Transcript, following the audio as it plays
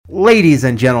Ladies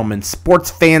and gentlemen,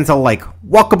 sports fans alike,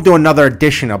 welcome to another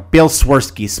edition of Bill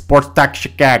Swerski Sports Talk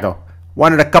Chicago,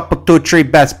 one of the couple, two, three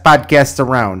best podcasts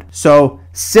around. So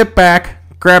sit back,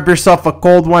 grab yourself a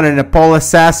cold one and a Polish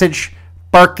sausage,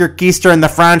 park your keister in the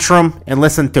French room, and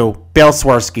listen to Bill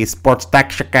Swerski Sports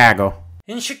Talk Chicago.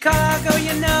 In Chicago,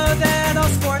 you know that all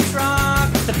sports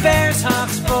rock. The Bears,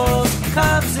 Hawks, Bulls,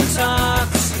 Cubs, and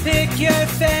Sox. Pick your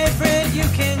favorite, you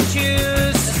can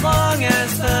choose, as long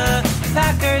as the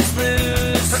Packers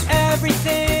lose. For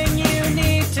everything you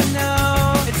need to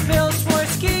know, it's Bill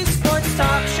Swerski Sports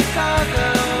Talk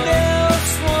Chicago. Bill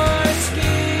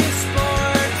Swerski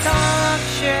Sports Talk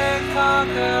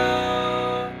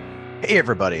Chicago. Hey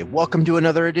everybody, welcome to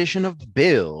another edition of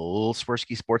Bill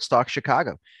Swerski Sports Talk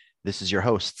Chicago. This is your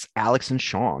hosts, Alex and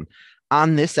Sean.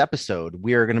 On this episode,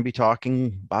 we are going to be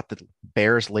talking about the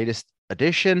Bears' latest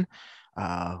edition,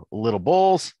 little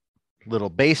Bulls, little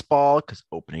baseball, because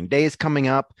opening day is coming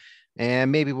up,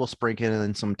 and maybe we'll sprinkle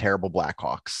in some terrible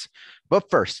Blackhawks. But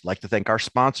first, I'd like to thank our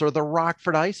sponsor, the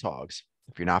Rockford Ice Hogs.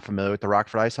 If you're not familiar with the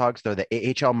Rockford Ice Hogs, they're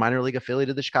the AHL minor league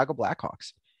affiliate of the Chicago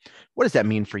Blackhawks. What does that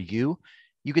mean for you?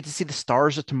 You get to see the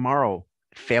stars of tomorrow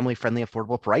at family-friendly,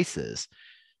 affordable prices.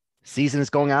 Season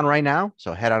is going on right now,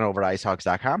 so head on over to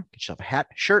icehogs.com, get yourself a hat,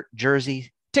 shirt,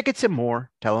 jersey, tickets, and more.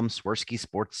 Tell them Swerski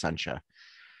Sports sent you.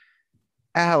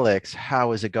 Alex,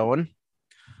 how is it going?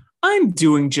 I'm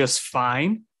doing just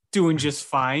fine.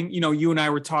 You know, you and I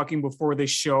were talking before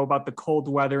this show about the cold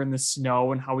weather and the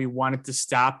snow and how we want it to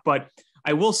stop. But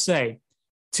I will say,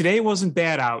 today wasn't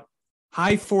bad out.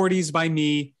 High 40s by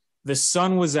me. The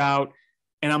sun was out.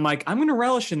 And I'm like, I'm going to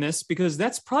relish in this because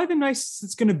that's probably the nicest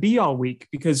it's going to be all week,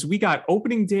 because we got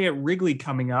opening day at Wrigley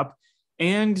coming up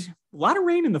and a lot of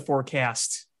rain in the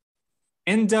forecast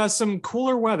and some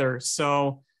cooler weather.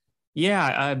 So,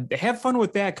 yeah, have fun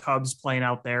with that, Cubs playing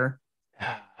out there.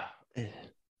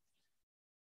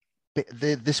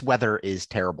 This weather is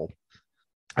terrible.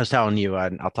 I was telling you,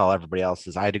 and I'll tell everybody else,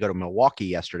 is I had to go to Milwaukee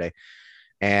yesterday,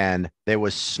 and there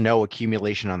was snow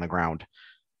accumulation on the ground.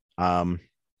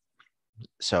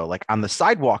 So like on the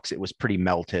sidewalks, it was pretty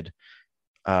melted.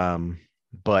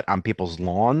 But on people's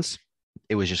lawns,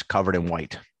 it was just covered in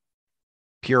white,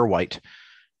 pure white.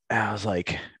 And I was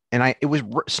like, it was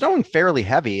snowing fairly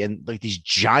heavy, and like these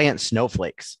giant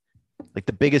snowflakes, like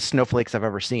the biggest snowflakes I've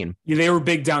ever seen. Yeah, they were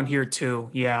big down here too.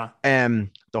 Yeah.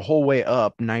 And the whole way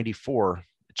up 94,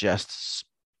 just,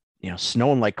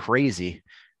 snowing like crazy.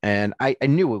 And I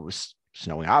knew it was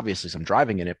snowing, obviously, so I'm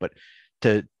driving in it, but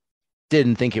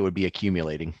didn't think it would be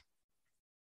accumulating.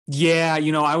 Yeah,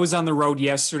 I was on the road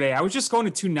yesterday. I was just going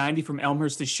to 290 from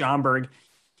Elmhurst to Schaumburg,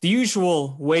 the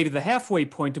usual way to the halfway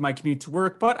point to my commute to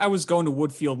work, but I was going to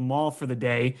Woodfield Mall for the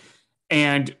day,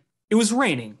 and it was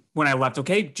raining when I left,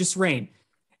 okay? Just rain.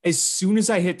 As soon as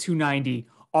I hit 290,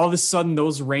 all of a sudden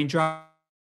those raindrops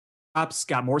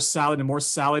got more solid,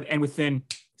 and within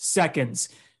seconds,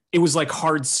 it was like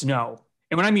hard snow.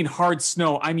 And when I mean hard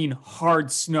snow, I mean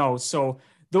hard snow. So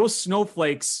those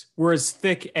snowflakes were as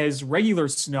thick as regular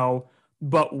snow,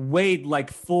 but weighed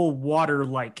like full water,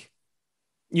 like,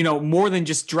 more than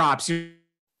just drops.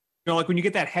 Like when you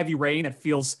get that heavy rain that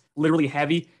feels literally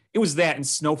heavy, it was that in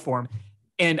snow form.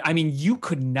 And I mean, you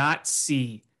could not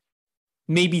see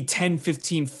maybe 10,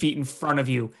 15 feet in front of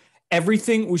you.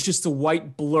 Everything was just a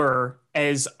white blur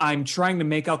as I'm trying to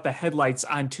make out the headlights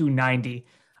on 290.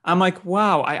 I'm like,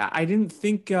 wow, I didn't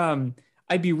think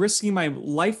I'd be risking my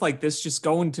life like this just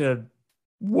going to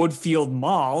Woodfield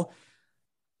Mall.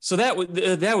 So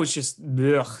that was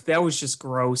just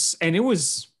gross. And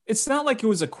it's not like it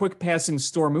was a quick passing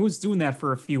storm. It was doing that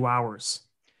for a few hours.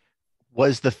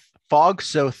 Was the fog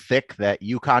so thick that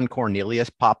Yukon Cornelius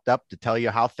popped up to tell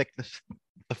you how thick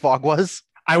the fog was?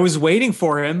 I was waiting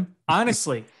for him,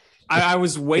 honestly. I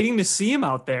was waiting to see him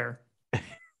out there.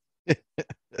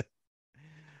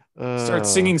 Start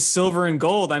singing Silver and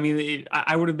Gold. I mean,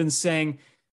 I would have been saying,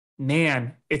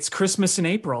 man, it's Christmas in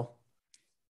April.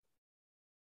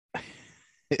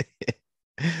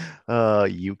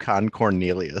 Yukon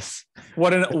Cornelius.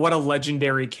 What a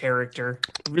legendary character.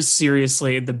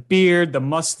 Seriously, the beard, the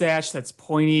mustache that's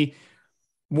pointy.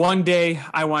 One day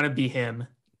I want to be him.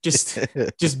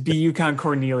 Just be Yukon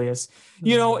Cornelius.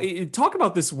 Talk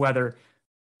about this weather.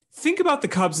 Think about the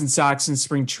Cubs and Sox in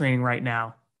spring training right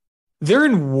now. They're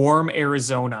in warm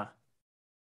Arizona,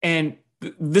 and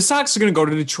the Sox are going to go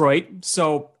to Detroit,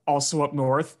 so also up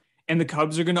north, and the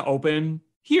Cubs are going to open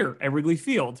here at Wrigley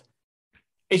Field.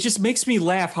 It just makes me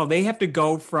laugh how they have to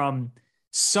go from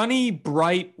sunny,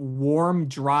 bright, warm,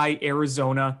 dry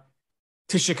Arizona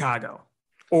to Chicago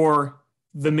or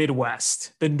the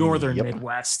Midwest, the northern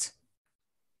Midwest.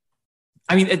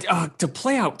 I mean, to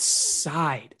play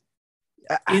outside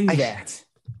that.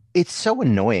 It's so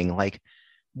annoying. Like,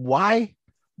 why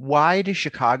do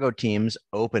Chicago teams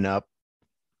open up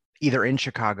either in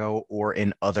Chicago or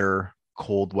in other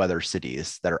cold weather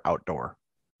cities that are outdoor?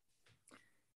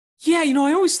 Yeah,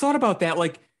 I always thought about that.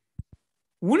 Like,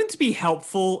 wouldn't it be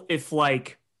helpful if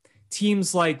like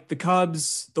teams like the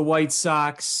Cubs, the White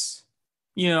Sox,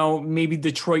 maybe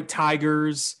Detroit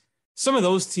Tigers, some of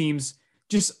those teams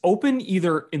just open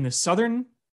either in the southern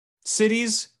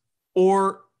cities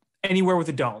or anywhere with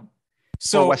a dome.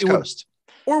 So or West Coast.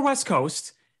 Or West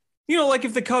Coast. Like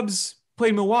if the Cubs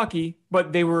played Milwaukee,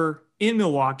 but they were in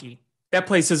Milwaukee, that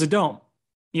place has a dome.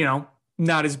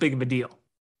 Not as big of a deal.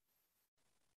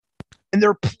 And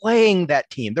they're playing that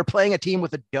team. They're playing a team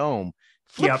with a dome.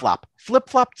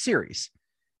 Flip-flop series.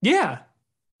 Yeah.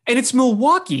 And it's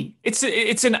Milwaukee.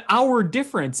 It's an hour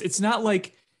difference. It's not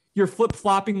like you're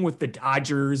flip-flopping with the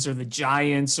Dodgers or the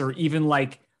Giants or even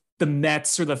like the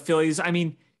Mets or the Phillies. I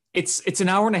mean, it's an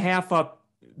hour and a half up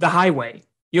the highway.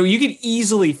 You could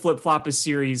easily flip-flop a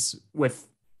series with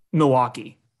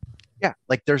Milwaukee. Yeah,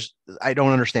 like I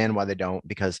don't understand why they don't,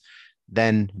 because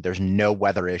then there's no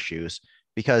weather issues.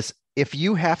 Because if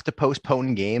you have to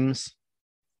postpone games,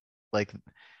 like,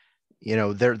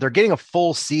 they're getting a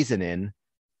full season in,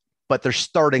 but they're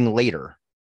starting later.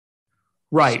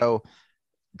 Right.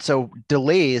 So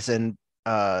delays and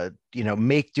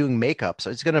doing makeup. So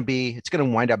it's going to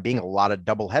wind up being a lot of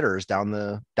double headers down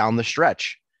the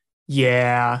stretch.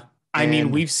 Yeah. I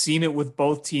mean, we've seen it with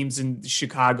both teams in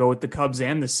Chicago with the Cubs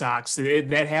and the Sox.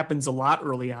 That happens a lot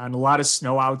early on, a lot of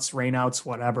snowouts, rainouts,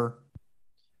 whatever.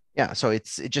 Yeah. So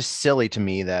it's just silly to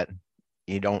me that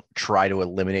you don't try to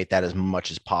eliminate that as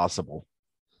much as possible.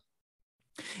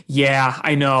 Yeah,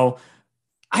 I know.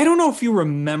 I don't know if you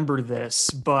remember this,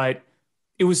 but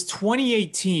it was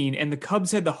 2018 and the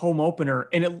Cubs had the home opener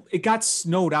and it got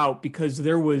snowed out because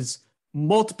there was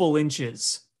multiple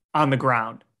inches on the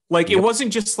ground. Like it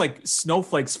wasn't just like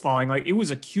snowflakes falling, like it was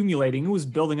accumulating, it was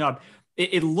building up.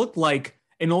 It looked like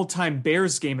an old-time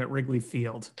Bears game at Wrigley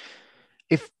Field.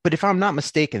 But if I'm not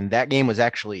mistaken, that game was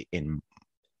actually in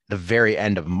the very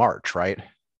end of March, right?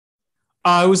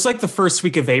 It was like the first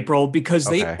week of April because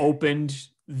they opened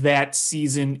that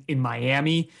season in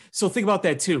Miami. So think about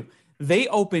that too. They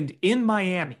opened in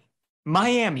Miami,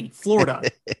 Florida.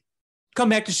 Come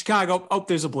back to Chicago. Oh,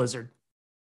 there's a blizzard.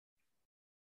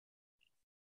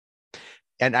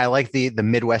 And I like the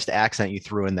Midwest accent you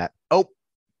threw in that. Oh.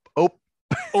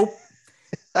 Well,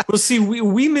 see,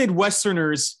 we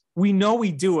Midwesterners, we know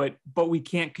we do it, but we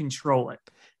can't control it.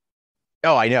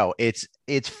 Oh, I know. It's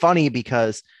funny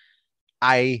because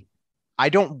I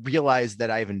don't realize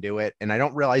that I even do it, and I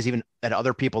don't realize even that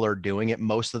other people are doing it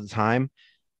most of the time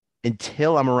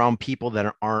until I'm around people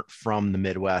that aren't from the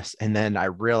Midwest, and then I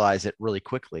realize it really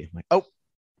quickly. I'm like,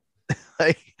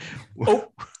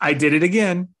 oh, I did it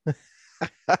again.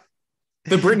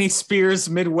 The Britney Spears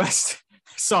Midwest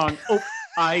song. Oh,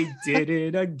 I did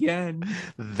it again.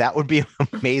 That would be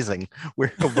amazing.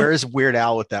 Where's Weird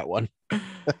Al with that one?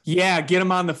 Yeah, get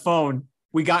him on the phone.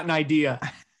 We got an idea.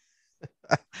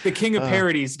 The king of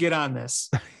parodies, get on this.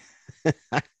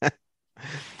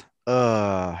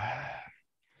 But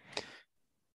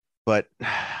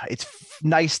it's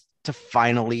nice to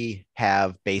finally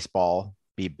have baseball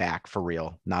be back for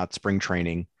real, not spring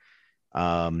training.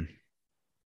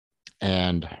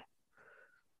 And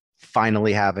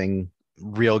finally having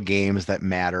real games that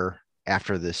matter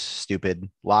after this stupid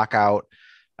lockout,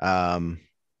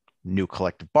 new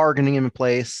collective bargaining in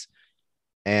place,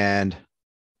 and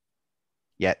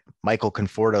yet Michael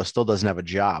Conforto still doesn't have a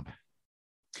job.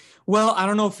 Well, I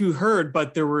don't know if you heard,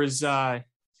 but there was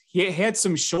he had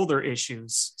some shoulder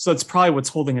issues, so it's probably what's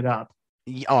holding it up.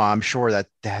 Oh, I'm sure that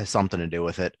has something to do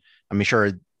with it. I'm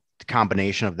sure the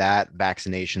combination of that,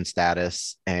 vaccination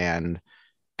status, and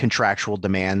contractual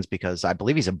demands, because I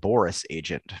believe he's a Boris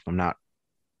agent,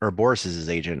 Boris is his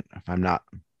agent, if I'm not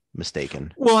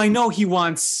mistaken. Well, I know he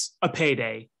wants a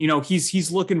payday.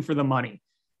 He's looking for the money.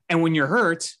 And when you're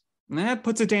hurt, that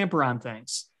puts a damper on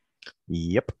things.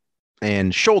 Yep.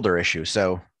 And shoulder issue.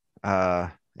 So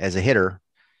as a hitter,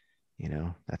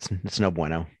 that's no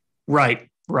bueno. Right.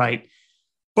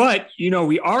 But,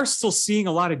 we are still seeing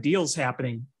a lot of deals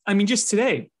happening. I mean, just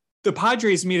today, the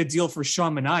Padres made a deal for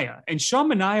Sean Manaea, and Sean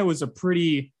Manaea was a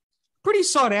pretty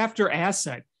sought after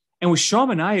asset. And with Sean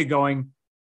Manaea going,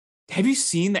 have you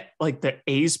seen that, like the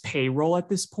A's payroll at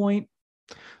this point?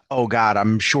 Oh God,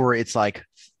 I'm sure it's like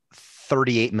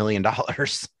 $38 million.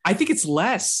 I think it's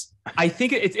less. I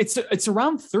think it's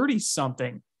around 30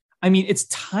 something. I mean, it's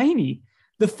tiny.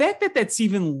 The fact that that's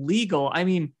even legal. I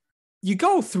mean, you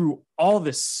go through all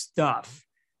this stuff,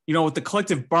 with the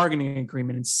collective bargaining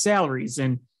agreement and salaries.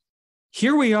 And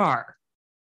here we are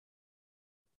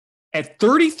at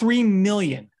 $33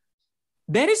 million.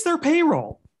 That is their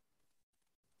payroll.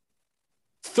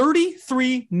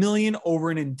 $33 million over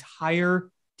an entire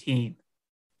team.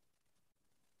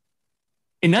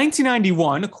 In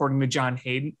 1991, according to John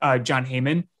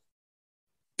Heyman,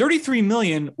 $33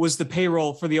 million was the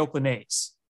payroll for the Oakland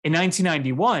A's. In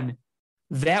 1991,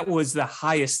 that was the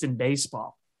highest in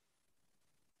baseball.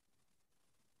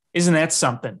 Isn't that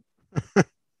something?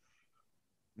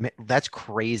 That's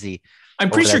crazy. I'm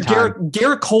pretty sure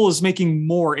Garrett Cole is making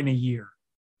more in a year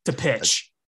to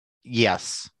pitch.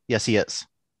 Yes, he is.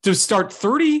 To start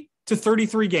 30 to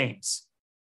 33 games.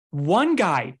 One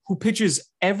guy who pitches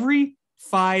every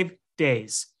 5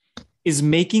 days is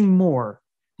making more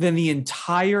than the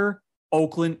entire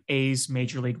Oakland A's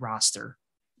major league roster.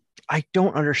 I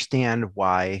don't understand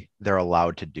why they're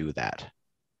allowed to do that.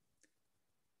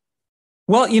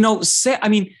 Well,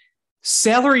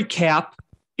 salary cap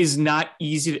is not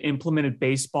easy to implement in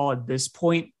baseball at this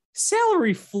point.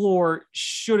 Salary floor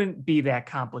shouldn't be that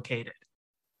complicated.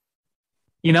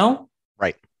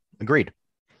 Right. Agreed.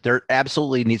 There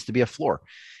absolutely needs to be a floor.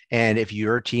 And if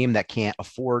you're a team that can't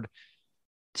afford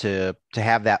to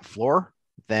have that floor,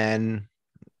 then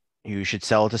you should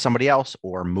sell it to somebody else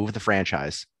or move the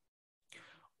franchise.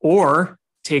 Or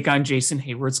take on Jason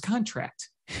Hayward's contract.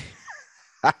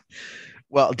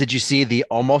 Well, did you see the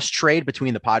almost trade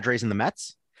between the Padres and the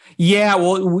Mets? Yeah,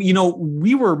 well,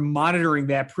 we were monitoring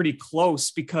that pretty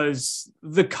close because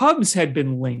the Cubs had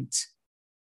been linked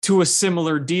to a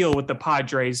similar deal with the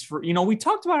Padres for, we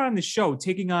talked about it on the show,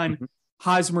 taking on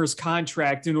Hosmer's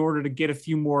contract in order to get a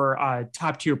few more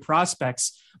top tier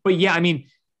prospects. But yeah,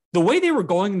 the way they were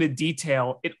going into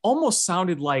detail, it almost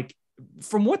sounded like,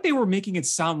 from what they were making it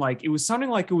sound like, it was sounding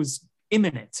like it was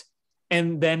imminent.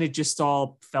 And then it just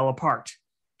all fell apart,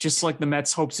 just like the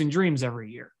Mets' hopes and dreams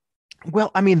every year.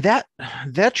 Well,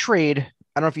 that trade,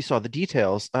 I don't know if you saw the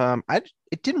details.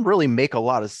 It didn't really make a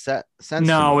lot of sense.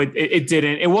 No, it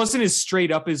didn't. It wasn't as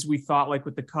straight up as we thought, like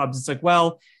with the Cubs. It's like,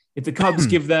 well, if the Cubs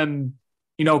give them,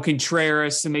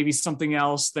 Contreras and maybe something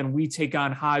else, then we take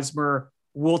on Hosmer.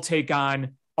 We'll take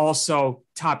on also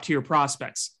top tier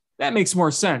prospects. That makes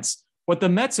more sense. What the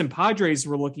Mets and Padres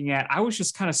were looking at, I was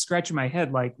just kind of scratching my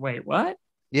head like, wait, what?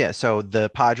 Yeah, so the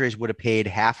Padres would have paid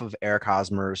half of Eric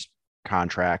Hosmer's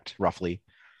contract, roughly,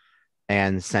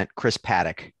 and sent Chris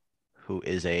Paddock, who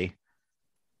is a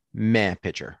meh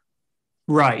pitcher.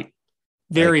 Right.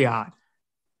 Very odd.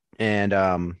 And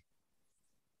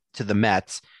to the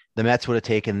Mets would have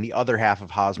taken the other half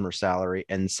of Hosmer's salary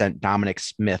and sent Dominic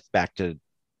Smith back to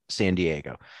San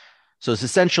Diego. So it's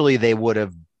essentially they would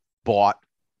have bought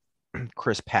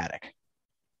Chris Paddock,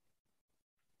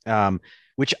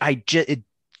 which it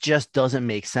just doesn't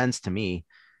make sense to me.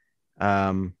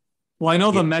 Well, I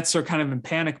know the Mets are kind of in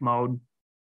panic mode.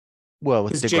 Well,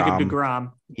 with Jacob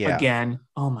DeGrom again.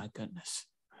 Oh my goodness.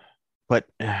 But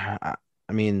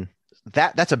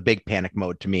that's a big panic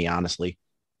mode to me, honestly.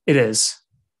 It is.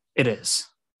 The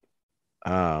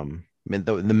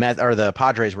Mets or the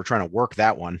Padres were trying to work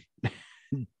that one.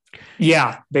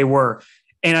 Yeah, they were.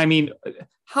 And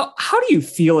how do you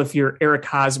feel if you're Eric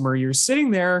Hosmer? You're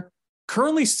sitting there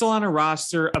currently still on a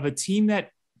roster of a team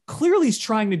that clearly is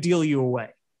trying to deal you away.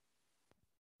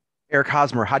 Eric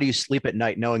Hosmer, how do you sleep at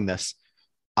night knowing this?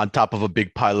 On top of a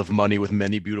big pile of money with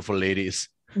many beautiful ladies.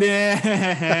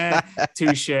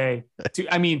 Touche.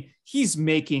 He's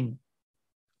making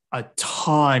a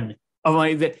ton of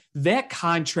money. That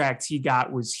contract he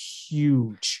got was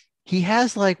huge. He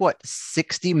has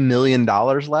 $60 million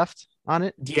left on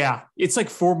it. Yeah, it's like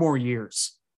 4 more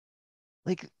years.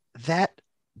 Like that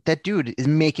dude is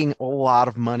making a lot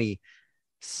of money.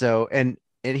 So, and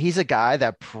he's a guy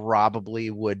that probably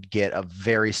would get a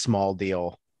very small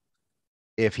deal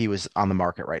if he was on the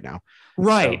market right now.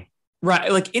 Right. So.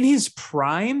 Right. Like in his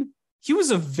prime, he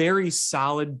was a very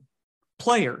solid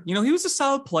player. He was a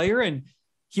solid player and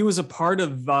he was a part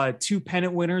of 2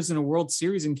 pennant winners in a World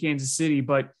Series in Kansas City,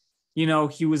 but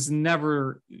he was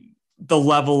never the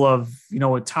level of,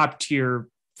 a top tier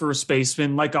first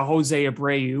baseman like a Jose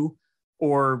Abreu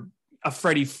or a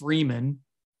Freddie Freeman,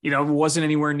 wasn't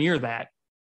anywhere near that.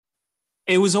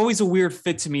 It was always a weird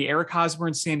fit to me, Eric Hosmer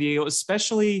in San Diego,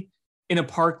 especially in a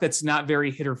park that's not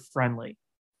very hitter friendly.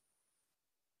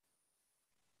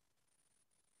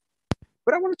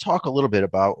 But I want to talk a little bit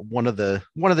about one of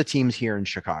the teams here in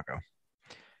Chicago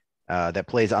that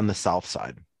plays on the South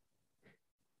Side.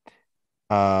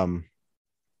 And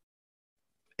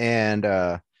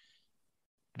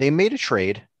they made a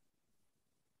trade,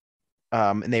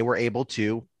 and they were able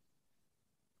to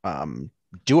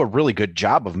do a really good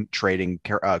job of trading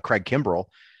Craig Kimbrell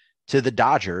to the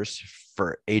Dodgers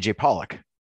for AJ Pollock.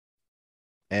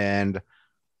 And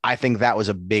I think that was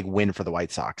a big win for the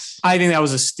White Sox. I think that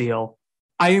was a steal.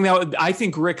 I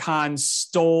think Rick Hahn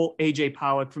stole AJ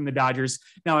Pollock from the Dodgers.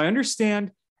 Now I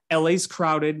understand LA's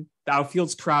crowded, the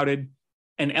outfield's crowded,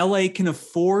 and LA can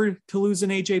afford to lose an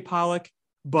AJ Pollock.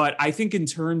 But I think in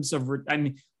terms of,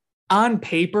 on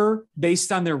paper,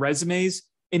 based on their resumes,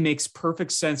 it makes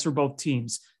perfect sense for both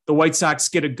teams. The White Sox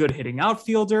get a good hitting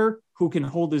outfielder who can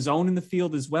hold his own in the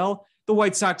field as well.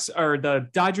 The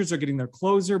Dodgers are getting their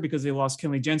closer because they lost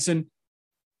Kenley Jensen.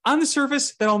 On the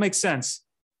surface, that all makes sense.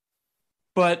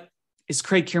 But is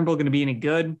Craig Kimbrell going to be any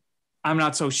good? I'm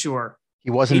not so sure.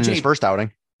 He wasn't in his first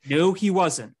outing. No, he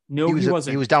wasn't. He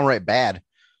wasn't. He was downright bad.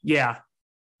 Yeah.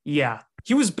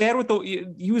 He was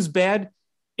bad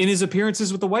in his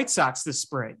appearances with the White Sox this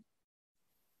spring.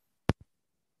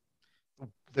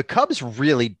 The Cubs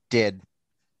really did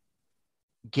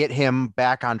get him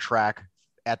back on track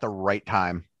at the right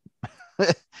time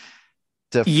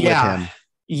to flip him.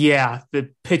 Yeah,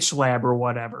 the pitch lab or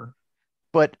whatever.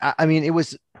 But I mean, it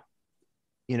was,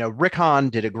 Rick Hahn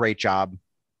did a great job.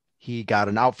 He got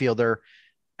an outfielder,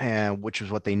 and which was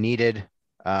what they needed.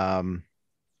 And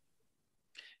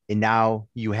now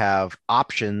you have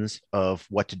options of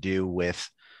what to do with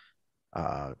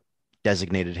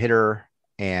designated hitter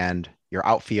and your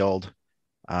outfield.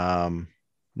 Now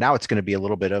it's going to be a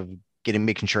little bit of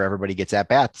making sure everybody gets at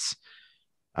bats.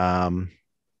 So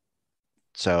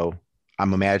I'm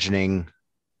imagining,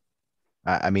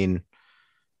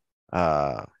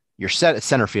 you're set at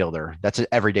center fielder. That's an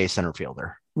everyday center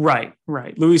fielder. Right.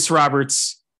 Luis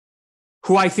Roberts,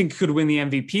 who I think could win the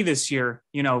MVP this year,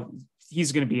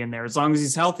 he's going to be in there. As long as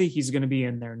he's healthy, he's going to be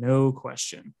in there. No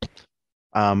question.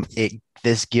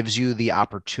 This gives you the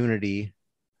opportunity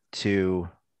to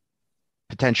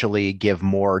potentially give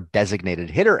more designated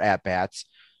hitter at bats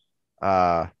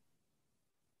for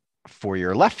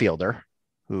your left fielder,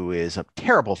 who is a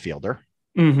terrible fielder.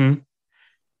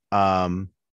 Mm-hmm.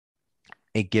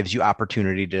 It gives you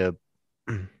opportunity to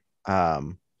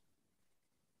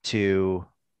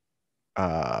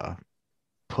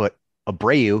put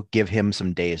Abreu, give him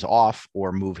some days off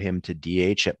or move him to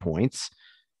DH at points.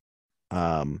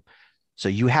 So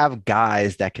you have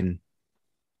guys that can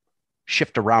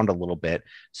shift around a little bit.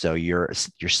 So you're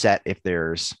set. If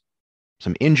there's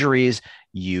some injuries,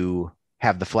 you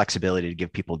have the flexibility to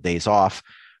give people days off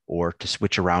or to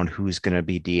switch around who's going to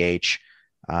be DH.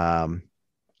 I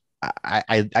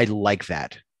like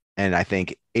that. And I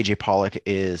think AJ Pollock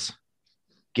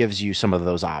gives you some of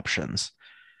those options.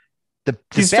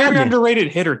 He's a very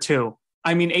underrated hitter too.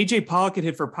 I mean, AJ Pollock could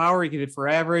hit for power. He could hit for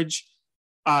average.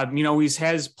 He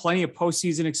has plenty of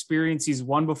postseason experience. He's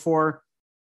won before.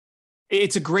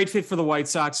 It's a great fit for the White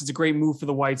Sox. It's a great move for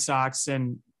the White Sox.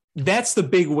 And that's the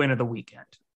big win of the weekend.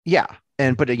 Yeah.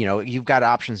 But you've got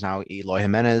options now. Eloy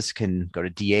Jimenez can go to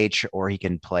DH or he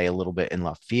can play a little bit in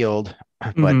left field,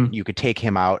 but you could take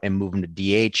him out and move him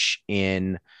to DH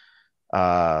in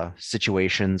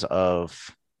situations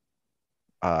of,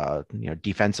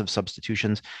 defensive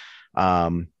substitutions.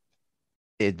 Vaughn,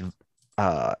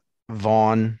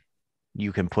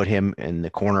 you can put him in the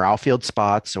corner outfield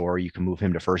spots, or you can move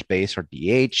him to first base or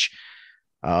DH.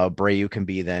 Abreu can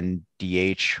be then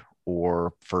DH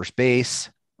or first base.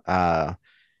 You've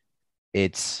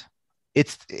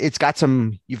got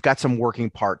some working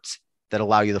parts that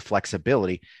allow you the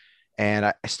flexibility. And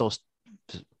I still,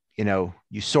 you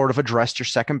sort of addressed your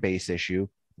second base issue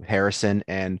with Harrison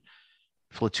and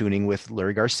platooning with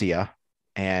Larry Garcia.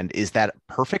 And is that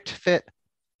a perfect fit?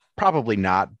 Probably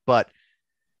not, but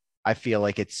I feel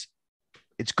like it's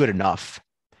good enough.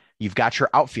 You've got your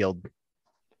outfield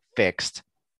fixed.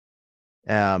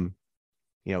 Even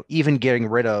getting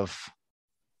rid of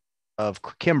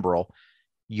Kimbrell,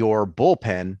 your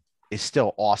bullpen is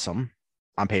still awesome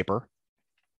on paper.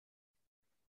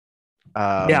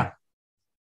 Yeah.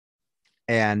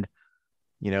 And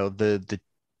the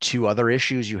two other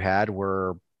issues you had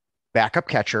were backup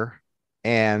catcher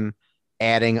and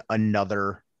adding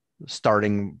another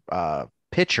starting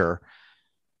pitcher.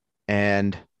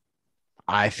 And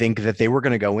I think that they were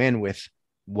going to go in with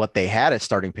what they had at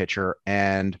starting pitcher,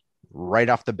 and right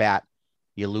off the bat,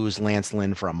 you lose Lance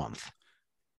Lynn for a month.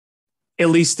 At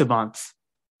least a month.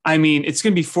 I mean, it's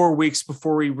going to be 4 weeks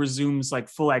before he resumes like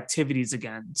full activities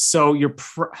again. So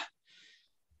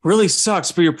really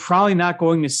sucks, but you're probably not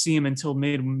going to see him until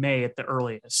mid-May at the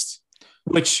earliest,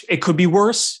 which it could be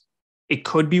worse. It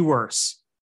could be worse,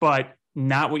 but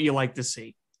not what you like to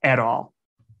see at all.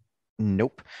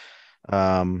 Nope.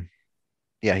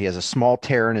 Yeah, he has a small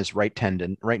tear in his right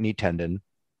knee tendon.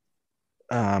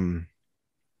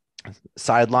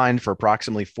 Sidelined for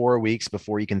approximately 4 weeks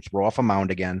before he can throw off a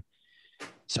mound again.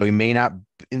 So he may not,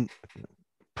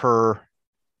 per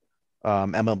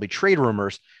MLB trade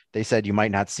rumors, they said you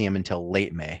might not see him until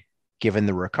late May, given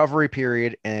the recovery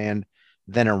period and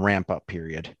then a ramp up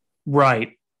period.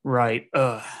 Right.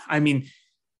 I mean,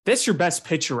 that's your best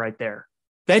pitcher right there.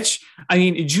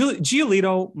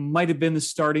 Giolito might have been the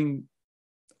starting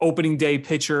opening day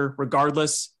pitcher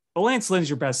regardless, but Lance Lynn's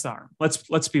your best arm.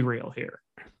 Let's be real here.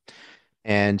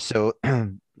 And so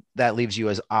that leaves you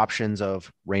as options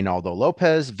of Reynaldo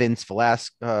Lopez, Vince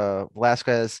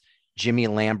Velasquez, Jimmy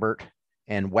Lambert,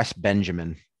 and Wes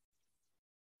Benjamin.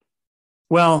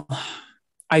 Well,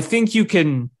 I think you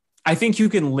can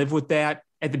live with that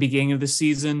at the beginning of the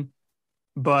season,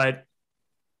 but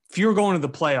if you're going to the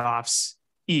playoffs,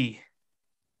 if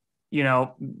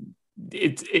you're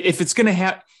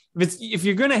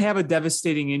going to have a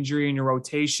devastating injury in your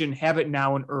rotation, have it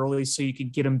now and early so you can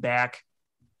get them back,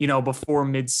 before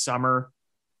midsummer.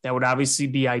 That would obviously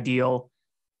be ideal.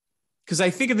 Because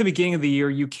I think at the beginning of the year,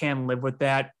 you can live with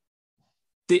that.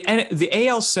 The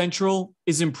AL Central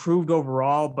is improved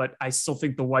overall, but I still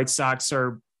think the White Sox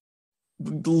are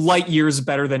light years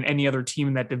better than any other team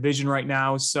in that division right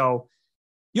now. So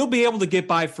you'll be able to get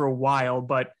by for a while,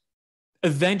 but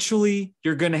eventually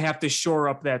you're going to have to shore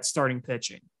up that starting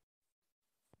pitching.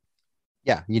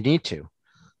 Yeah, you need to.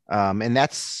 And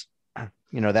that's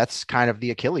kind of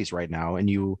the Achilles right now. And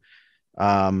the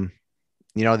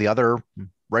other,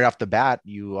 right off the bat,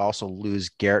 you also lose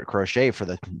Garrett Crochet for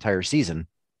the entire season.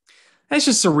 That's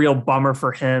just a real bummer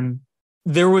for him.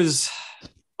 There was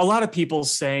a lot of people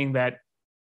saying that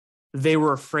they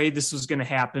were afraid this was going to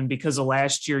happen because of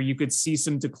last year. You could see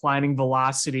some declining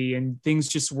velocity and things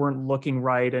just weren't looking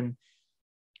right. And,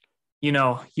 you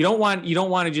don't want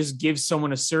to just give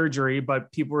someone a surgery,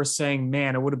 but people were saying,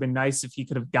 man, it would have been nice if he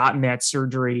could have gotten that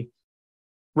surgery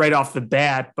right off the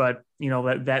bat, but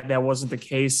that wasn't the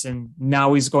case. And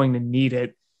now he's going to need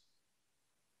it.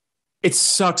 It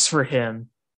sucks for him.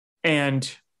 And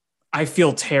I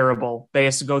feel terrible that he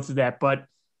has to go through that, but if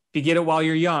you get it while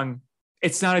you're young,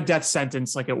 it's not a death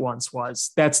sentence like it once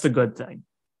was. That's the good thing.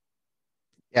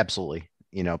 Absolutely.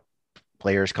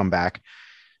 Players come back.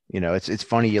 It's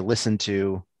funny. You listen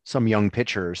to some young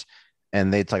pitchers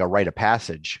and it's like a rite of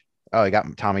passage. Oh, I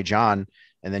got Tommy John.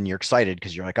 And then you're excited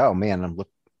because you're like, oh man,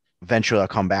 eventually I'll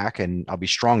come back and I'll be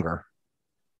stronger.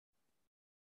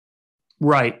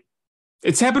 Right.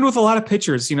 It's happened with a lot of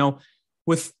pitchers,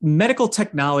 with medical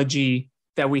technology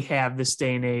that we have this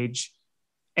day and age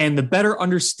and the better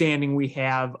understanding we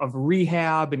have of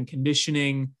rehab and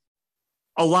conditioning.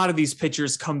 A lot of these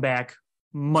pitchers come back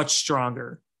much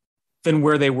stronger than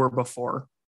where they were before.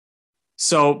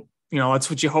 So, that's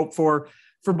what you hope for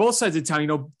both sides of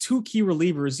town. Two key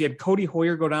relievers. You had Cody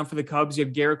Hoyer go down for the Cubs. You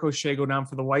had Garrett Crochet go down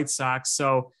for the White Sox.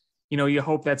 So, you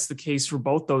hope that's the case for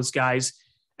both those guys.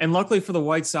 And luckily for the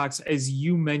White Sox, as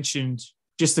you mentioned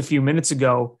just a few minutes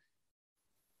ago,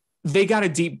 they got a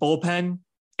deep bullpen.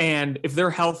 And if they're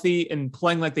healthy and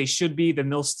playing like they should be, then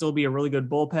they'll still be a really good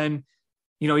bullpen.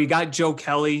 You got Joe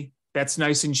Kelly. That's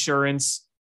nice insurance.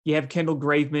 You have Kendall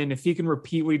Graveman. If he can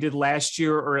repeat what he did last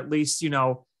year, or at least,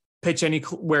 pitch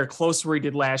anywhere close where he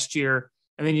did last year.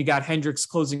 And then you got Hendricks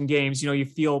closing games. You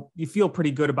feel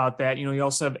pretty good about that. You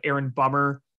also have Aaron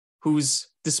Bummer, who's,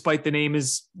 despite the name,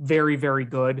 is very, very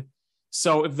good.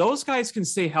 So if those guys can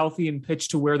stay healthy and pitch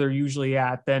to where they're usually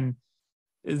at, then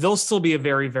they'll still be a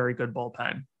very, very good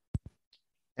bullpen.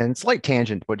 And slight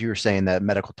tangent, what you were saying, that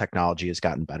medical technology has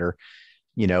gotten better.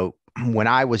 When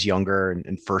I was younger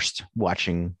and first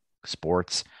watching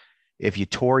sports, if you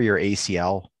tore your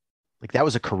ACL, like that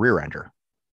was a career ender.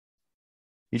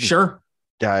 Sure.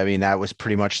 That was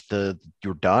pretty much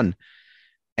you're done.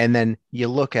 And then you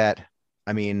look at,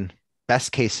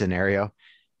 best case scenario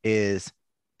is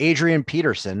Adrian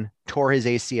Peterson tore his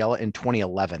ACL in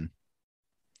 2011.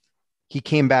 He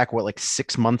came back,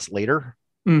 6 months later?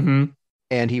 Mm-hmm.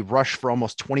 And he rushed for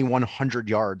almost 2,100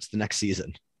 yards the next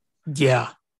season. Yeah.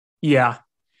 I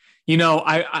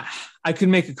could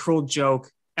make a cruel joke.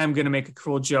 I'm going to make a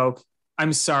cruel joke.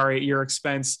 I'm sorry at your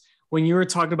expense. When you were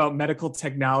talking about medical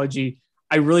technology,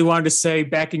 I really wanted to say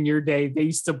back in your day, they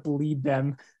used to bleed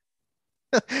them.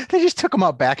 They just took him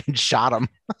out back and shot him.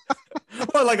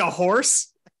 What, like a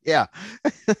horse? Yeah.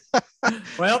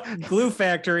 Well, glue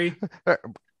factory.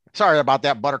 Sorry about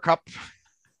that, Buttercup.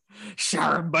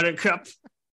 Sorry, Buttercup.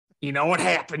 You know what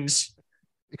happens.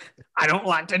 I don't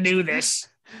want to do this.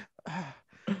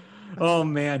 Oh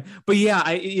man. But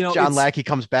yeah, John Lackey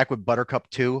comes back with Buttercup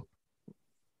 2.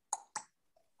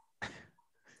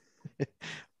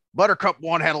 Buttercup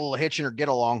one had a little hitch in her get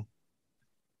along.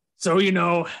 So,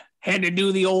 had to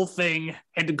do the old thing,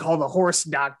 had to call the horse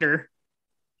doctor.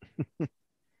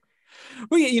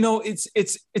 Well, yeah,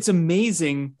 it's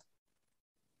amazing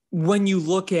when you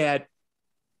look at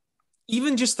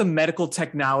even just the medical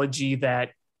technology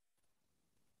that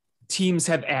teams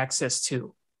have access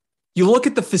to. You look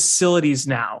at the facilities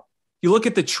now, you look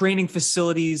at the training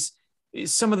facilities,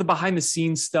 some of the behind the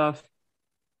scenes stuff,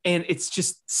 and it's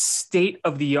just state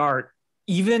of the art.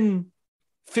 Even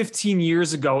 15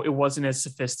 years ago, it wasn't as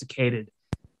sophisticated.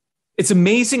 It's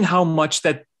amazing how much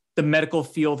that the medical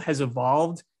field has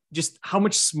evolved, just how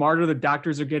much smarter the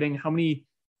doctors are getting, how many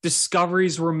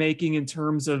discoveries we're making in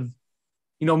terms of,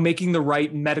 making the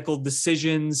right medical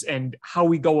decisions and how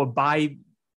we go by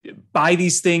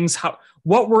these things,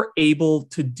 what we're able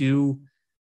to do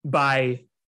by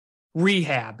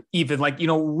rehab, even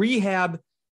rehab.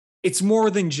 It's more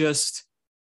than just,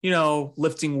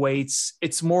 lifting weights.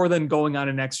 It's more than going on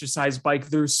an exercise bike.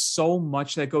 There's so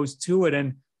much that goes to it.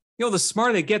 And, the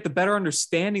smarter they get, the better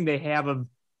understanding they have of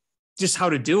just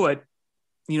how to do it.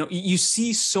 You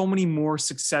see so many more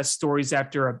success stories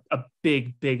after a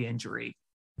big, big injury.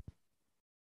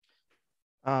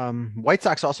 White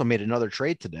Sox also made another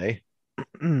trade today.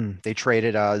 They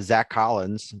traded Zach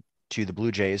Collins to the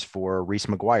Blue Jays for Reese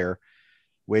McGuire,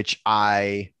 which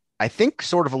I think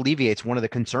sort of alleviates one of the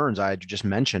concerns I just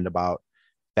mentioned about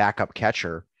backup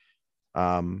catcher.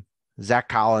 Zach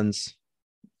Collins,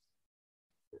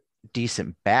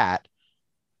 decent bat,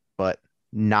 but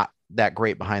not that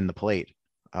great behind the plate.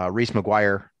 Reese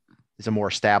McGuire is a more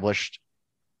established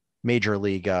major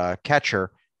league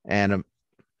catcher and a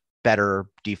better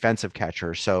defensive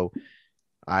catcher. So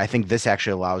I think this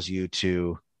actually allows you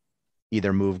to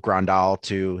either move Grandal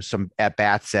to some at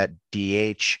bats at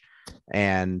DH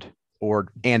or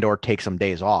take some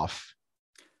days off.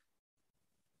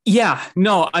 Yeah,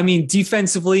 no, I mean,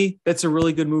 defensively, that's a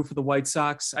really good move for the White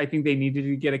Sox. I think they needed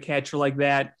to get a catcher like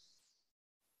that.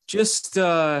 Just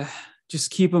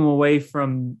keep him away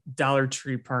from Dollar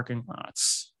Tree parking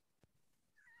lots.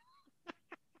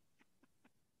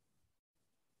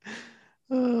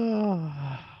 Yeah,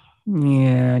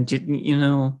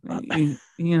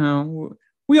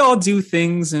 we all do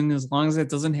things, and as long as that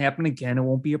doesn't happen again, it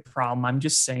won't be a problem. I'm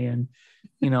just saying,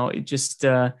 it just,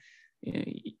 I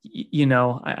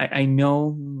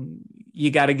know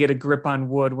you got to get a grip on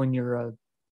wood when you're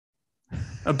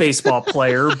a baseball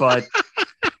player, but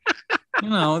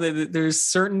there's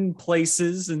certain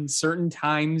places and certain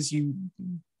times you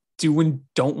do and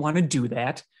don't want to do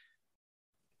that.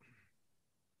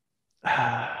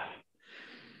 I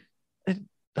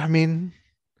mean,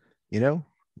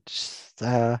 just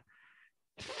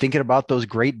thinking about those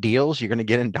great deals you're going to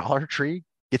get in Dollar Tree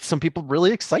gets some people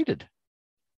really excited.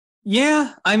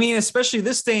 Yeah, I mean, especially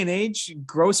this day and age,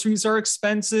 groceries are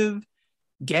expensive,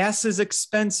 gas is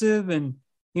expensive, and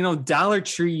Dollar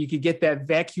Tree, you could get that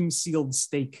vacuum sealed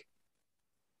steak.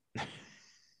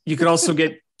 You could also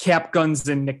get cap guns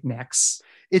and knickknacks.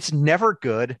 It's never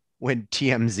good when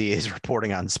TMZ is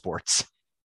reporting on sports.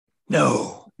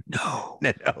 No.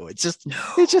 It's just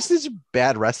it's a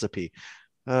bad recipe.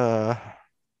 Oh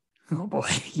boy,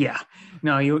 yeah.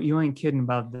 No, you ain't kidding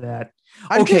about that.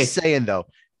 I'm just saying though.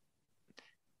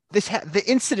 The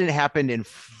incident happened in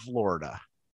Florida,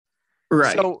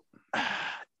 right? So,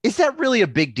 is that really a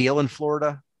big deal in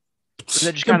Florida? Is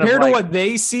that just compared to what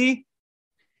they see?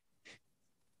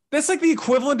 That's like the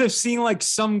equivalent of seeing like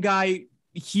some guy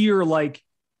here like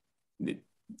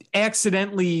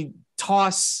accidentally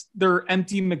toss their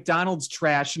empty McDonald's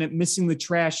trash and it missing the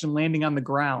trash and landing on the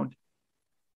ground.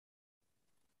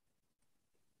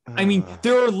 I mean,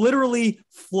 there are literally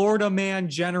Florida man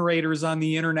generators on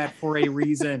the internet for a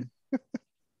reason.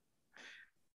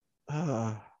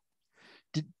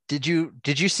 Did you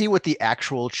see what the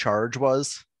actual charge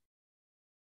was?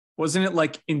 Wasn't it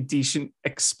like indecent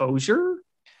exposure?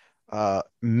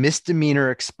 Misdemeanor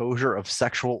exposure of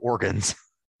sexual organs.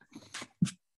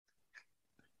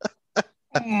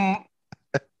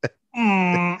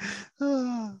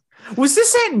 Was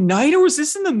this at night or was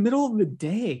this in the middle of the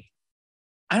day?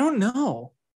 I don't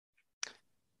know.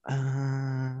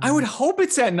 I would hope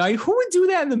it's at night. Who would do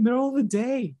that in the middle of the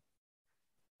day?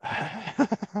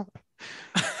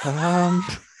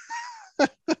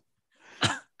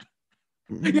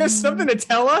 You have something to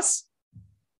tell us?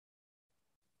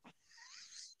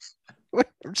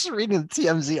 I'm just reading the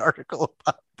TMZ article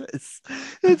about this.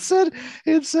 It said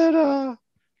his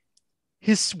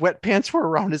sweatpants were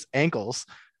around his ankles.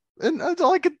 And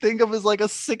all I could think of is like a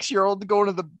 6-year-old going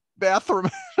to the bathroom,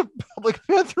 a public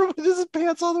bathroom with his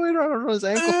pants all the way around his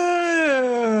ankle.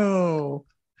 Oh.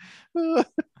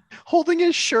 Holding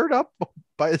his shirt up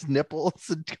by his nipples.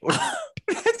 And That's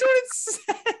what it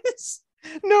says.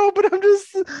 no, but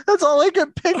that's all I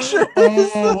can picture.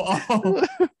 Oh.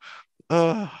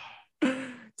 Uh,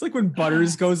 It's like when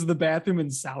Butters goes to the bathroom in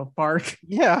South Park.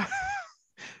 yeah.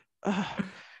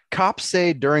 Cops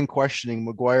say during questioning,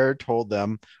 McGuire told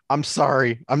them, "I'm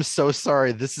sorry. I'm so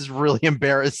sorry. This is really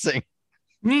embarrassing."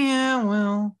 Yeah,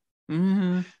 well,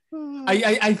 I'm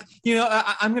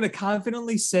going to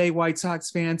confidently say, White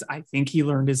Sox fans, I think he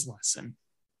learned his lesson.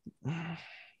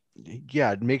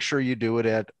 Yeah, make sure you do it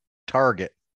at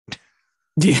Target.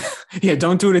 Yeah,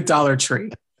 don't do it at Dollar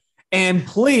Tree. And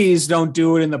please don't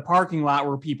do it in the parking lot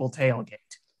where people tailgate.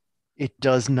 It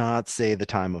does not say the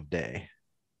time of day.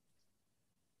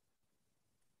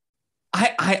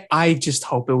 I just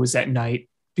hope it was at night,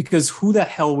 because who the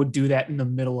hell would do that in the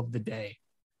middle of the day?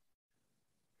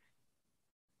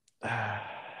 I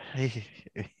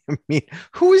mean,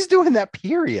 who is doing that,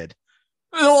 period?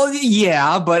 Well,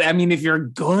 yeah, but I mean, if you're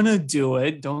gonna do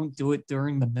it, don't do it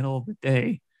during the middle of the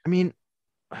day. I mean,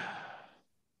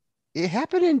 it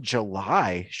happened in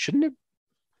July. Shouldn't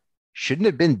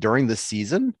have been during the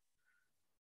season?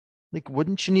 Like,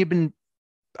 shouldn't you have been,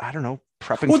 I don't know,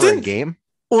 prepping for a game?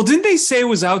 Well, didn't they say it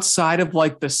was outside of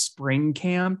like the spring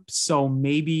camp? So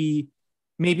maybe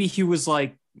he was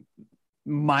like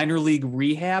minor league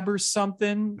rehab or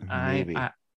something. Maybe.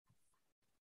 I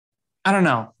don't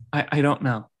know. I don't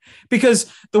know,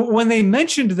 because when they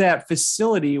mentioned that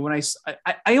facility, when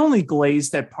I only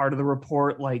glazed that part of the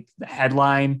report, like the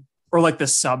headline or like the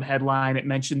sub headline, it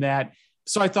mentioned that.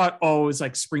 So I thought, oh, it was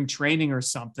like spring training or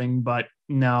something, but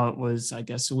no, I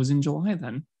guess it was in July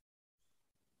then.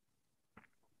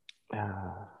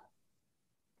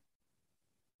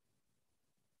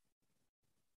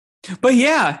 But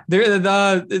yeah, they're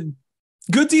the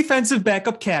good defensive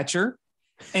backup catcher,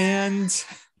 and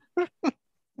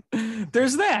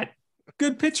there's that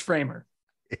good pitch framer.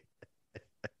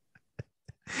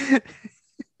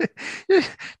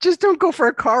 Just don't go for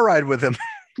a car ride with him.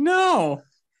 No.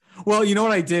 Well, you know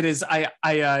what I did is I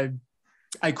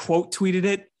quote tweeted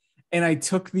it, and I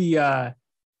took the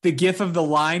gif of the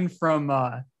line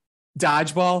from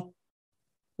Dodgeball.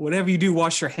 Whatever you do,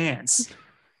 wash your hands.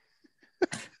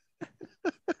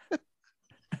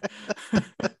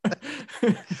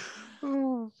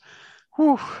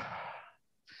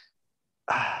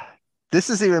 This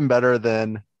is even better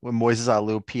than when Moises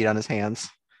Alou peed on his hands.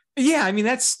 Yeah, I mean,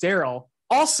 that's sterile.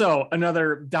 Also,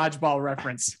 another Dodgeball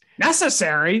reference.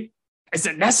 Necessary? Is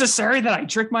it necessary that I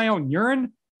drink my own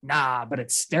urine? Nah, but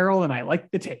it's sterile and I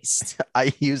like the taste.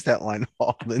 I use that line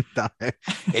all the time.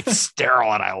 It's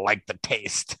sterile and I like the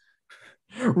taste.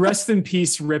 Rest in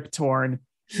peace, Rip Torn.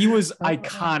 He was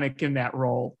iconic in that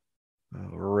role.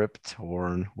 Oh, Rip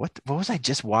Torn. What was I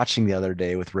just watching the other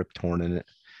day with Rip Torn in it?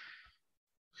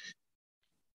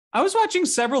 I was watching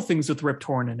several things with Rip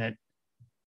Torn in it.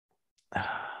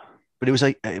 But it was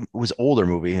like, it was an older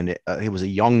movie, and it was a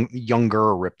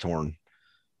younger Rip Torn.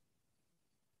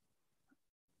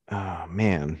 Oh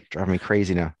man, driving me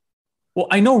crazy now. Well,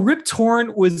 I know Rip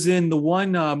Torn was in the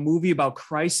one movie about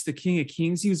Christ, the King of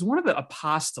Kings. He was one of the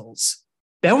apostles.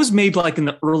 That was made like in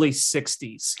the early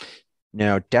 60s.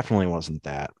 No, definitely wasn't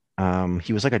that.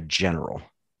 He was like a general.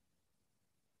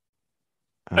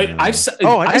 I know.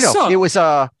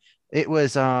 saw. It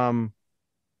was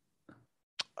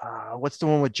what's the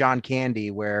one with John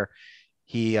Candy where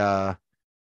he's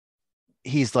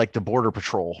like the border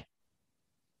patrol?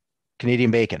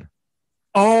 Canadian Bacon.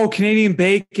 Oh, Canadian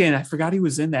Bacon. I forgot he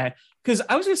was in that. Because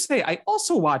I was going to say, I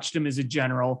also watched him as a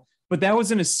general, but that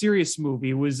wasn't a serious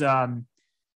movie. It was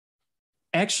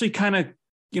actually kind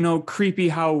of, creepy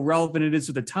how relevant it is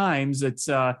to the times. It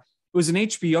was an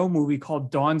HBO movie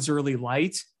called Dawn's Early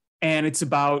Light, and it's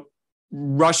about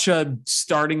Russia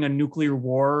starting a nuclear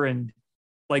war, and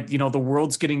the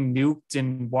world's getting nuked,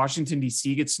 and Washington,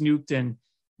 D.C. gets nuked, and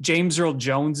James Earl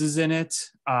Jones is in it.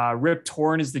 Rip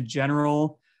Torn is the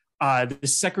general. The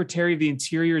Secretary of the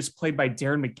Interior is played by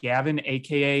Darren McGavin,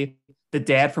 aka the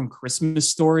dad from Christmas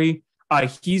Story.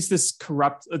 He's this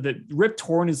corrupt. Rip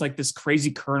Torn is like this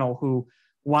crazy colonel who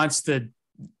wants to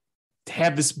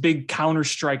have this big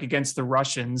counterstrike against the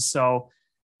Russians. So,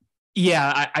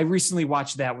 yeah, I recently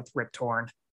watched that with Rip Torn.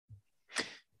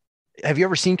 Have you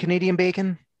ever seen Canadian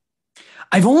Bacon?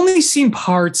 I've only seen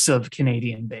parts of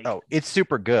Canadian Bacon. Oh, it's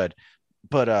super good,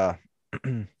 but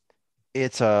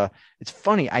it's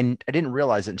funny. I didn't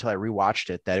realize it until I rewatched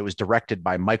it that it was directed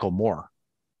by Michael Moore.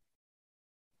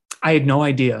 I had no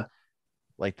idea.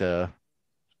 Like the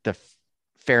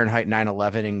Fahrenheit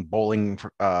 9/11 and Bowling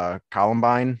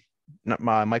Columbine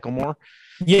Michael Moore.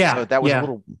 Yeah, So that was a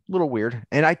yeah. little weird.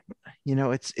 And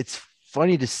it's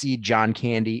funny to see John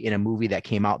Candy in a movie that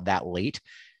came out that late,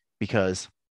 because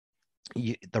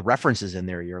the references in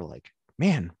there, you're like,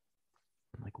 man,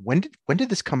 like when did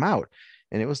this come out?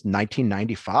 And it was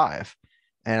 1995.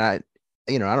 And I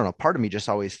don't know, part of me just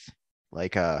always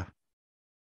like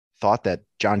thought that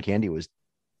John Candy was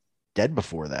dead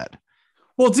before that.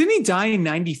 Well, didn't he die in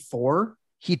 94?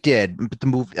 He did, but the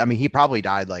movie, I mean, he probably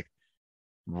died like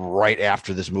right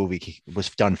after this movie was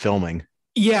done filming.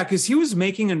 Yeah, because he was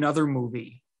making another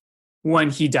movie when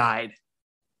he died.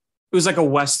 It was like a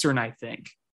Western, I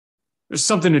think. There's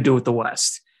something to do with the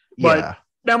West. But Yeah.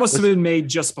 that must have been made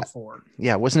just before.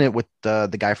 Yeah, wasn't it with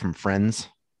the guy from Friends?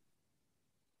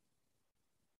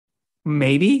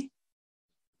 Maybe.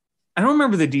 I don't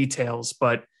remember the details,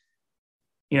 but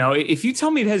if you tell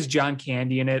me it has John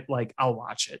Candy in it, like I'll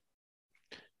watch it.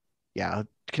 Yeah,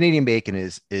 Canadian Bacon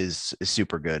is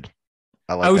super good.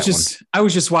 I like I was that I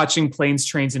was just watching Planes,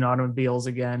 Trains, and Automobiles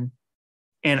again,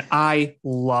 and I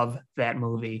love that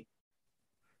movie.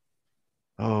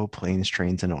 Oh, Planes,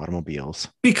 Trains, and Automobiles.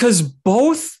 Because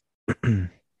both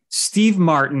Steve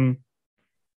Martin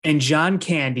and John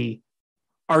Candy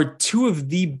are two of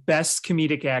the best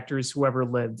comedic actors who ever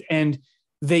lived. And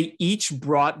they each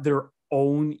brought their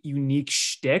own unique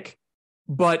shtick,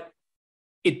 but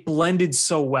it blended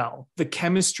so well. The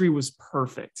chemistry was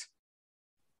perfect.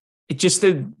 It just,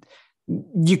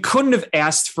 you couldn't have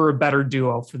asked for a better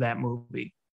duo for that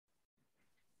movie.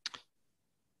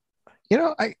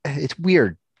 It's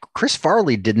weird. Chris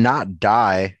Farley did not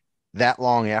die that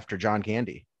long after John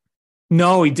Candy.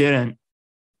 No, he didn't.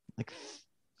 Like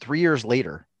 3 years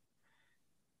later.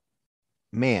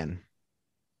 Man,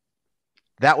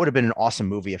 that would have been an awesome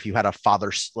movie if you had a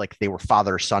they were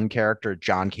father-son character,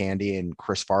 John Candy and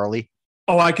Chris Farley.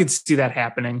 Oh, I could see that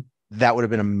happening. That would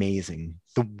have been amazing.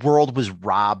 The world was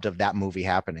robbed of that movie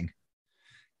happening.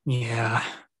 Yeah.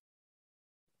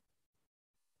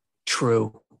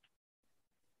 True.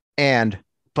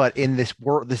 But in this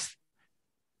world,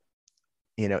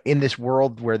 in this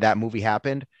world where that movie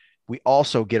happened, we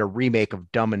also get a remake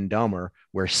of Dumb and Dumber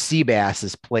where Seabass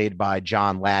is played by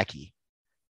John Lackey.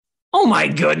 Oh my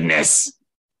goodness.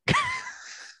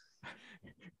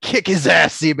 Kick his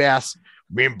ass, Seabass.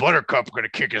 Me and Buttercup are going to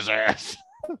kick his ass.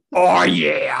 Oh,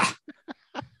 yeah.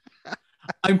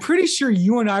 I'm pretty sure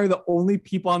you and I are the only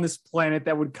people on this planet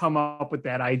that would come up with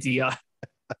that idea.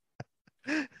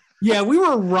 Yeah, we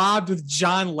were robbed with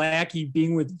John Lackey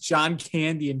being with John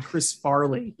Candy and Chris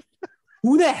Farley.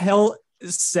 Who the hell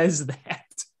says that?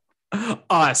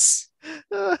 Us.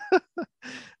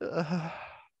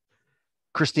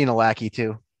 Christina Lackey,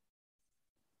 too.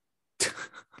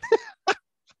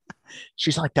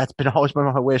 She's like, that's always been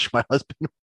my wish. My husband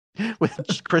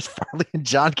with Chris Farley and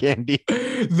John Candy.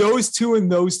 Those two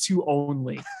and those two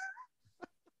only.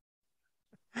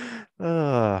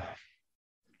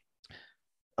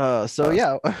 So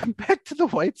yeah, back to the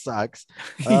White Sox.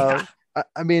 Yeah.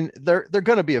 I mean, they're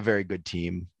going to be a very good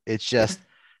team. It's just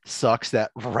sucks that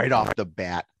right off the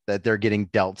bat that they're getting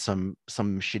dealt some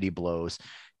shitty blows.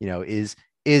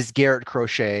 Is Garrett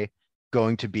Crochet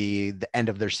going to be the end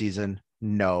of their season?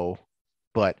 No,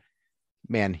 but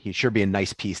man, he sure be a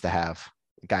nice piece to have.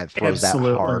 A guy that throws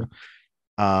Absolutely. that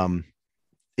hard.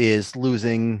 Is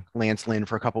losing Lance Lynn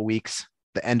for a couple weeks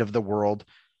the end of the world?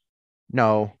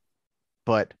 No,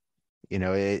 but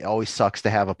it always sucks to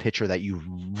have a pitcher that you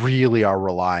really are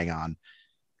relying on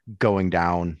going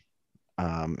down.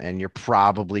 And you're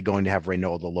probably going to have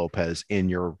Reynaldo Lopez in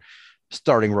your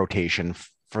starting rotation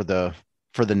for the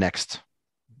next,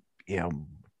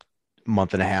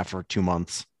 month and a half or 2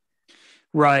 months.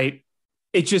 Right.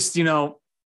 It just,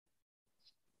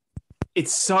 it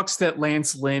sucks that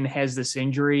Lance Lynn has this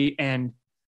injury. And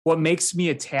what makes me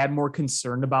a tad more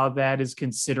concerned about that is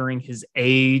considering his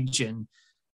age and,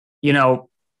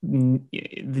 the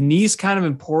knee's kind of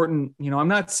important. I'm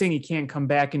not saying he can't come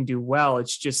back and do well.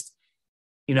 It's just,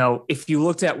 if you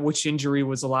looked at which injury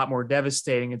was a lot more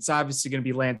devastating, it's obviously going to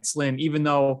be Lance Lynn, even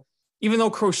though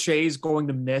Crochet is going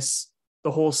to miss the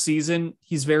whole season.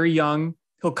 He's very young.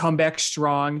 He'll come back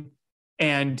strong,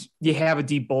 and you have a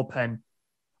deep bullpen.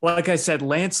 Like I said,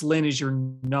 Lance Lynn is your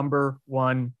number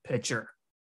one pitcher.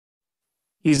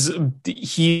 He's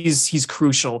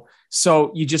crucial.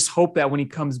 So you just hope that when he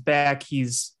comes back,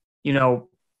 he's,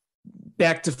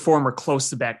 back to form or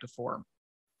close to back to form.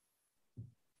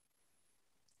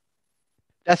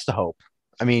 That's the hope.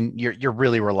 I mean, you're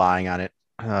really relying on it.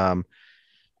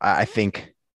 I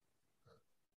think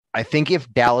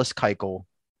if Dallas Keuchel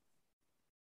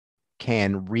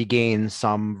can regain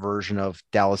some version of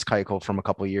Dallas Keuchel from a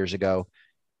couple of years ago,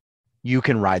 you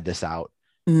can ride this out.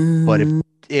 But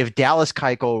if Dallas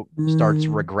Keuchel starts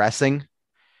regressing,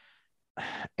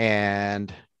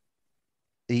 and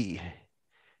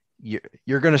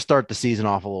you're going to start the season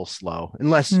off a little slow,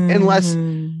 unless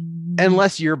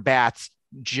your bats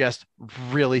just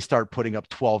really start putting up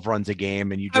 12 runs a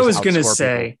game, and you just I was going to outscore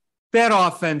say people. that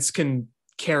offense can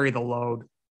carry the load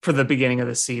for the beginning of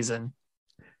the season.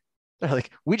 They're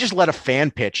like, we just let a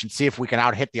fan pitch and see if we can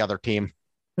out hit the other team.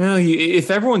 Well,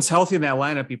 if everyone's healthy in that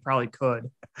lineup, you probably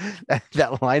could.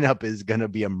 That lineup is going to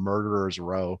be a murderer's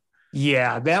row.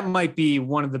 Yeah, that might be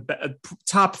one of the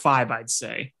top 5, I'd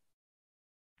say.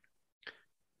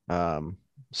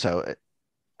 So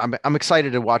I'm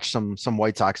excited to watch some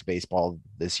White Sox baseball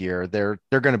this year. They're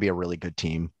going to be a really good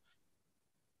team.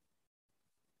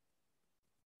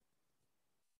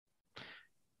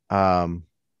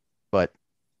 But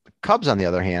the Cubs, on the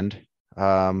other hand,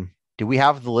 do we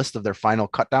have the list of their final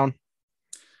cut down?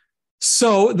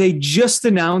 So they just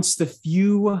announced a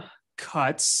few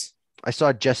cuts. I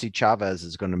saw Jesse Chavez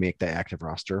is going to make the active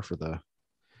roster for the.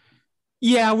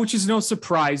 Yeah, which is no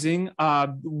surprising.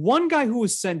 One guy who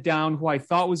was sent down, who I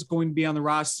thought was going to be on the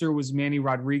roster, was Manny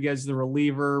Rodriguez, the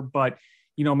reliever. But,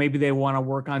 maybe they want to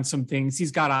work on some things.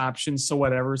 He's got options, so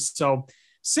whatever. So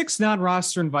 6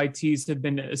 non-roster invitees have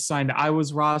been assigned to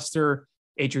Iowa's roster.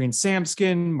 Adrian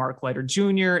Samskin, Mark Leiter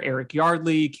Jr., Eric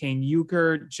Yardley, Kane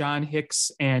Euchre, John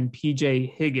Hicks, and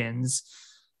PJ Higgins.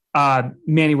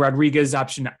 Manny Rodriguez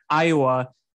option to Iowa.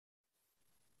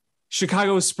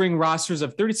 Chicago's spring rosters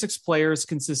of 36 players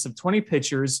consists of 20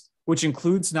 pitchers, which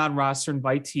includes non-roster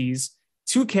invitees,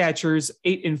 2 catchers,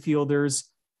 8 infielders,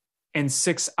 and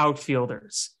 6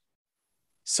 outfielders.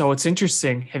 So it's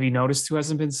interesting. Have you noticed who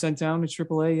hasn't been sent down to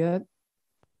AAA yet?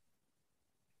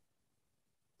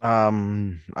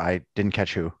 I didn't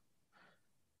catch who.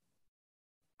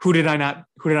 Who did I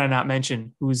not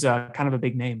mention? Who's kind of a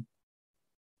big name?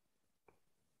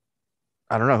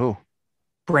 I don't know who.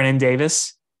 Brennan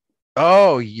Davis.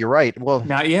 Oh, you're right. Well,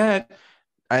 not yet.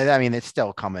 I mean, it's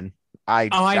still coming. I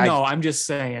know. I'm just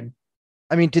saying.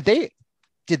 I mean, did they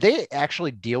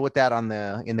actually deal with that in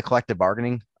the collective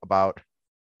bargaining about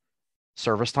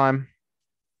service time?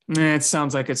 It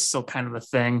sounds like it's still kind of a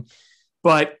thing,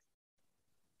 but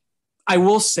I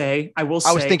will say. I was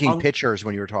thinking pitchers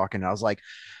when you were talking. I was like,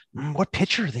 what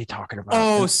pitcher are they talking about?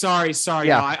 Oh, sorry.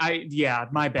 Yeah, no,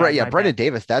 my bad. Brendan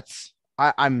Davis. That's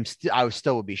I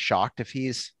still would be shocked if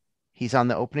he's on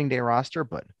the opening day roster,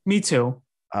 but me too.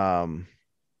 That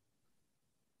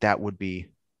would be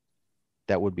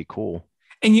cool.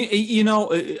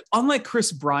 And unlike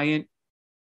Chris Bryant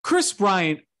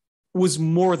was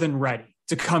more than ready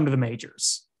to come to the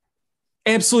majors.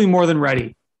 Absolutely more than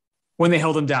ready when they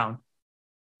held him down.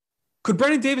 Could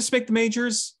Brennan Davis make the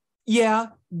majors? Yeah.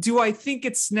 Do I think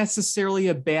it's necessarily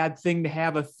a bad thing to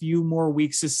have a few more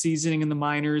weeks of seasoning in the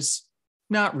minors?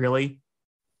 Not really.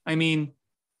 I mean,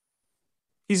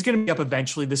 he's going to be up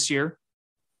eventually this year.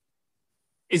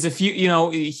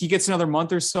 He gets another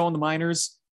month or so in the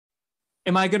minors.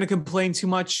 Am I going to complain too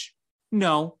much?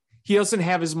 No. He doesn't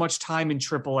have as much time in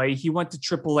AAA. He went to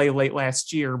AAA late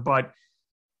last year, but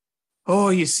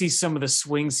you see some of the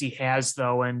swings he has,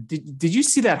 though. And did you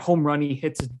see that home run he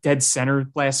hit to dead center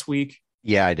last week?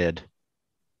 Yeah, I did.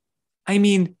 I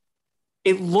mean,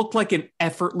 it looked like an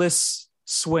effortless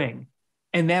swing,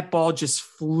 and that ball just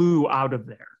flew out of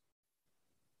there.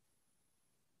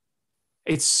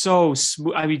 It's so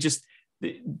smooth. I mean, just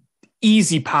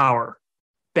easy power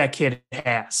that kid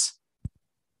has.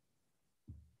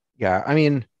 Yeah, I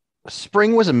mean,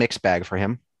 spring was a mixed bag for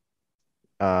him.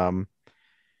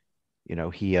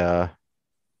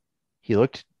 He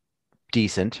looked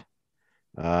decent.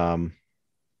 But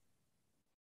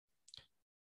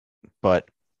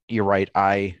you're right.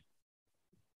 I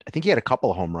think he had a couple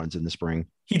of home runs in the spring.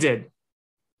 He did.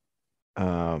 He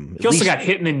also got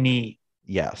hit in the knee.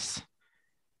 Yes.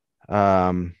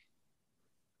 So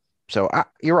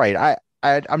you're right.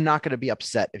 I'm not going to be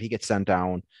upset if he gets sent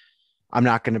down. I'm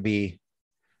not going to be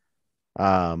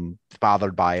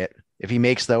bothered by it. If he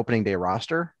makes the opening day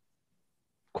roster,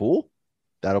 cool.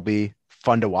 That'll be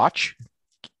fun to watch.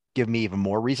 Give me even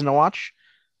more reason to watch.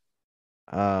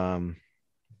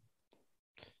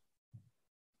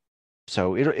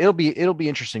 So it'll be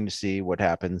interesting to see what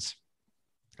happens.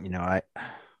 I'm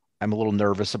a little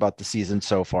nervous about the season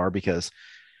so far because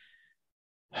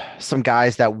some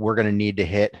guys that we're going to need to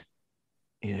hit,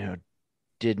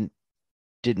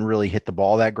 didn't really hit the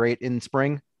ball that great in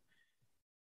spring.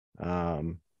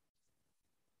 Wilson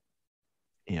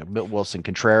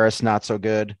Contreras, not so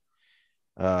good.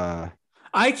 I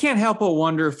can't help but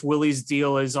wonder if Willie's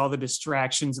deal is all the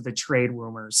distractions of the trade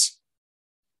rumors.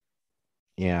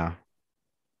 Yeah.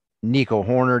 Nico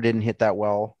Horner didn't hit that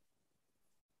well.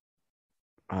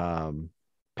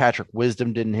 Patrick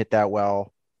Wisdom didn't hit that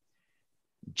well.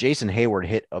 Jason Hayward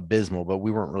hit abysmal, but we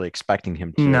weren't really expecting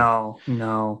him to.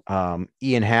 No.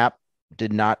 Ian Happ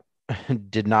did not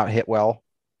did not hit well.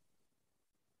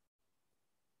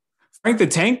 Frank the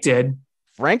Tank did.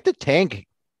 Frank the Tank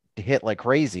hit like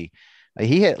crazy.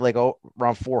 He hit like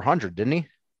around 400, didn't he?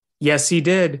 Yes, he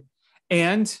did.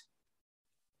 And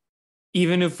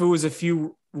even if it was a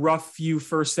few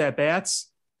first at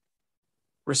bats,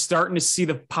 we're starting to see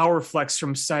the power flex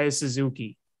from Saya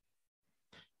Suzuki.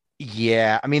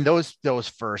 Yeah, I mean those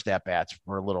first at bats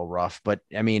were a little rough, but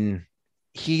I mean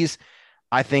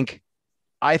I think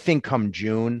come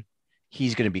June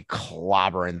he's going to be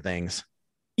clobbering things.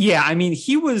 Yeah, I mean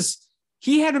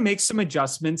he had to make some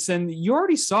adjustments, and you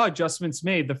already saw adjustments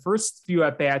made. The first few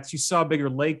at bats, you saw a bigger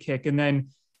leg kick, and then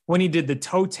when he did the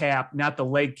toe tap, not the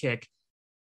leg kick,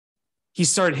 he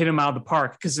started hitting him out of the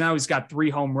park because now he's got 3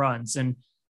 home runs. And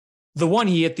the one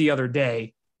he hit the other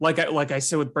day, like I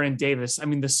said with Brandon Davis, I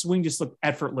mean, the swing just looked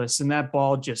effortless and that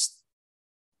ball just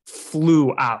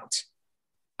flew out.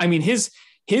 I mean, his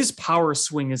power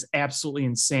swing is absolutely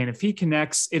insane. If he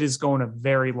connects, it is going a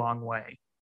very long way.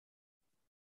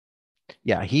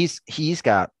 Yeah, he's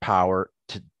got power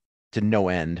to no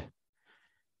end.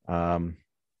 So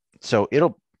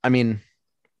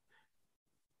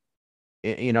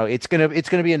it's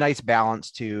gonna be a nice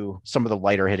balance to some of the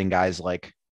lighter hitting guys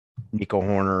like Nico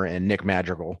Horner and Nick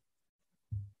Madrigal.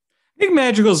 Nick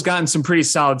Madrigal's gotten some pretty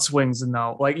solid swings, and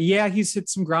though, like, yeah, he's hit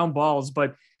some ground balls,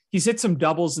 but he's hit some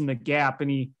doubles in the gap,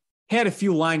 and he had a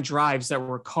few line drives that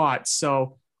were caught.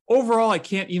 So overall, I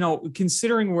can't,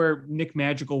 considering where Nick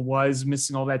Madrigal was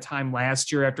missing all that time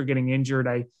last year after getting injured,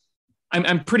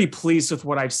 I'm pretty pleased with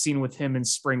what I've seen with him in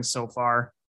spring so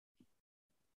far.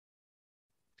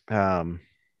 Yeah.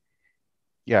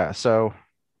 So,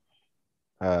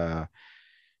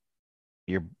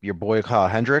 your boy Kyle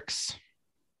Hendricks.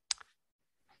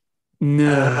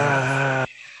 No.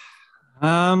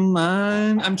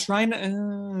 I'm trying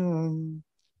to.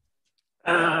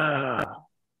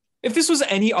 If this was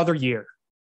any other year,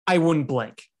 I wouldn't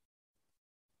blink.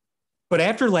 But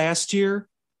after last year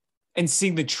and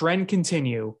seeing the trend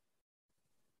continue,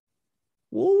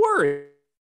 we're worried.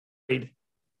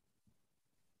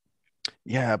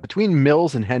 Yeah, between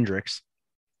Mills and Hendricks,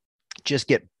 just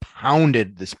get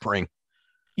pounded this spring.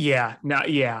 Yeah.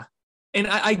 And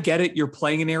I get it. You're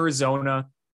playing in Arizona.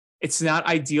 It's not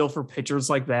ideal for pitchers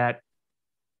like that.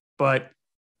 But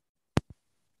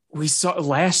we saw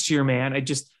last year, man,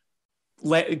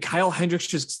 Kyle Hendricks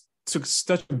just took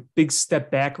such a big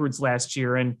step backwards last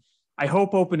year. And I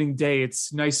hope opening day,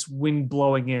 it's nice wind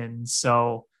blowing in.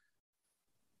 So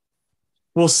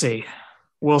we'll see.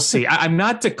 I'm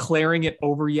not declaring it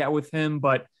over yet with him,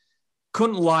 but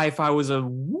couldn't lie if I was a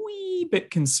wee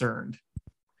bit concerned.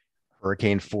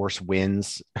 Hurricane force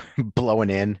winds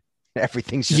blowing in.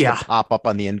 Everything's just a pop up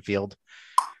on the infield.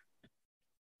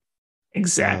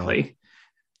 Exactly.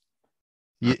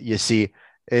 You see,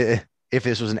 if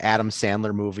this was an Adam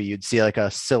Sandler movie, you'd see like a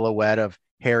silhouette of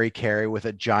Harry Carey with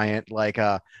a giant like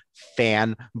a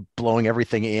fan blowing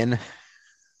everything in.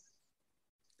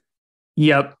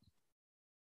 Yep.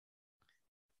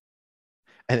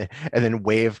 And then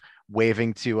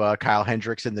waving to Kyle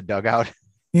Hendricks in the dugout.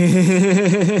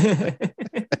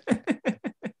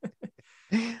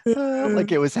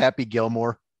 Like it was Happy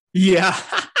Gilmore. Yeah.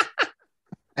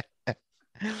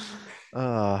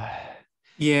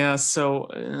 Yeah.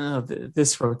 So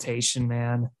this rotation,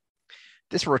 man.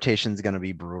 This rotation is going to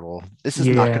be brutal. This is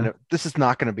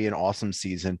not going to be an awesome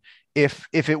season. If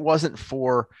it wasn't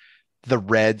for the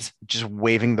Reds just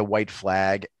waving the white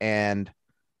flag and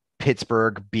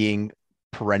Pittsburgh being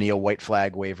perennial white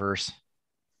flag wavers,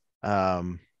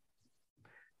 this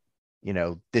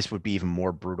would be even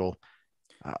more brutal.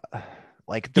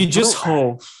 Just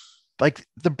hope. Like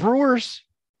the Brewers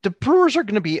are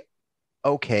going to be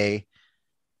okay.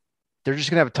 They're just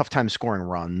going to have a tough time scoring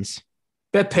runs.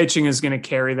 That pitching is going to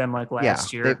carry them like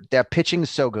last year. That pitching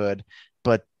is so good,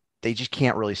 but they just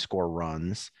can't really score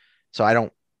runs. So I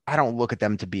don't look at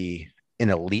them to be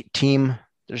an elite team.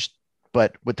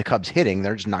 But with the Cubs hitting,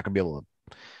 they're just not going to be able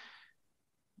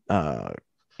to,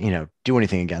 do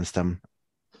anything against them.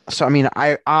 So, I mean,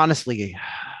 I honestly,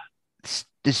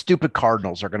 the stupid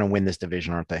Cardinals are going to win this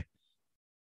division, aren't they?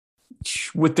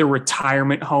 With their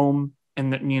retirement home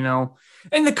and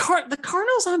the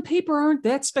Cardinals on paper aren't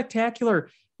that spectacular.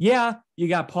 Yeah, you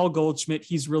got Paul Goldschmidt.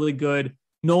 He's really good.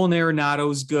 Nolan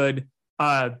Arenado's good.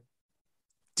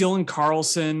 Dylan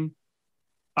Carlson,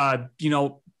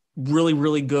 really,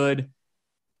 really good.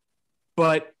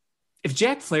 But if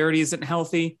Jack Flaherty isn't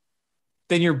healthy,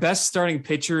 then your best starting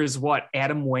pitcher is what?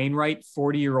 Adam Wainwright,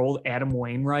 40-year-old Adam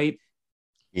Wainwright.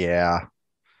 Yeah.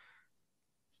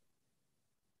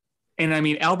 And I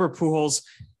mean, Albert Pujols,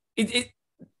 it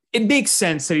makes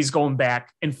sense that he's going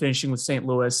back and finishing with St.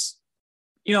 Louis.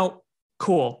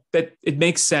 Cool. That it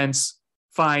makes sense.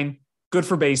 Fine. Good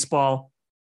for baseball.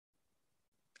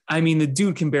 I mean, the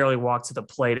dude can barely walk to the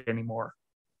plate anymore.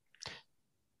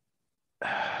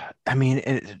 I mean,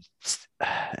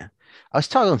 I was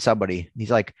talking to somebody. He's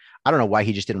like, I don't know why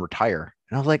he just didn't retire.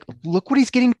 And I was like, look what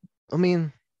he's getting. I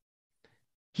mean,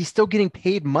 he's still getting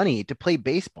paid money to play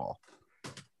baseball.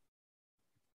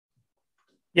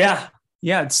 Yeah.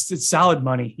 Yeah. It's solid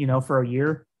money, for a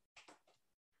year.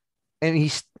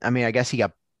 And I guess he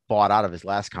got bought out of his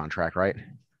last contract, right?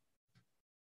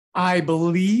 I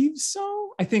believe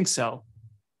so. I think so.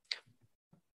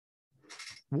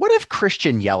 What if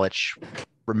Christian Yelich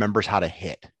remembers how to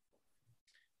hit?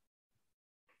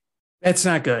 That's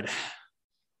not good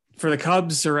for the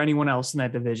Cubs or anyone else in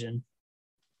that division.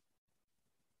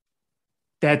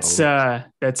 That's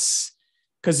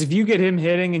because if you get him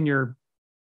hitting and your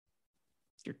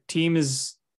team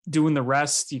is doing the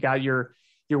rest, you got your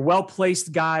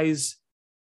well-placed guys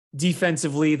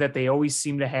defensively that they always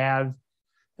seem to have.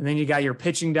 And then you got your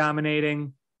pitching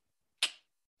dominating.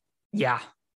 Yeah.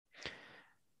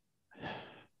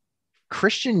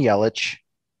 Christian Yelich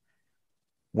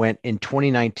went in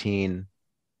 2019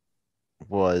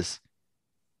 was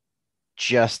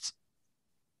just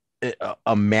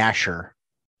a masher.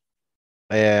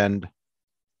 And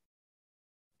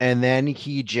then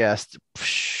he just,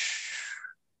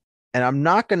 and I'm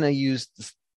not going to use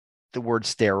the word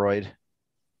steroid,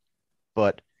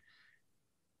 but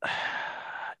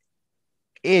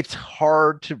it's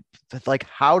hard to, like,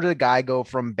 how did a guy go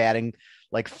from batting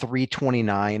like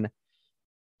 329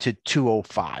 to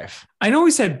 205? I know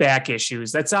he's had back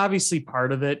issues. That's obviously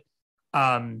part of it.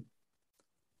 I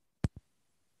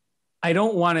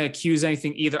don't want to accuse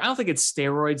anything either. I don't think it's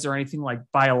steroids or anything like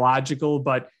biological,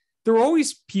 but there were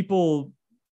always people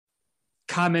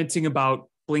commenting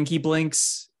about blinky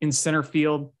blinks in center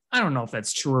field. I don't know if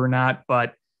that's true or not,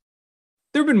 but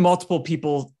there have been multiple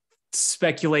people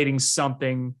speculating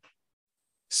something.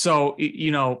 So,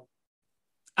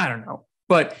 I don't know,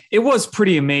 but it was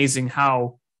pretty amazing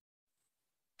how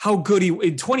good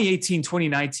in 2018,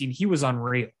 2019, he was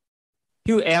unreal.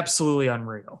 He was absolutely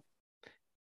unreal.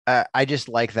 I just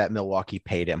like that Milwaukee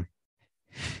paid him.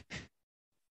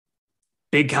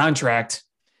 Big contract.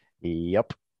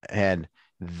 Yep. And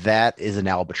that is an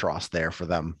albatross there for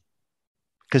them.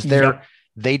 Because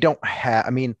they don't have,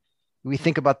 I mean, we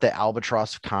think about the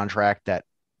albatross contract that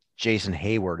Jason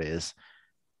Hayward is.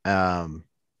 And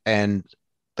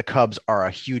the Cubs are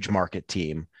a huge market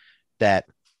team that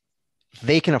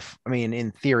they can,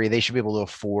 in theory, they should be able to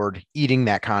afford eating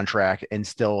that contract and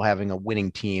still having a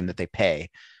winning team that they pay.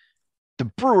 The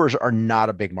Brewers are not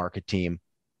a big market team.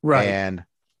 Right. And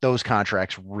those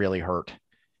contracts really hurt.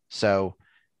 So,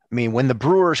 when the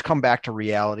Brewers come back to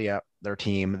reality, their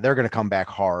team, they're going to come back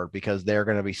hard because they're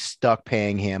going to be stuck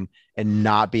paying him and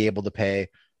not be able to pay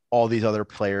all these other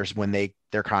players when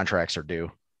their contracts are due.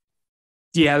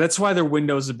 Yeah, that's why their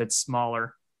window's a bit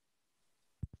smaller.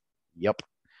 Yep.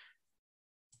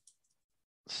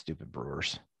 Stupid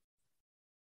Brewers.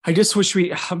 I just wish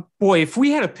if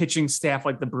we had a pitching staff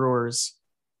like the Brewers,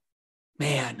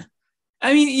 man.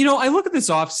 I look at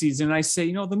this offseason and I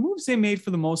say, the moves they made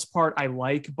for the most part I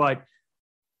like, but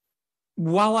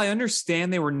while I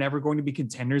understand they were never going to be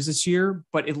contenders this year,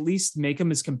 but at least make them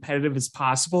as competitive as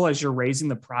possible as you're raising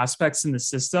the prospects in the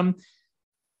system.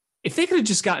 If they could have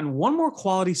just gotten one more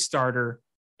quality starter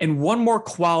and one more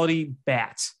quality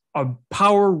bat, a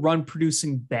power run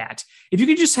producing bat, if you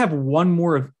could just have one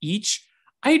more of each,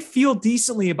 I'd feel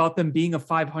decently about them being a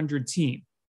 500 team.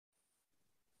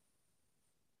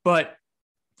 But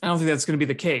I don't think that's going to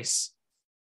be the case.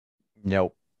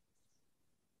 Nope.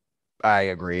 I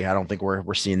agree. I don't think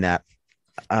we're seeing that.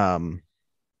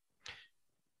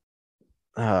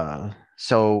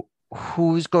 So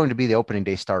who's going to be the opening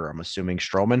day starter? I'm assuming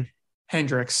Stroman.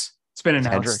 Hendricks. It's been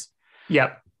announced. Hendricks.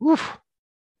 Yep. Woof.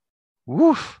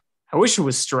 I wish it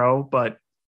was Stroh, but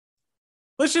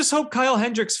let's just hope Kyle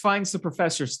Hendricks finds the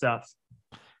professor stuff.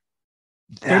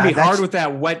 It's going to be hard with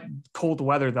that wet, cold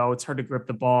weather, though. It's hard to grip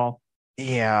the ball.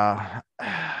 Yeah.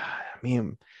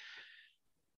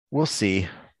 We'll see.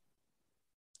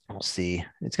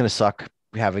 It's going to suck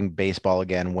having baseball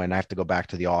again when I have to go back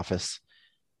to the office.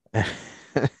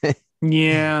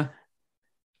 Yeah.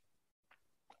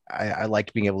 I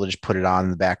liked being able to just put it on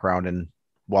in the background and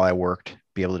while I worked,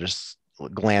 be able to just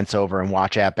glance over and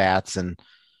watch at bats and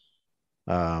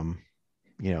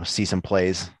see some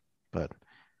plays. But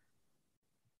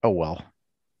oh well.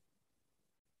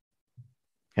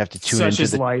 You have to Such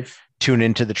is life. tune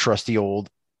into the trusty old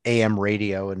AM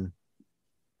radio and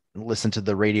listen to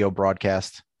the radio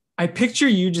broadcast. I picture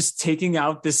you just taking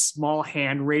out this small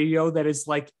hand radio that is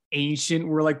like ancient,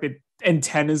 where like the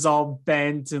antenna's all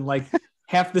bent and like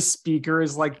half the speaker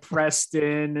is like pressed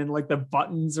in and like the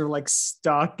buttons are like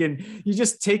stuck, and you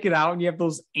just take it out and you have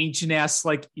those ancient ass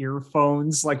like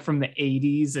earphones like from the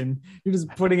 80s, and you're just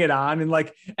putting it on, and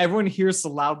like everyone hears the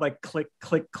loud like click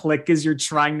click click as you're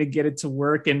trying to get it to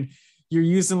work, and you're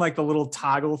using like the little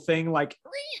toggle thing like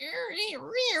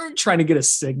trying to get a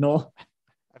signal.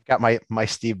 I've got my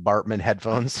Steve Bartman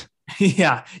headphones.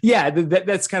 Yeah,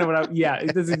 that's kind of what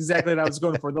that's exactly what I was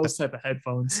going for, those type of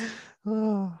headphones.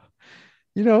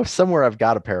 Somewhere I've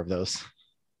got a pair of those.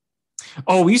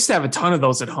 Oh, we used to have a ton of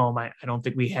those at home. I don't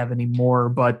think we have any more,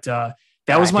 but that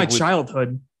was my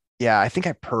childhood. Yeah, I think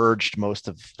I purged most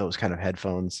of those kind of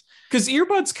headphones. Because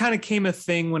earbuds kind of came a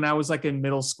thing when I was like in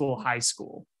middle school, high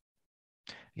school.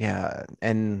 Yeah,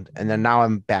 and then now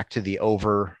I'm back to the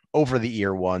over the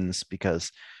ear ones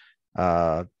because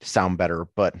sound better,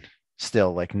 but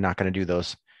still like not going to do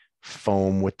those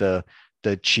foam with the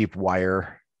cheap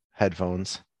wire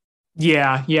headphones.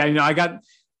 Yeah. I got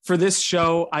for this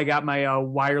show, I got my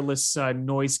wireless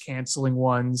noise canceling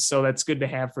ones, so that's good to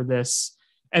have for this.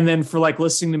 And then for like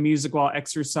listening to music while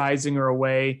exercising or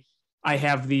away, I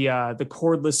have the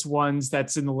cordless ones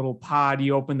that's in the little pod.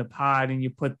 You open the pod and you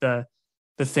put the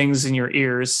things in your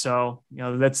ears. So,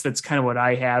 that's kind of what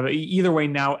I have. Either way,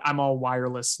 now I'm all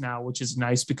wireless now, which is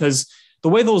nice because the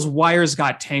way those wires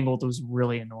got tangled was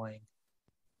really annoying.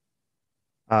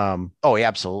 Oh, yeah,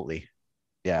 absolutely.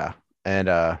 Yeah. And,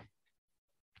 I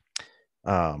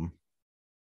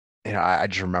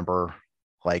just remember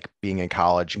like being in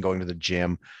college and going to the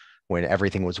gym when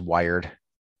everything was wired,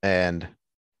 and,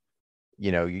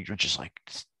 you're just like,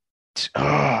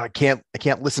 I can't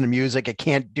listen to music. I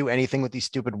can't do anything with these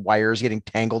stupid wires getting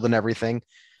tangled and everything.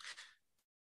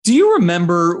 Do you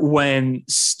remember when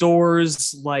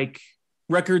stores like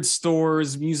record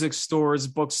stores, music stores,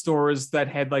 bookstores that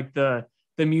had like the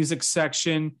music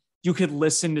section, you could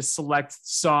listen to select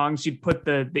songs. You'd put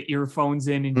the earphones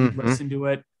in and you'd listen to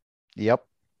it. Yep.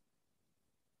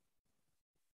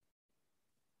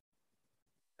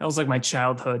 That was like my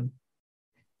childhood.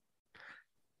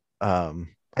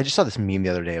 I just saw this meme the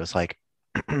other day. It was like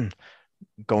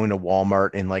going to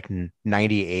Walmart in like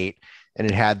 98, and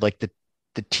it had like the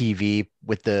TV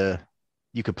with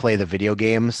you could play the video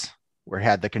games where it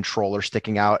had the controller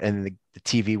sticking out, and the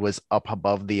TV was up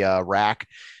above the rack,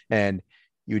 and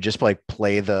you would just like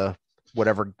play the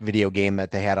whatever video game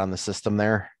that they had on the system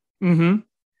there. Mm-hmm.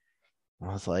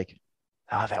 I was like,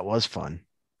 oh, that was fun.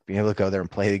 Being able to go there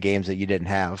and play the games that you didn't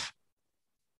have.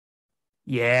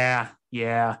 Yeah.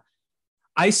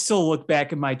 I still look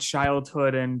back at my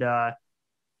childhood and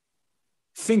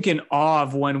think in awe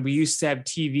of when we used to have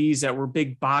TVs that were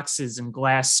big boxes and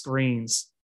glass screens.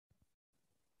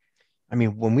 I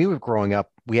mean, when we were growing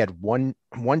up, we had one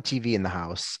TV in the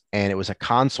house, and it was a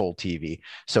console TV.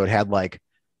 So it had like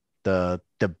the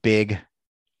big,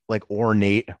 like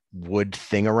ornate wood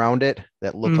thing around it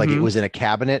that looked like it was in a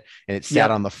cabinet, and it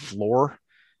sat on the floor.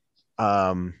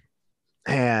 And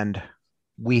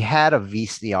we had a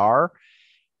VCR,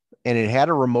 and it had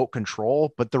a remote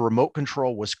control, but the remote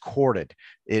control was corded.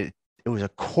 It was a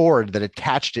cord that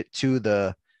attached it to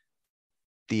the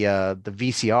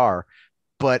VCR,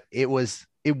 but it wasn't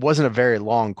a very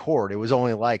long cord. It was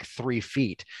only like 3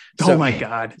 feet. Oh my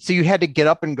God. So you had to get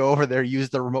up and go over there, use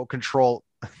the remote control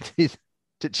to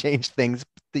change things.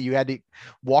 That you had to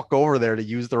walk over there to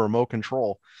use the remote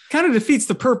control. Kind of defeats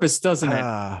the purpose, doesn't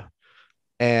it?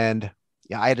 And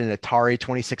yeah, I had an Atari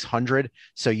 2600.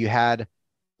 So you had,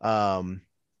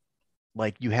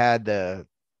 like you had the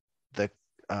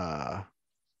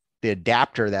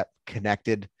adapter that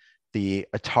connected the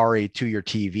Atari to your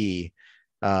TV.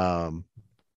 And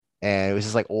it was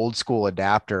just like old school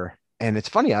adapter. And it's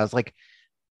funny. I was like,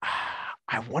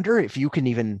 I wonder if you can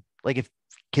even, like, if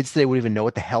kids today would even know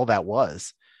what the hell that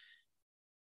was.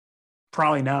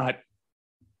 Probably not.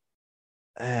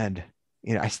 And,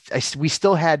 we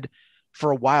still had,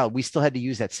 for a while, we still had to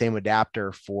use that same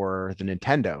adapter for the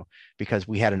Nintendo because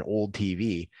we had an old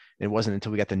TV. It wasn't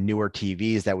until we got the newer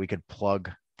TVs that we could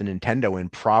plug the Nintendo in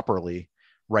properly,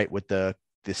 right, with the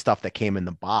stuff that came in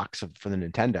the box for the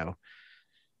Nintendo.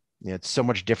 It's so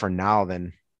much different now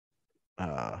than,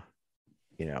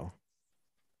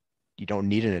 you don't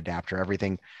need an adapter.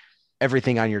 Everything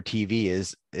on your TV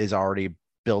is already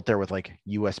built there with like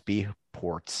USB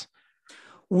ports?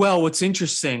 Well, what's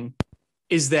interesting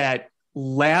is that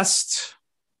last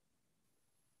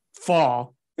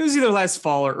fall, it was either last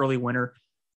fall or early winter,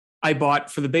 I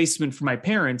bought for the basement for my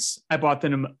parents, I bought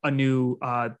them a new,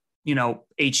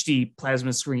 HD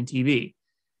plasma screen TV.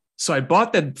 So I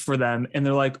bought that for them and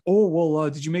they're like, oh, well,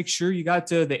 did you make sure you got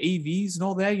the AVs and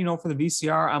all that, for the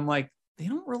VCR? I'm like, they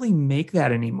don't really make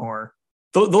that anymore.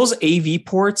 Those AV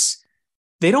ports,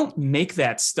 they don't make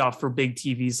that stuff for big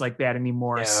TVs like that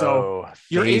anymore. No, so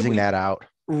you're phasing that out.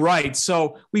 Right.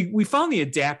 So we found the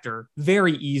adapter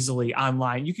very easily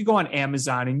online. You could go on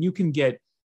Amazon and you could get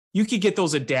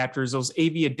those adapters, those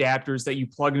AV adapters that you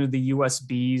plug into the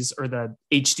USBs or the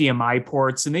HDMI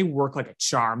ports, and they work like a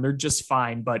charm. They're just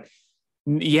fine. But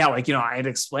yeah, I had to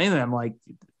explain to them, like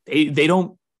they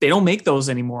don't make those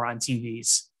anymore on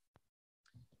TVs.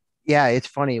 Yeah, it's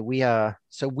funny. We have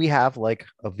like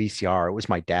a VCR. It was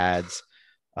my dad's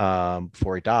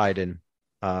before he died, and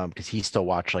because he still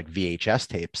watched like VHS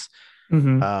tapes.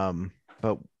 Mm-hmm.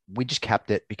 But we just kept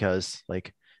it because,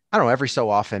 like, I don't know, every so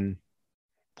often,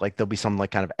 like there'll be some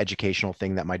like kind of educational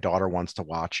thing that my daughter wants to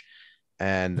watch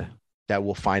and that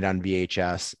we'll find on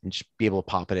VHS and just be able to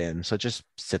pop it in. So it just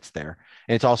sits there.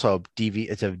 And it's also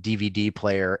it's a DVD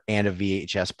player and a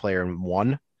VHS player in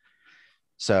one.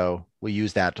 So we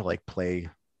use that to like play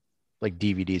like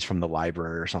DVDs from the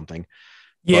library or something.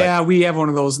 Yeah, we have one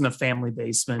of those in the family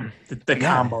basement, the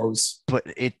combos. But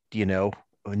it,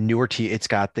 newer it's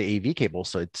got the AV cable,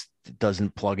 so it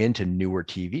doesn't plug into newer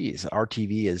TVs. Our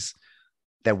TV is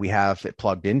that we have it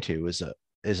plugged into is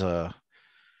it's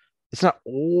not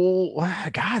old.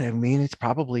 God, I mean, it's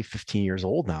probably 15 years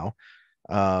old now.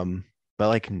 But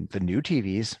like the new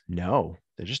TVs, no,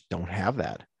 they just don't have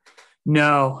that.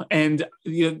 No, and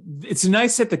it's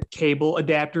nice that the cable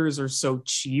adapters are so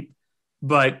cheap,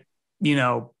 but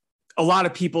a lot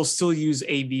of people still use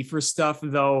AV for stuff,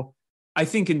 though I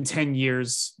think in 10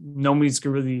 years, nobody's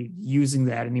really using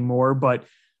that anymore. But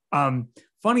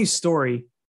funny story,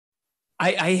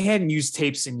 I hadn't used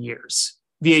tapes in years,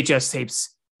 VHS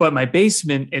tapes, but my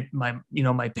basement,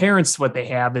 my parents, what they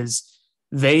have is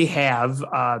they have,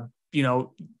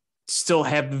 still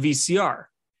have the VCR.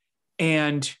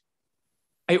 And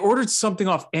I ordered something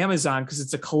off Amazon because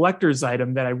it's a collector's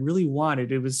item that I really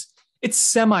wanted. It's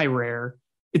semi-rare.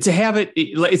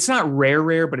 It's not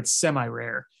rare, but it's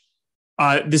semi-rare.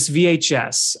 This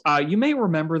VHS. You may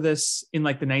remember this in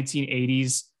like the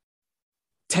 1980s.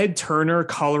 Ted Turner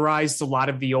colorized a lot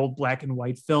of the old black and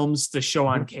white films to show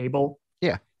on cable.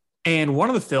 Yeah. And one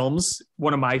of the films,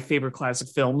 one of my favorite classic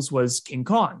films, was King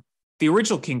Kong, the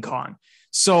original King Kong.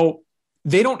 So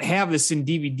they don't have this in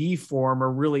DVD form or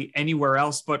really anywhere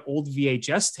else but old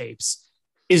VHS tapes,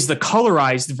 is the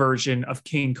colorized version of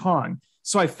King Kong.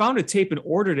 So I found a tape and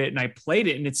ordered it and I played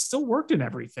it and it still worked and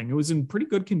everything. It was in pretty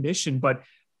good condition, but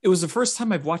it was the first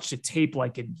time I've watched a tape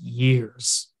like in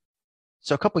years.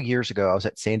 So a couple of years ago, I was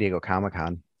at San Diego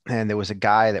Comic-Con and there was a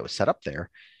guy that was set up there,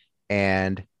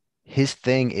 and his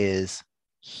thing is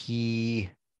he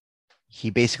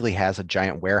basically has a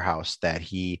giant warehouse that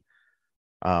he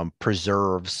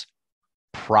preserves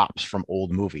props from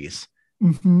old movies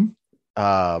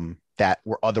that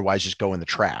were otherwise just go in the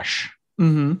trash.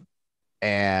 Mm-hmm.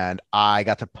 And I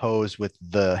got to pose with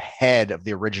the head of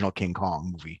the original King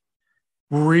Kong movie.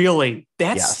 Really?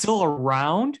 That's still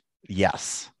around?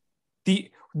 Yes.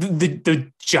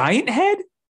 The giant head?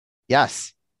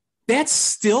 Yes. That's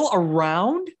still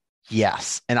around?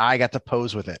 Yes. And I got to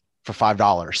pose with it for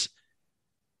 $5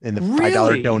 in the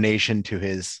Really? $5 donation to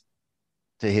his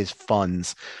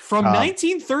funds From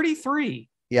 1933.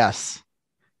 Yes.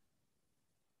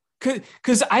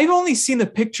 Because I've only seen the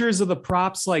pictures of the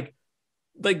props, like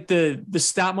the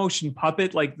stop motion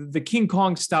puppet, like the King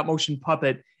Kong stop motion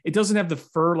puppet. It doesn't have the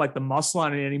fur, like the muscle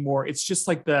on it anymore. It's just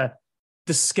like the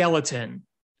skeleton.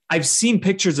 I've seen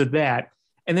pictures of that,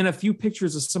 and then a few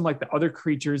pictures of some like the other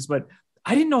creatures, but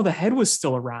I didn't know the head was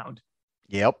still around.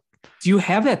 Yep. Do you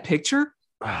have that picture?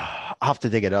 I'll have to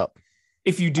dig it up.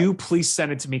 If you do, please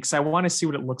send it to me because I want to see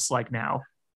what it looks like now.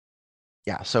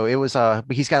 Yeah. So it was, but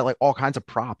he's got like all kinds of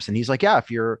props, and he's like, yeah,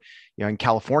 if you're, in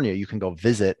California, you can go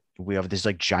visit. We have this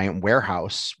like giant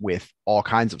warehouse with all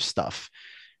kinds of stuff.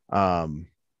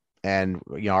 And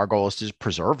our goal is to just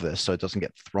preserve this so it doesn't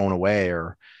get thrown away,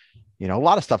 or, a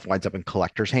lot of stuff winds up in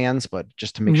collectors' hands, but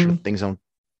just to make sure things don't,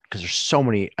 because there's so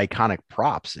many iconic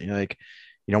props, like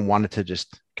you don't want it to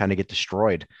just kind of get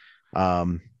destroyed.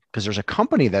 Because there's a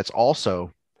company that's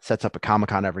also sets up a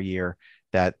Comic-Con every year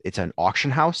that it's an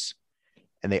auction house,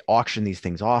 and they auction these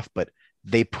things off, but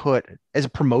they put as a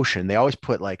promotion, they always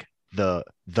put like the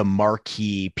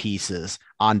marquee pieces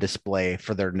on display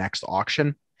for their next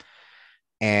auction.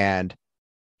 and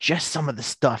just some of the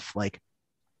stuff like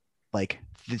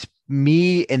this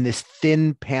me and this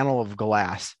thin panel of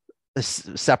glass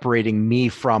separating me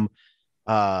from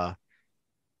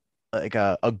like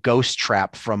a ghost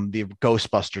trap from the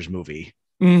Ghostbusters movie.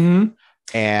 Mm-hmm.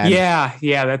 And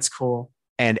yeah, that's cool.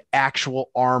 And actual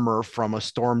armor from a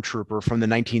stormtrooper from the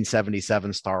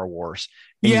 1977 Star Wars.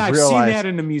 And Yeah, I've seen that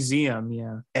in a museum.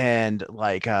 Yeah. And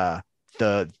like the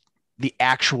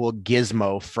actual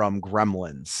gizmo from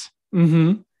Gremlins.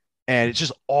 Mm-hmm. And it's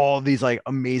just all these like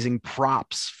amazing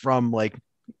props from like,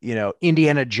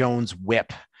 Indiana Jones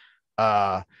whip.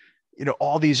 All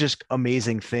these just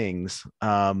amazing things.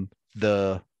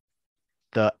 The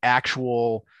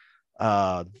actual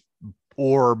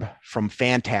orb from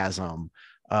Phantasm.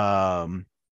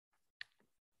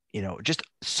 Just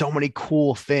so many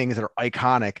cool things that are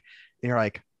iconic. And you're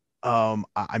like,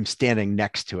 I'm standing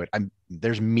next to it.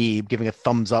 There's me giving a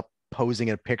thumbs up, posing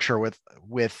in a picture with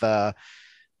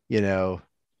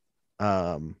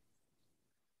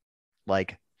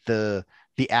like the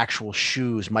actual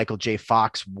shoes Michael J.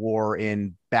 Fox wore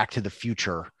in Back to the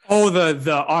Future. Oh,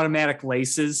 the automatic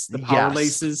laces, the power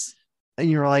laces. And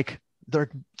you're like,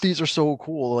 these are so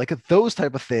cool. Like those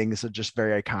type of things are just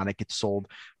very iconic. It's sold.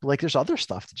 But like there's other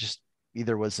stuff that just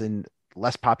either was in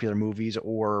less popular movies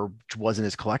or wasn't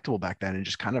as collectible back then, and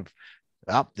just kind of,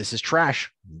 this is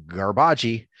trash,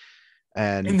 garbage.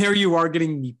 And there you are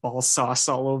getting meatball sauce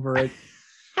all over it.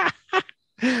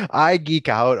 I geek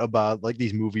out about like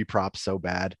these movie props so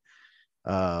bad.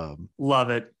 Love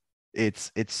it.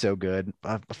 It's so good.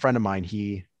 A friend of mine,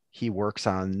 he works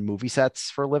on movie sets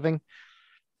for a living,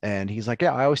 and he's like,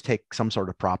 yeah, I always take some sort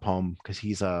of prop home because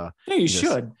he's a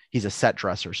set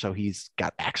dresser, so he's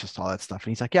got access to all that stuff.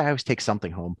 And he's like, yeah, I always take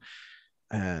something home.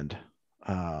 And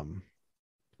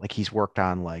like he's worked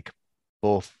on like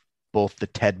both the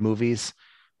Ted movies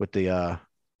with the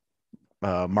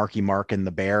Marky Mark and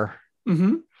the Bear.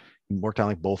 Mm-hmm. He worked on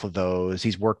like both of those.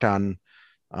 He's worked on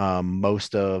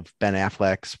most of Ben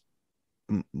Affleck's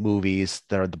movies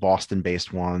that are the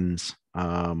Boston-based ones.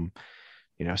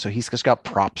 So he's just got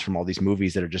props from all these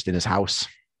movies that are just in his house.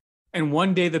 And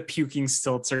one day the puking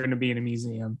stilts are going to be in a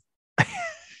museum.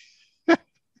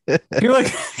 You're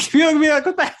like,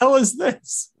 what the hell is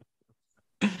this?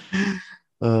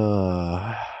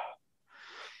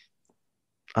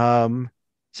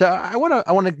 So I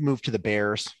want to move to the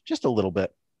Bears just a little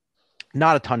bit.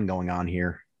 Not a ton going on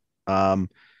here.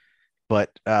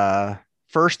 But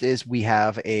first is we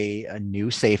have a new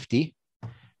safety,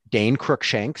 Dane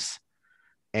Crookshanks.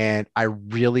 And I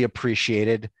really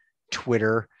appreciated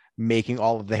Twitter making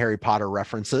all of the Harry Potter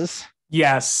references.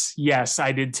 Yes,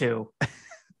 I did too.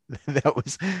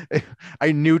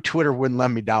 I knew Twitter wouldn't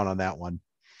let me down on that one.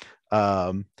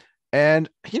 And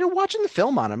watching the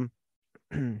film on him,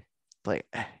 like,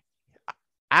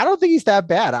 I don't think he's that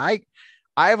bad.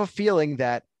 I have a feeling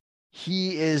that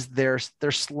he is they're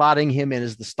slotting him in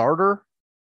as the starter,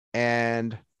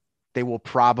 and they will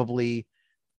probably,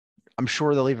 I'm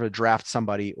sure they'll either draft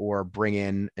somebody or bring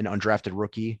in an undrafted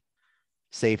rookie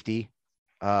safety,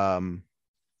 to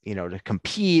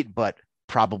compete, but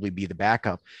probably be the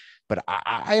backup. But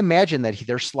I imagine that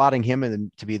they're slotting him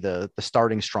in to be the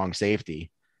starting strong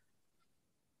safety.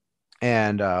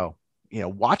 And,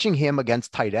 watching him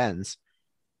against tight ends,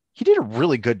 he did a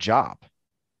really good job.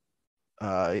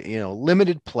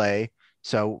 Limited play.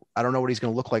 So I don't know what he's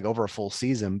going to look like over a full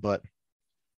season, but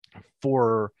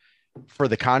for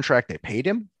the contract they paid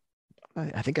him,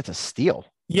 I think it's a steal.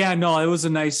 Yeah, no, it was a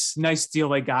nice deal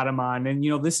they got him on. And,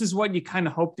 this is what you kind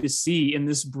of hope to see in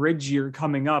this bridge year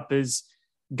coming up, is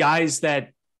guys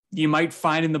that you might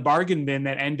find in the bargain bin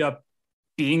that end up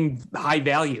being high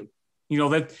value.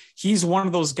 That he's one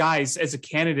of those guys as a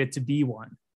candidate to be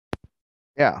one.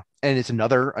 Yeah. And it's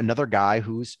another guy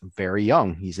who's very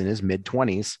young. He's in his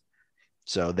mid-20s.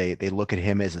 So they look at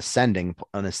him as an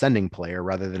ascending player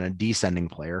rather than a descending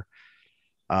player.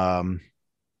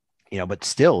 But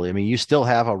still, I mean, you still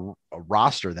have a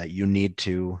roster that you need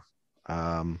to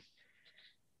turn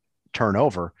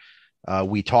over.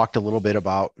 We talked a little bit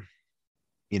about,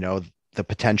 the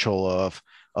potential of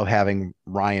having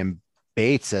Ryan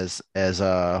Bates as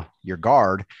your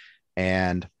guard,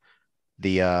 and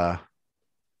the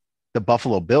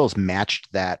Buffalo Bills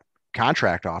matched that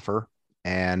contract offer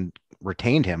and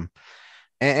retained him.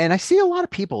 And I see a lot of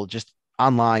people just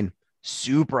online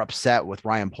super upset with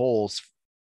Ryan Poles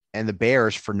and the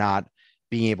Bears for not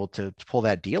being able to pull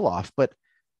that deal off. But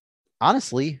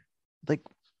honestly, like,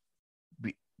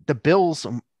 the Bills,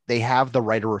 they have the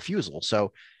right of refusal.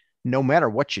 So no matter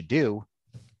what you do,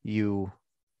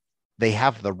 they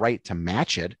have the right to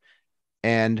match it.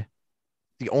 And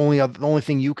the only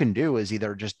thing you can do is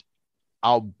either just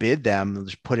outbid them,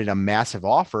 just put in a massive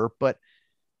offer. But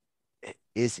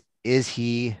is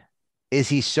he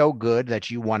so good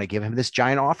that you want to give him this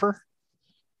giant offer?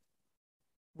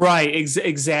 Right,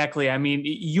 exactly. I mean,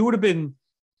 you would have been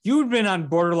on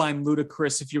borderline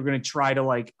ludicrous if you were going to try to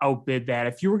like outbid that.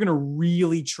 If you were going to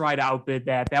really try to outbid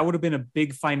that, that would have been a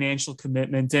big financial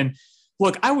commitment. And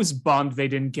look, I was bummed they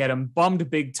didn't get him, bummed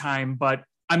big time, but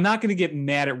I'm not going to get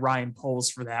mad at Ryan Poles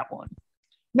for that one.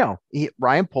 No,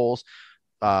 Ryan Poles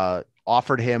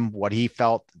offered him what he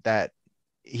felt that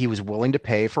he was willing to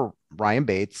pay for Ryan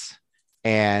Bates,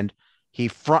 and he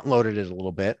front loaded it a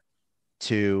little bit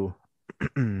to,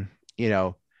 you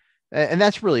know, and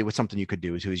that's really what something you could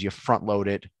do is you front load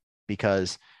it,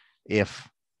 because if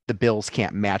the Bills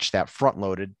can't match that front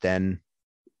loaded, then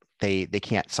they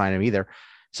can't sign him either.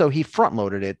 So he front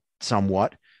loaded it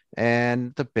somewhat,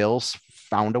 and the Bills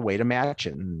found a way to match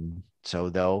it, and so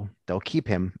they'll keep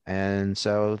him. And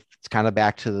so it's kind of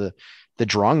back to the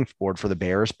drawing board for the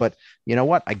Bears. But you know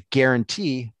what? I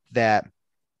guarantee that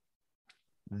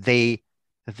they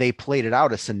played it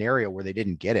out a scenario where they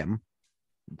didn't get him.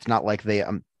 It's not like they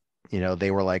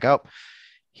they were like, oh,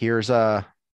 here's the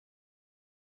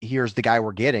guy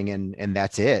we're getting, and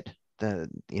that's it.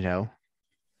 I'm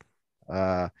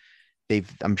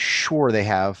sure they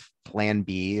have plan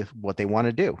B, what they want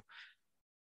to do.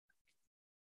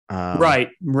 Right.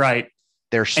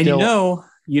 They're And still,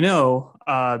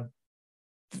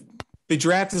 the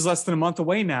draft is less than a month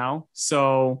away now.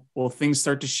 So will things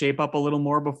start to shape up a little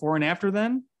more before and after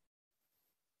then?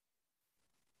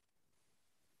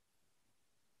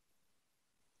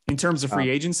 In terms of free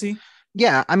agency?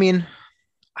 yeah. I mean,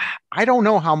 I don't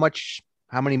know how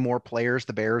many more players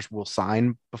the Bears will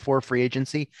sign before free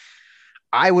agency.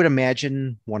 I would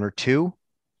imagine one or two,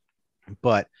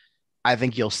 but I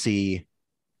think you'll see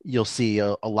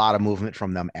a lot of movement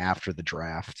from them after the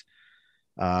draft.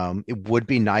 It would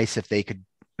be nice if they could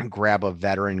grab a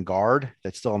veteran guard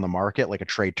that's still on the market, like a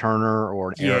Trey Turner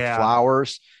or an Eric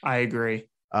Flowers. I agree.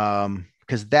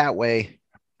 Because that way,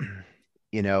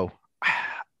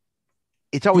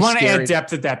 it's always you want to scary. add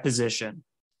depth at that position.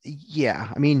 Yeah,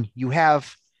 I mean,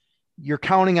 you're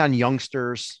counting on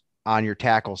youngsters on your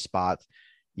tackle spot.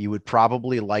 You would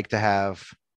probably like to have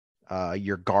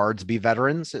your guards be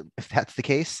veterans if that's the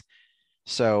case.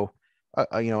 So,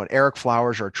 an Eric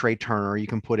Flowers or a Trey Turner you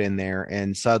can put in there,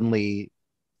 and suddenly,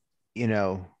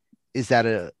 is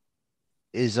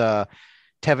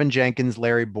Tevin Jenkins,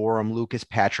 Larry Borum, Lucas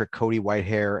Patrick, Cody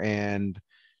Whitehair, and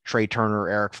Trey Turner,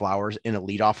 Eric Flowers in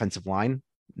elite offensive line?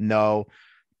 No,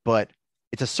 but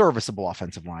it's a serviceable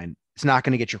offensive line. It's not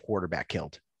going to get your quarterback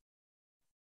killed.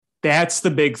 That's the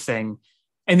big thing.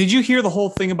 And did you hear the whole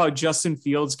thing about Justin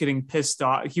Fields getting pissed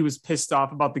off? He was pissed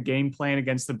off about the game plan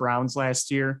against the Browns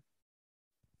last year.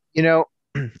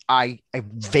 I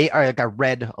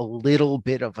read a little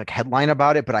bit of like headline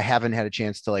about it, but I haven't had a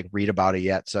chance to like read about it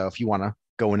yet. So if you want to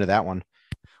go into that one.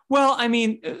 Well, I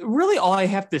mean, really all I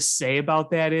have to say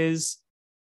about that is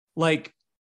like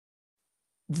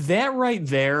that right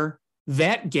there,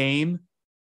 that game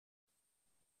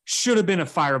should have been a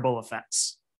fireable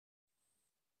offense.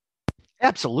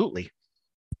 Absolutely.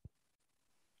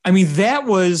 I mean, that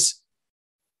was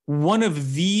one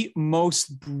of the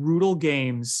most brutal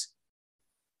games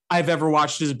I've ever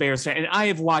watched as a Bears fan. And I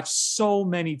have watched so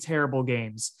many terrible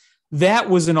games. That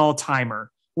was an all-timer.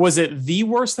 Was it the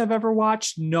worst I've ever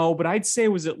watched? No, but I'd say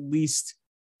it was at least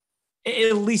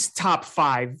top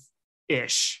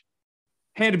five-ish.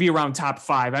 Had to be around top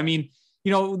five. I mean,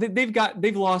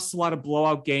 they've lost a lot of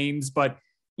blowout games, but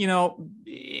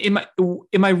am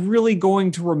I really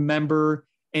going to remember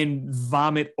and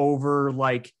vomit over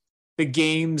like the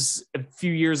games a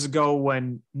few years ago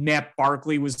when Matt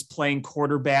Barkley was playing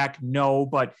quarterback? No,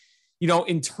 but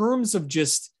in terms of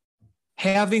just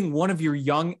having one of your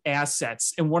young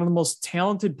assets and one of the most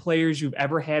talented players you've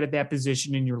ever had at that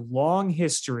position in your long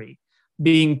history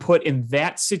being put in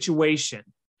that situation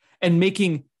and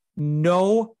making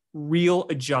no real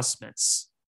adjustments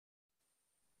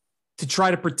to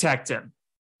try to protect him.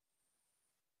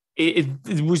 It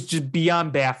was just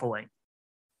beyond baffling.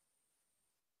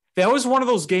 That was one of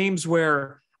those games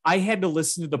where I had to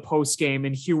listen to the post game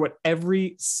and hear what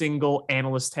every single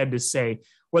analyst had to say,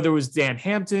 whether it was Dan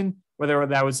Hampton, whether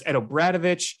that was Ed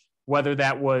Obradovich, whether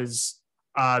that was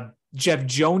Jeff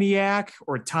Joniak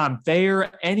or Tom Thayer,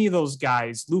 any of those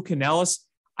guys, Lou Canellis.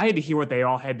 I had to hear what they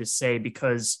all had to say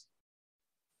because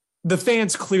the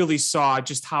fans clearly saw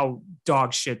just how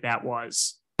dog shit that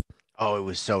was. Oh, it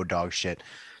was so dog shit.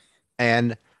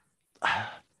 And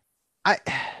I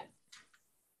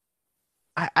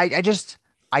just,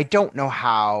 I don't know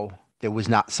how there was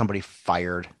not somebody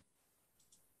fired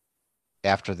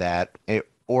after that,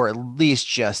 or at least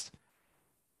just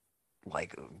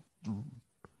like,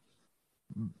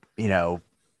 you know,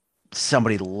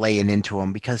 somebody laying into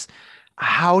him, because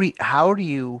how do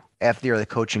you, after you're the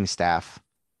coaching staff,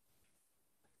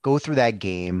 go through that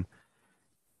game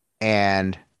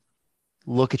and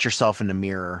look at yourself in the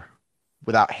mirror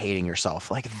without hating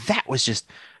yourself? Like, that was just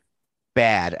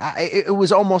bad. It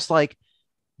was almost like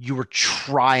you were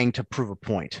trying to prove a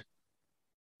point.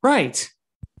 Right.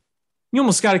 You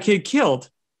almost got a kid killed.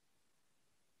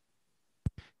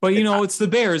 But, it's the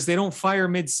Bears. They don't fire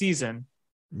mid-season.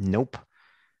 Nope.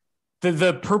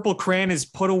 The purple crayon is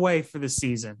put away for the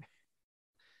season.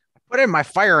 Put in my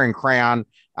firing crayon.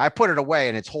 I put it away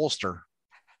in its holster.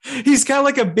 He's got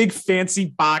like a big fancy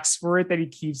box for it that he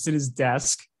keeps in his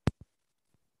desk.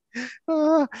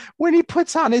 When he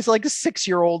puts on his like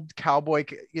 6-year-old cowboy,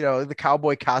 the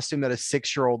cowboy costume that a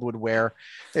 6-year-old would wear,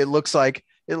 it looks like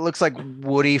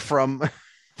Woody from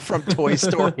Toy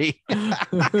Story.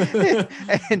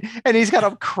 and he's got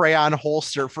a crayon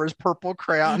holster for his purple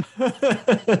crayon.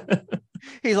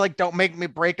 He's like, don't make me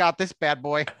break out this bad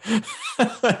boy.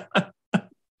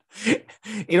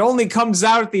 It only comes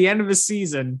out at the end of a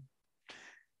season.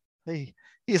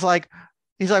 He's like,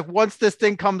 once this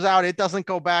thing comes out, it doesn't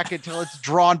go back until it's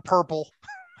drawn purple.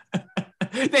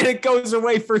 Then it goes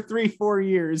away for 3-4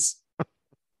 years.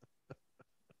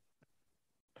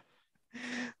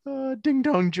 Ding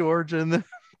Dong George and the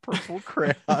purple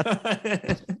crayon.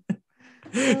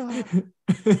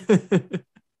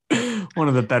 One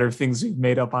of the better things we've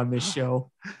made up on this show.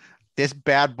 This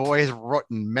bad boy has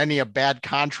written many a bad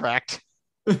contract.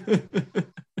 This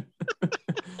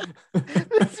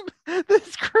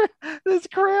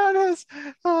crayon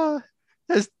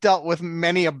has dealt with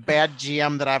many a bad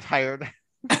GM that I've hired.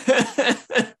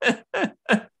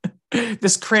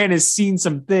 This crayon has seen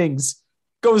some things.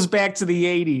 Goes back to the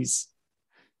 80s.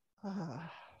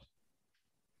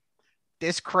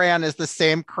 This crayon is the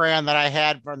same crayon that I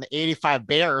had from the 85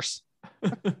 Bears.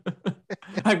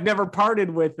 I've never parted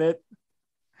with it.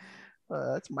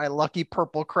 That's my lucky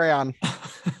purple crayon.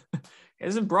 It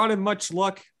hasn't brought in much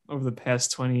luck over the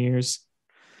past 20 years.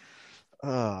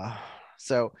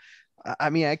 So,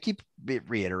 I mean, I keep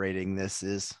reiterating this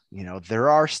is, there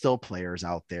are still players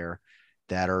out there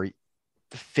that are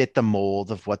fit the mold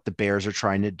of what the Bears are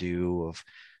trying to do, of,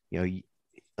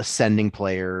 ascending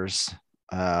players.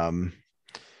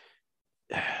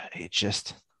 It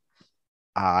just,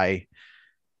 I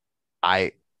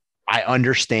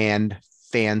understand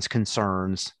fans'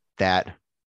 concerns that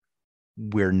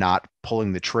we're not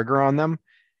pulling the trigger on them,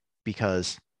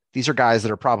 because these are guys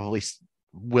that are probably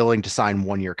willing to sign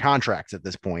 1-year contracts at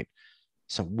this point.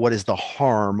 So what is the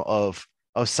harm of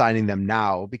signing them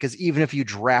now? Because even if you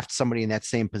draft somebody in that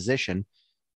same position,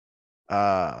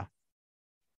 none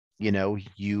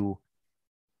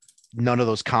of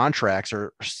those contracts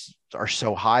are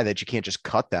so high that you can't just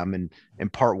cut them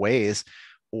and part ways,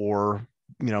 or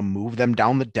move them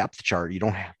down the depth chart.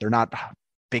 They're not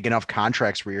big enough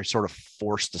contracts where you're sort of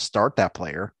forced to start that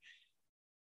player.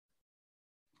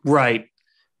 Right.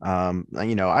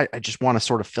 I just want to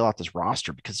sort of fill out this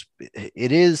roster, because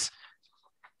it is,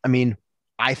 I mean,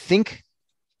 I think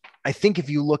if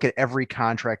you look at every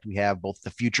contract we have, both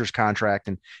the futures contract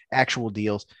and actual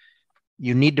deals,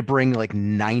 you need to bring like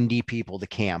 90 people to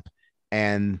camp,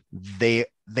 and they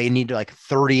need to like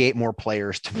 38 more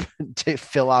players to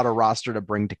fill out a roster to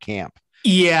bring to camp.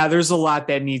 Yeah, there's a lot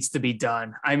that needs to be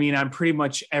done. I mean, on pretty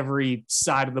much every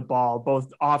side of the ball,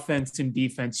 both offense and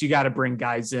defense, you got to bring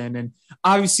guys in. And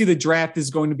obviously the draft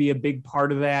is going to be a big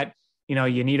part of that.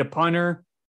 You need a punter,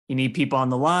 you need people on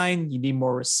the line, you need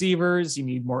more receivers, you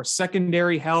need more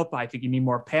secondary help. I think you need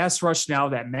more pass rush now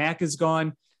that Mac is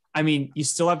gone. I mean, you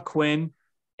still have Quinn,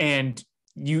 and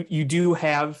you do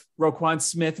have Roquan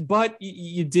Smith, but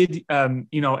you did,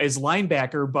 as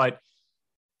linebacker, but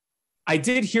I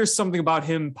did hear something about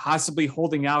him possibly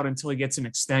holding out until he gets an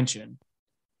extension.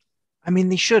 I mean,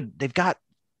 they should. They've got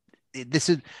this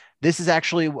is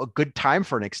actually a good time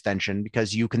for an extension,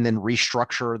 because you can then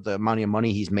restructure the amount of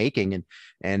money he's making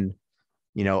and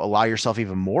allow yourself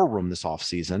even more room this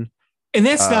offseason. And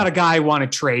that's not a guy I want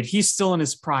to trade. He's still in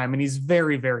his prime, and he's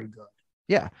very, very good.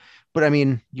 Yeah. But I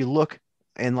mean, you look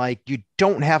and you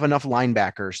don't have enough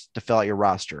linebackers to fill out your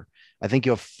roster. I think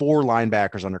you have 4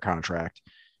 linebackers under contract.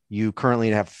 You currently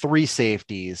have 3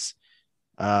 safeties.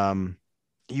 You at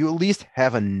least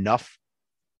have enough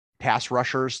pass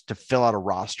rushers to fill out a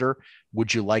roster.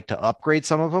 Would you like to upgrade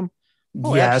some of them?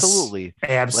 Oh, yes, absolutely.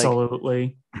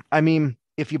 Absolutely. I mean,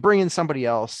 if you bring in somebody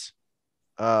else,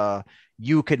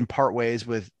 you can part ways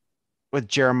with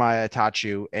Jeremiah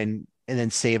Tachu and then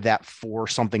save that for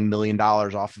something $1 million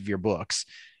off of your books.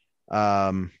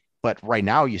 But right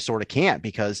now you sort of can't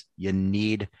because you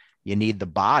need the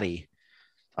body.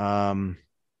 Do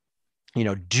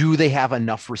they have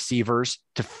enough receivers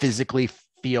to physically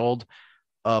field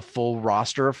a full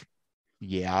roster?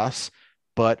 Yes.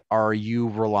 But are you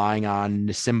relying on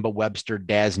Nisimba Webster,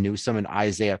 Daz Newsome, and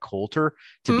Isaiah Coulter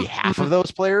to be half of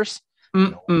those players?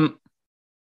 No.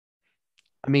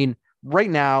 I mean, right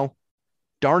now,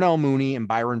 Darnell Mooney and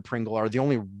Byron Pringle are the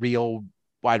only real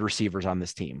wide receivers on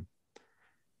this team.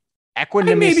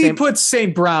 Maybe put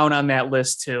St. Brown on that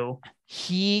list too.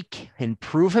 He can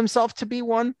prove himself to be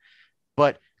one,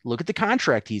 but look at the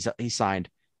contract he signed.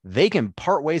 They can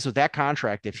part ways with that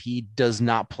contract if he does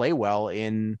not play well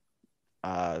in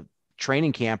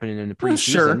training camp and in the preseason.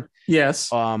 Sure.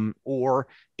 Yes. Or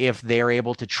if they're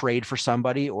able to trade for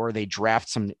somebody or they draft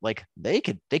some, like they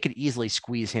could easily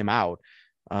squeeze him out.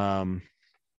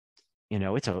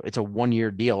 It's a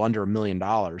 1-year deal under $1 million.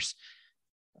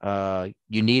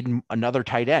 You need another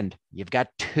tight end. You've got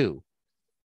 2.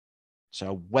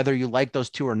 So whether you like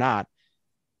those 2 or not,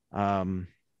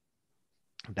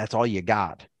 that's all you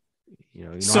got.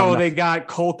 So they got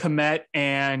Cole Kmet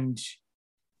and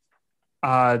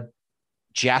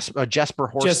Jesper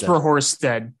Horsted. Jesper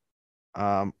Horsted.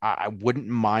 I wouldn't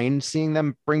mind seeing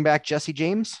them bring back Jesse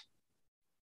James.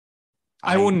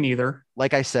 I wouldn't either.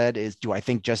 Like I said, do I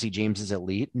think Jesse James is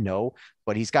elite? No,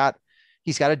 but he's got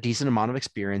a decent amount of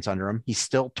experience under him. He's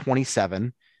still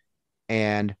 27,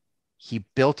 and he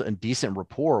built a decent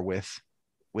rapport with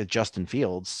Justin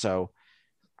Fields. So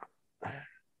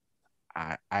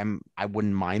I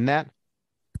wouldn't mind that.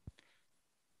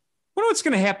 Wonder what's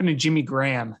going to happen to Jimmy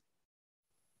Graham.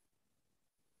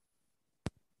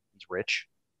 He's rich.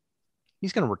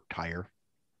 He's going to retire.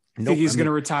 Think he's going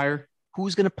to retire?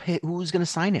 Who's going to pay? Who's going to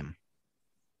sign him?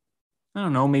 I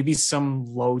don't know. Maybe some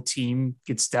low team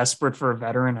gets desperate for a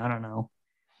veteran. I don't know.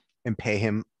 And pay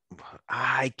him.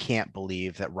 I can't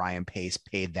believe that Ryan Pace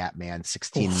paid that man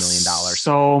 $16 million.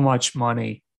 So much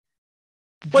money.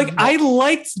 Like, I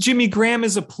liked Jimmy Graham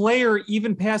as a player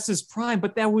even past his prime,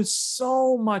 but that was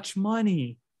so much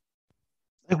money.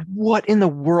 Like, what in the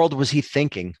world was he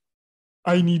thinking?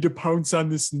 I need to pounce on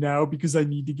this now because I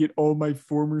need to get all my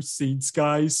former Saints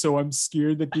guys. So I'm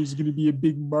scared that there's going to be a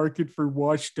big market for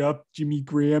washed up Jimmy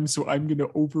Graham. So I'm going to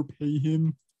overpay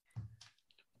him.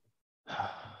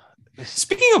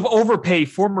 Speaking of overpay,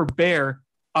 former Bear,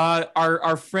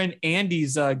 our friend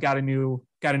Andy's got a new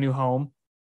home.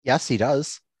 Yes, he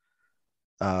does.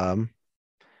 I'm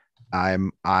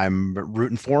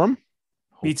rooting for him.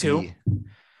 Me too.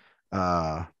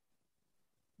 But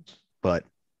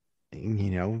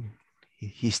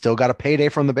he still got a payday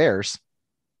from the Bears.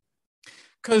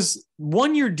 Because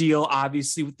 1-year deal,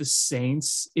 obviously, with the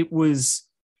Saints, it was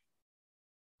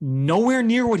nowhere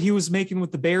near what he was making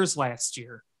with the Bears last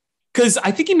year. Because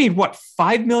I think he made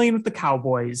 $5 million with the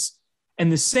Cowboys,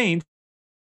 and the Saints,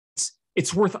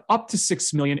 it's worth up to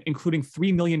 $6 million, including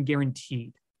 $3 million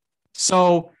guaranteed.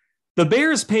 So the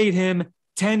Bears paid him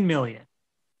 $10 million.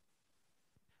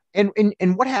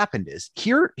 And what happened is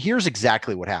here's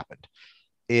exactly what happened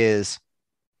is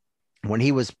when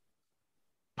he was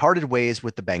parted ways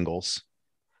with the Bengals,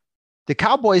 the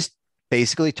Cowboys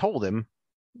basically told him,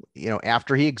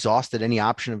 after he exhausted any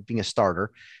option of being a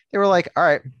starter, they were like, all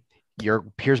right,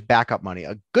 here's backup money,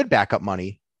 a good backup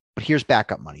money, but here's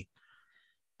backup money.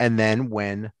 And then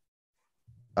when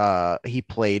he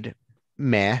played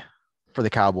meh for the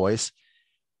Cowboys,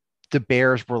 the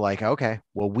Bears were like, okay,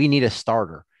 well, we need a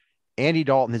starter. Andy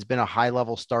Dalton has been a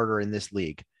high-level starter in this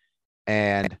league.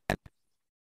 And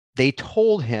they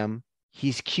told him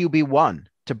he's QB1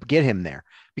 to get him there.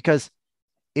 Because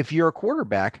if you're a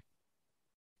quarterback,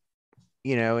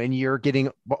 and you're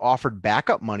getting offered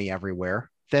backup money everywhere,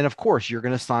 then of course you're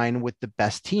going to sign with the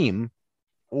best team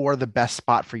or the best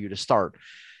spot for you to start.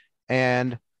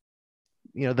 And,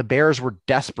 the Bears were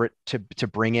desperate to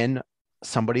bring in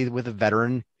somebody with a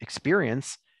veteran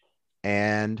experience.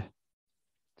 And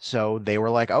so they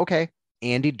were like, okay,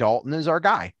 Andy Dalton is our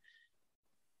guy.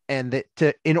 And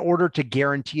in order to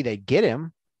guarantee they get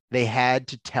him, they had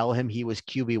to tell him he was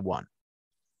QB1.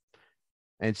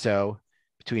 And so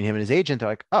between him and his agent, they're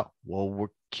like, oh, well, we're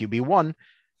QB1.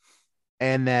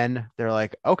 And then they're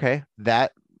like, okay,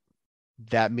 that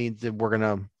means that we're going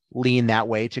to lean that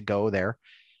way to go there.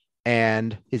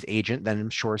 And his agent then I'm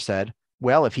sure said,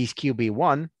 well, if he's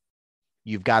QB1,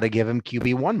 you've got to give him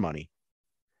QB1 money.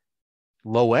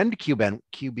 Low end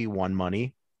QB1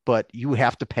 money, but you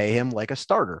have to pay him like a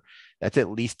starter. That's at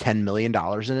least $10 million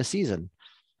in a season.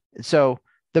 So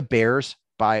the Bears,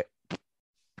 by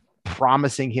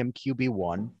promising him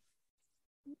QB1,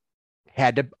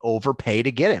 had to overpay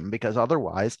to get him, because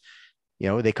otherwise,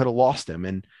 they could have lost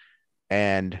him.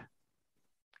 And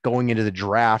going into the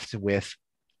draft with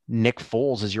Nick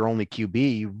Foles as your only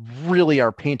QB, you really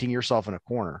are painting yourself in a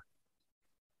corner.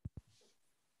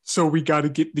 So we got to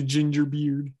get the ginger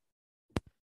beard.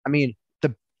 I mean,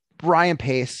 the Ryan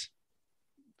Pace,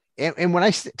 and when I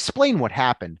explain what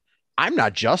happened, I'm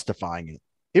not justifying it.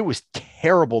 It was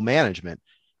terrible management.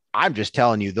 I'm just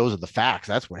telling you, those are the facts.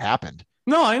 That's what happened.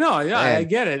 No, I know. Yeah, I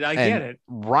get it. I get it.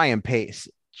 Ryan Pace,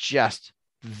 just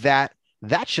that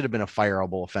should have been a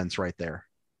fireable offense right there.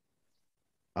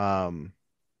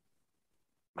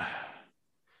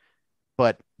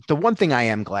 But the one thing I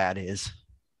am glad is,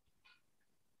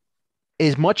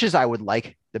 as much as I would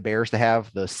like the Bears to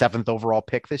have the 7th overall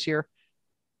pick this year,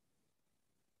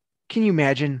 can you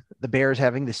imagine the Bears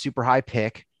having the super high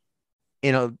pick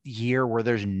in a year where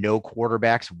there's no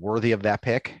quarterbacks worthy of that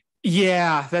pick?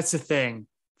 Yeah, that's the thing.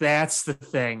 That's the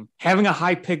thing. Having a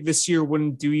high pick this year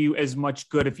wouldn't do you as much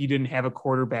good if you didn't have a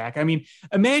quarterback. I mean,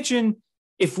 imagine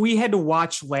if we had to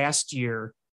watch last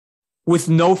year with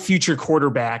no future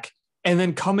quarterback and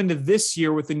then come into this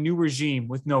year with a new regime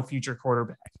with no future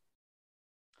quarterback.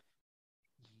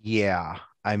 Yeah.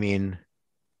 I mean,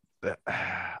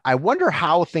 I wonder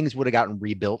how things would have gotten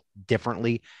rebuilt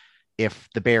differently if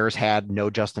the Bears had no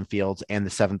Justin Fields and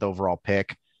the 7th overall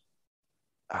pick.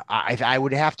 I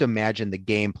would have to imagine the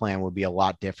game plan would be a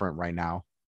lot different right now.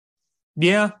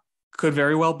 Yeah, could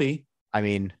very well be. I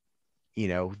mean,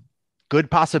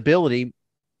 good possibility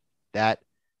that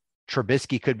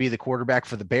Trubisky could be the quarterback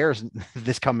for the Bears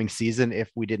this coming season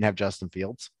if we didn't have Justin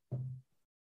Fields.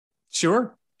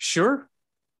 Sure.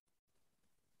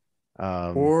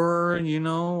 Or,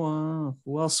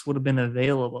 who else would have been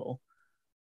available?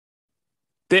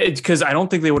 Because I don't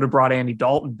think they would have brought Andy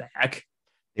Dalton back.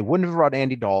 They wouldn't have brought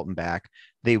Andy Dalton back.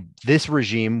 This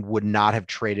regime would not have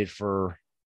traded for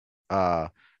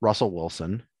Russell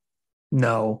Wilson.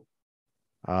 No.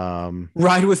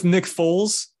 Ride with Nick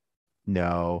Foles?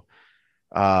 No.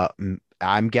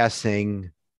 I'm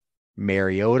guessing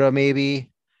Mariota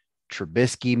maybe,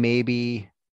 Trubisky maybe.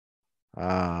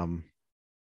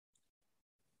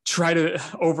 Try to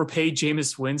overpay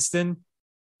Jameis Winston?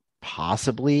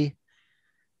 Possibly.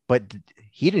 But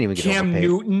he didn't even get Cam overpaid.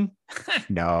 Newton?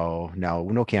 No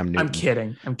Cam Newton. I'm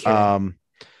kidding.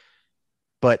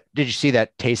 But did you see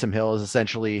that Taysom Hill is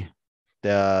essentially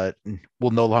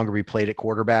will no longer be played at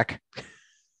quarterback?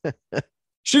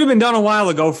 Should have been done a while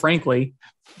ago, frankly.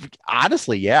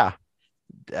 Honestly, yeah.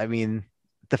 I mean,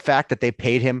 the fact that they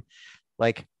paid him,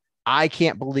 I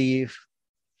can't believe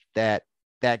that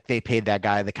they paid that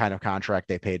guy the kind of contract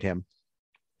they paid him.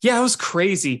 Yeah, it was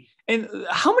crazy. And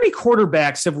how many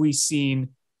quarterbacks have we seen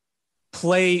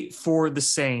play for the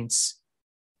Saints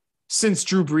since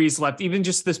Drew Brees left, even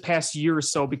just this past year or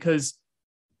so? Because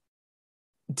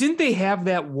didn't they have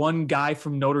that one guy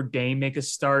from Notre Dame make a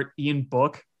start, Ian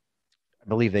Book? I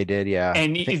believe they did, yeah.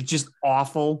 And it's just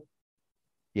awful.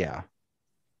 Yeah.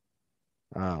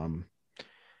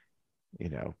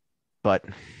 But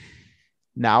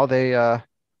now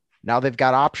they've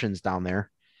got options down there.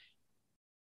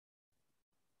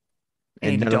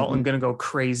 Andy Dalton going to go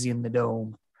crazy in the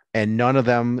dome. And none of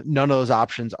those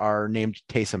options are named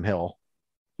Taysom Hill.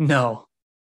 No.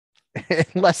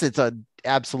 Unless it's an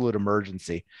absolute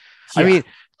emergency. Yeah. I mean,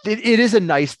 it is a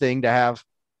nice thing to have,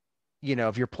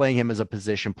 if you're playing him as a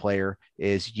position player,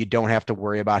 is you don't have to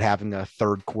worry about having a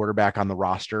third quarterback on the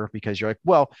roster, because you're like,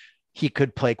 well, he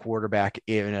could play quarterback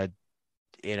in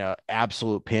a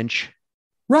absolute pinch.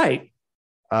 Right.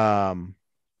 That's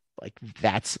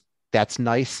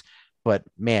nice. But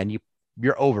man,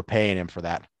 you're overpaying him for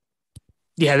that.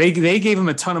 Yeah, they gave him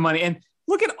a ton of money. And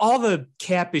look at all the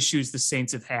cap issues the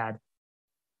Saints have had.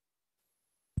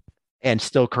 And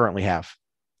still currently have,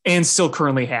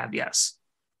 yes.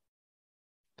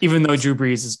 Even though Drew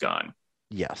Brees is gone.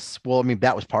 Yes. Well, I mean,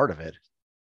 that was part of it.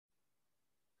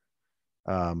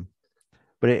 But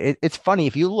it's funny,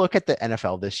 if you look at the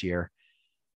NFL this year,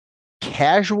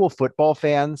 casual football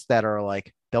fans that are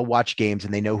they'll watch games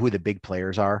and they know who the big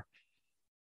players are.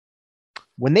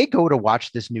 When they go to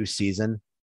watch this new season,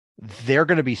 they're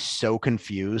going to be so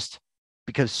confused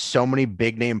because so many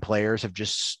big name players have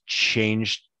just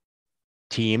changed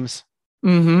teams.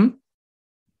 Mm-hmm.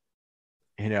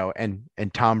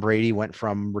 And Tom Brady went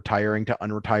from retiring to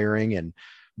unretiring, and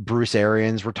Bruce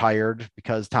Arians retired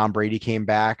because Tom Brady came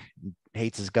back,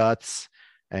 hates his guts,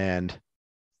 and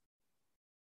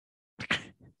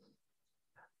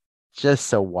just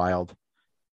so wild.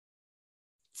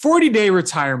 40-day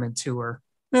retirement tour.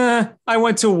 I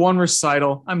went to one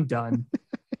recital. I'm done.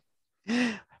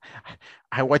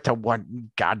 I went to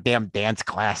one goddamn dance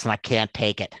class and I can't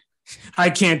take it. I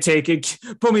can't take it.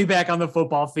 Put me back on the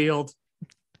football field.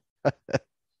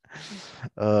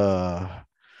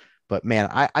 But man,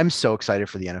 I'm so excited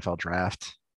for the NFL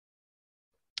draft.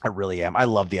 I really am. I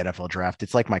love the NFL draft.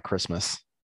 It's like my Christmas.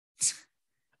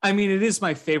 I mean, it is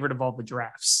my favorite of all the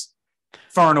drafts.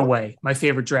 Far and away, my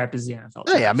favorite draft is the NFL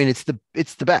draft. Yeah, I mean it's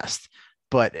the best.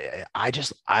 But I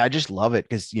just love it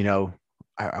because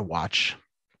I watch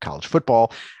college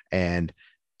football and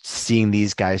seeing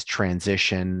these guys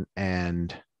transition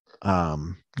and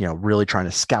really trying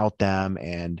to scout them,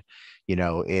 and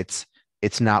it's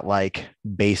not like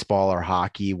baseball or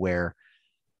hockey where,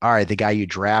 all right, the guy you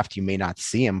draft, you may not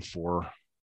see him for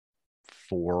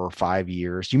 4 or 5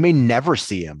 years. You may never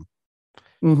see him.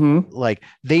 Mm-hmm. Like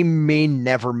they may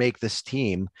never make this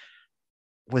team.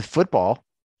 With football,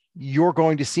 you're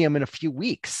going to see them in a few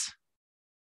weeks.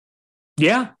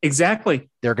 Yeah, exactly.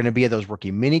 They're going to be at those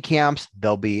rookie mini camps.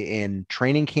 They'll be in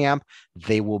training camp.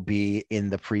 They will be in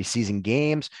the preseason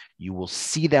games. You will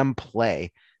see them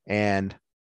play, and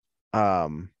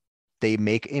they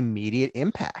make immediate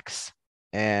impacts.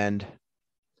 And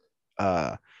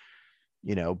in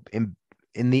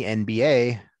the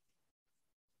NBA,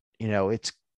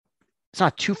 it's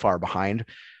not too far behind,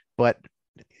 but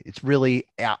it's really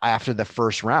after the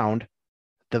first round,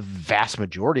 the vast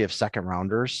majority of second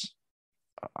rounders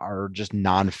are just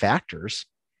non-factors.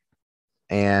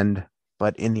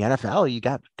 But in the NFL, you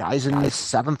got guys in the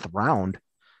 7th round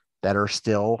that are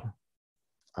still,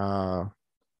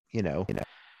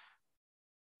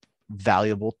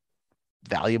 valuable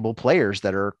players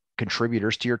that are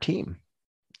contributors to your team.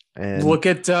 And look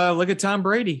at Tom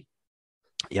Brady.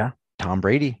 Yeah, Tom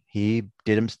Brady. He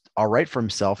did him all right for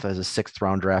himself as a 6th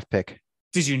round draft pick.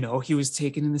 Did you know he was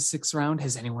taken in the 6th round?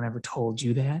 Has anyone ever told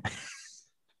you that?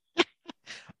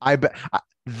 I bet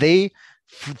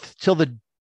till the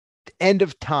end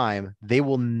of time, they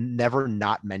will never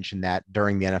not mention that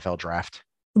during the NFL draft.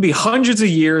 It'll be hundreds of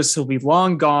years. He'll be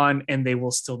long gone, and they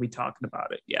will still be talking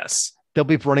about it. Yes. They'll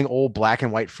be running old black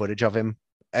and white footage of him,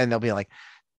 and they'll be like,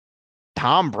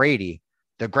 Tom Brady,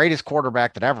 the greatest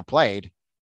quarterback that ever played,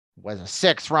 was a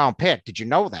 6th round pick. Did you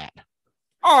know that?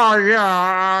 Oh,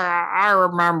 yeah. I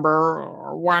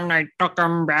remember when they took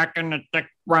him back in the 6th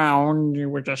round. He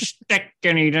was a stick,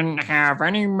 and he didn't have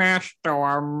any mass to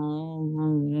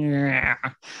him. Yeah.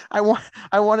 I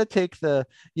want to take the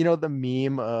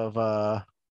meme of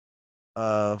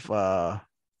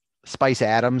Spice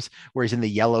Adams where he's in the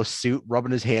yellow suit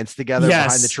rubbing his hands together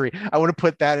behind the tree. I want to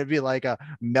put that and be like a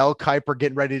Mel Kiper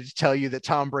getting ready to tell you that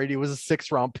Tom Brady was a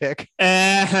 6th round pick.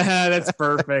 That's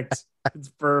perfect. It's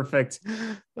perfect.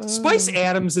 Spice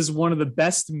Adams is one of the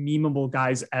best memeable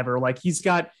guys ever. Like he's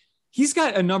got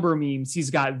a number of memes. He's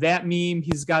got that meme.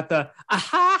 He's got the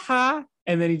ha,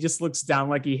 and then he just looks down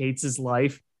like he hates his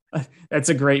life. That's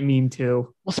a great meme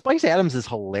too. Well, Spice Adams is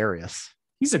hilarious.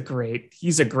 He's a great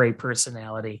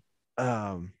personality.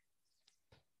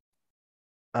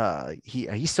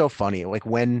 He's so funny. Like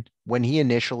when he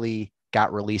initially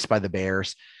got released by the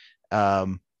Bears,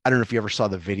 I don't know if you ever saw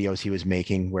the videos he was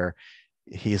making where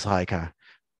he's like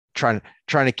trying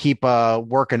to keep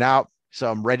working out,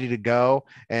 so I'm ready to go,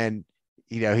 and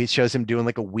he shows him doing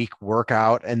like a week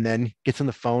workout, and then gets on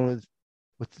the phone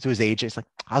to his agent. It's like,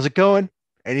 how's it going?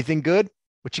 Anything good?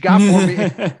 What you got for me?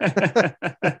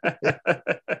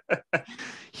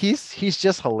 He's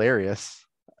just hilarious.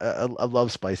 I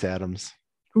love Spice Adams.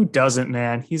 Who doesn't,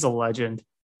 man? He's a legend.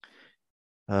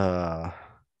 You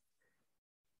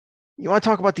want to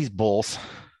talk about these Bulls?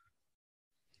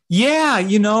 Yeah,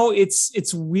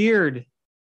 it's weird.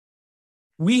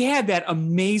 We had that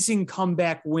amazing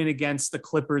comeback win against the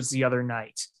Clippers the other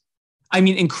night. I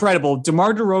mean, incredible.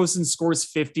 DeMar DeRozan scores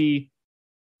 50,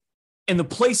 and the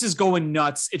place is going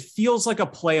nuts. It feels like a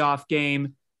playoff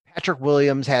game. Patrick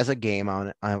Williams has a game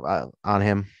on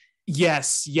him.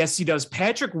 Yes, he does.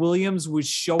 Patrick Williams was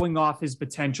showing off his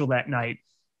potential that night.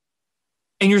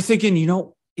 And you're thinking,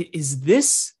 is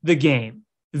this the game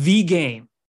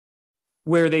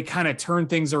where they kind of turn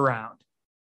things around?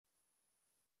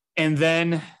 And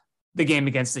then the game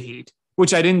against the Heat,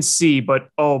 which I didn't see, but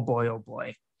oh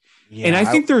boy. Yeah, and I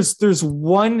think there's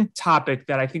one topic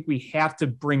that I think we have to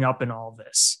bring up in all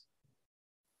this.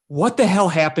 What the hell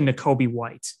happened to Kobe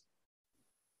White?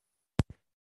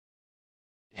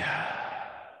 Yeah.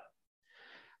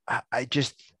 I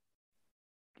just,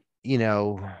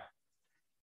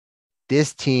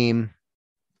 this team,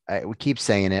 we keep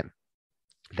saying it,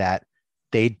 that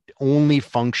they only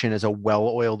function as a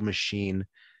well-oiled machine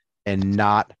and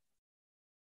not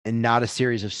and not a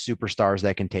series of superstars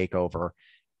that can take over.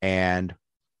 And,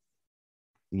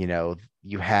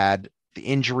 you had the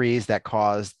injuries that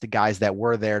caused the guys that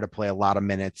were there to play a lot of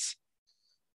minutes.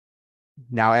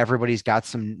 Now everybody's got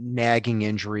some nagging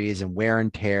injuries and wear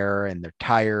and tear, and they're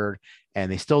tired, and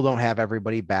they still don't have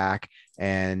everybody back.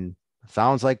 And it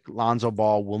sounds like Lonzo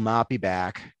Ball will not be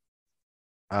back.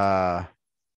 And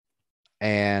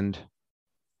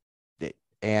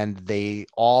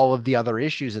all of the other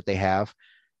issues that they have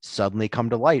suddenly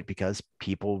come to light because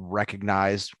people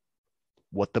recognize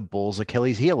what the Bulls'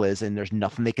 Achilles heel is, and there's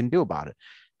nothing they can do about it.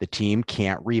 The team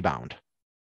can't rebound.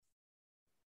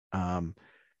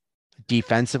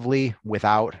 Defensively,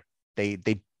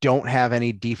 they don't have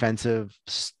any defensive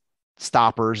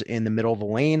stoppers in the middle of the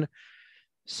lane.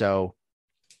 So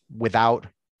without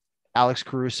Alex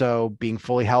Caruso being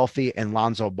fully healthy and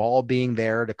Lonzo Ball being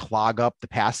there to clog up the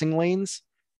passing lanes,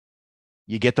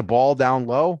 you get the ball down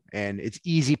low and it's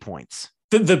easy points.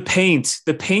 The paint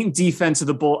defense of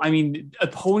the Bull. I mean,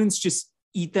 opponents just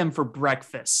eat them for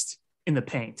breakfast in the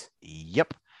paint.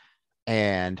 Yep.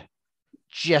 And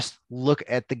just look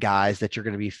at the guys that you're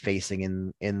going to be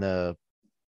facing in the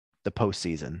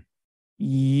postseason.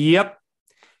 Yep.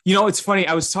 It's funny.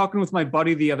 I was talking with my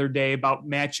buddy the other day about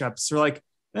matchups. They're like,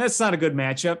 that's not a good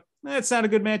matchup. That's not a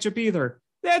good matchup either.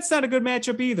 That's not a good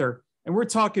matchup either. And we're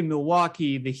talking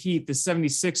Milwaukee, the Heat, the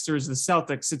 76ers, the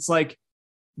Celtics. It's like,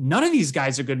 none of these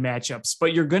guys are good matchups,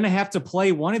 but you're going to have to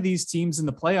play one of these teams in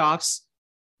the playoffs.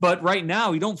 But right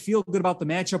now, you don't feel good about the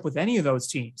matchup with any of those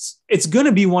teams. It's going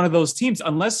to be one of those teams.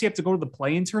 Unless you have to go to the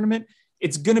play-in tournament,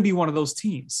 it's going to be one of those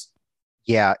teams.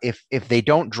 Yeah, if they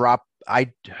don't drop,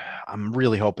 I'm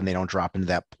really hoping they don't drop into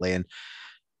that play-in.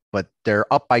 But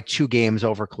they're up by 2 games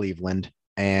over Cleveland,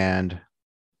 and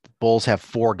the Bulls have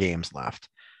 4 games left.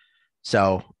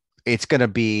 So it's going to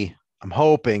be, I'm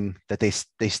hoping that they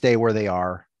stay where they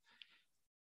are.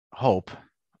 Hope.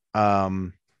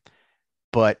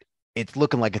 But it's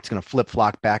looking like it's going to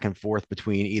flip-flop back and forth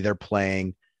between either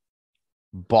playing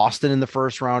Boston in the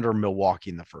first round or Milwaukee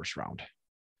in the first round.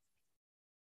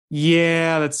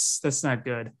 Yeah, that's not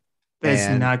good. That's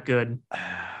not good.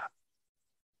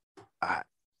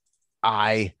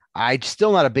 I'm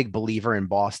still not a big believer in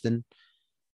Boston.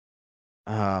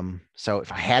 So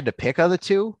if I had to pick of the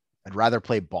two, I'd rather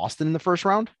play Boston in the first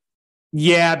round.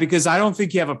 Yeah, because I don't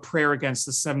think you have a prayer against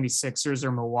the 76ers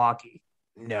or Milwaukee.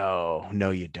 No,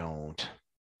 you don't.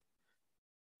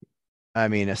 I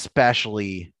mean,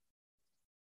 especially,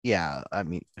 yeah, I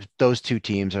mean, those two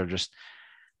teams are just,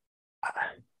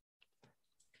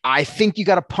 I think you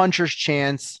got a puncher's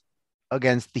chance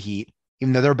against the Heat,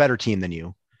 even though they're a better team than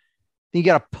you. You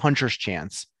got a puncher's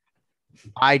chance.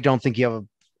 I don't think you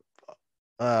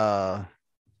have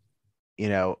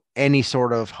any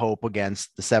sort of hope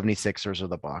against the 76ers or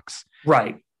the Bucks.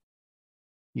 Right.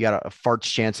 You got a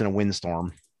fart's chance in a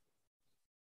windstorm.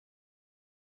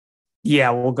 Yeah,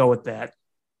 we'll go with that.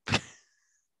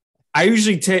 I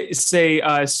usually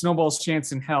say snowball's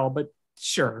chance in hell, but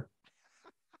sure.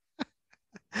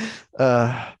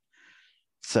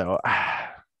 So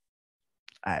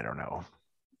I don't know.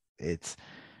 I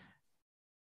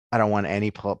don't want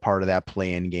any part of that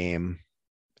play-in game,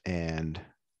 and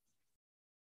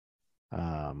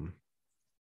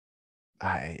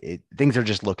things are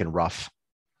just looking rough.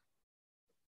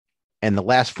 And the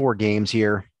last 4 games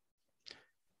here,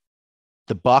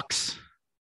 the Bucks,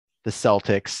 the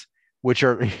Celtics, which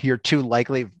are your 2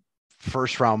 likely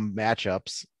first round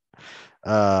matchups,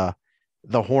 the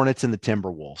Hornets and the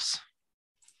Timberwolves.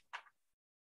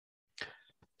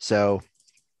 So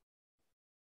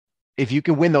if you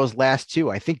can win those last 2,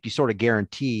 I think you sort of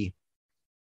guarantee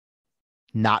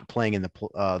not playing in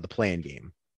the play-in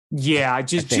game. Yeah,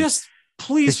 just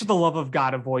please, for the love of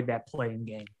God, avoid that play-in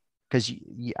game. Because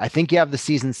I think you have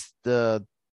the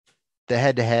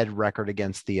head-to-head record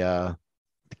against the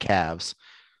Cavs.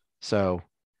 So,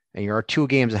 and you're 2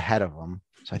 games ahead of them.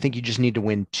 So I think you just need to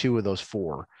win 2 of those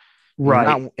 4.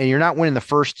 Right. And you're not winning the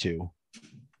first 2.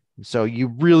 So you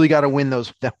really got to win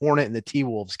the Hornet and the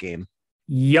T-Wolves game.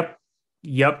 Yep.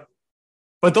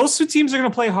 But those 2 teams are going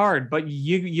to play hard, but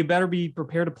you better be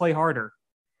prepared to play harder.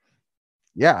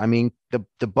 Yeah, I mean,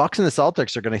 the Bucks and the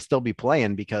Celtics are going to still be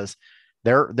playing because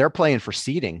they're playing for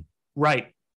seeding.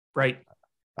 Right.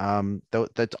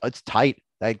 It's tight.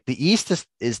 Like the East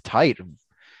is tight.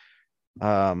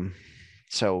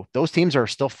 So those teams are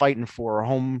still fighting for a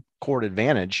home court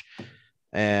advantage,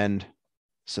 and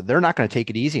so they're not going to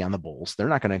take it easy on the Bulls. They're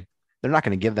not going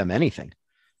to give them anything.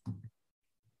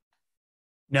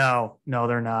 No,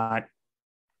 they're not.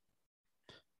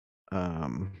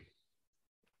 I'm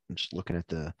just looking at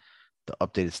the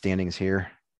updated standings here.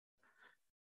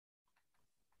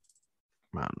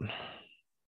 Come on.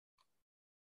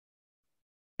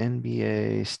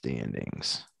 NBA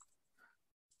standings.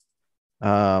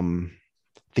 The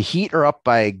Heat are up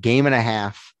by a game and a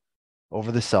half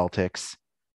over the Celtics.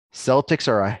 Celtics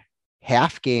are a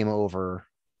half game over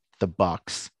the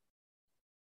Bucks.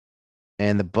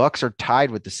 And the Bucks are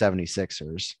tied with the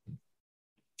 76ers.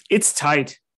 It's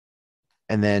tight.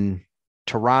 And then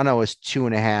Toronto is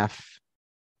 2.5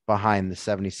 behind the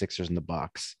 76ers and the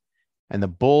Bucks. And the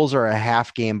Bulls are a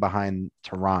half game behind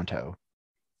Toronto.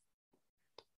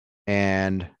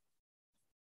 And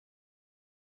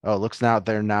it looks now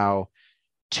they're now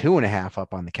 2.5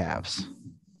 up on the Cavs.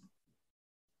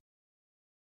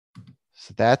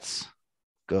 So that's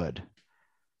good.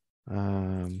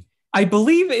 I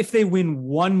believe if they win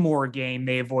one more game,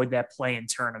 they avoid that play-in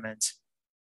tournament.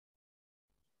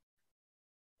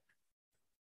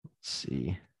 Let's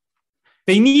see.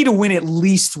 They need to win at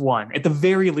least one. At the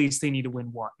very least, they need to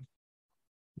win one.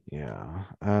 Yeah.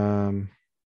 I'm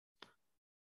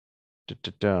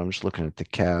just looking at the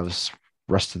Cavs'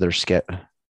 rest of their schedule. It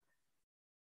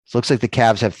looks like the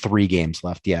Cavs have 3 games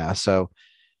left. Yeah. So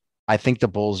I think the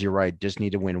Bulls, you're right, just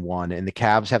need to win one. And the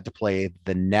Cavs have to play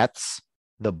the Nets,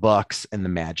 the Bucks, and the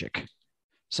Magic.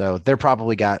 So they're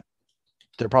probably going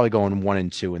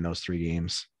 1-2 in those 3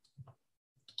 games.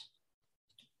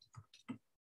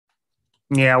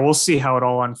 Yeah, we'll see how it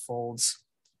all unfolds.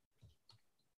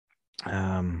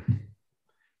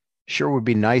 Sure would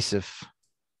be nice if,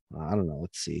 I don't know.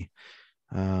 Let's see.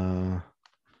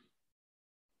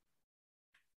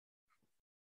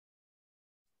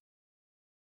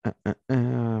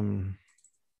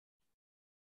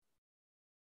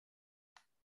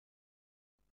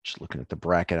 Just looking at the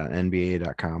bracket on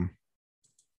NBA.com.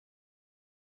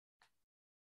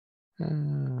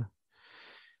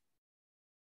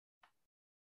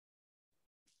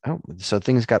 So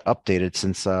things got updated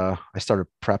since I started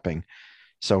prepping.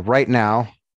 So right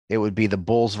now, it would be the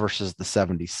Bulls versus the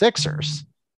 76ers.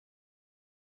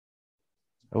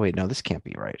 Oh, wait, no, this can't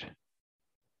be right.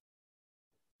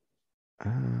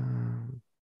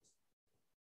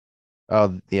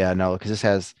 Yeah, no,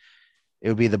 because it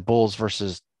would be the Bulls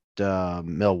versus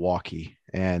Milwaukee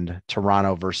and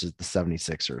Toronto versus the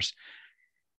 76ers.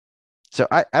 So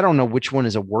I don't know which one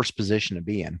is a worse position to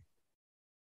be in.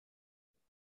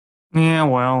 Yeah,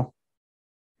 well.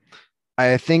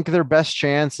 I think their best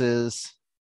chance is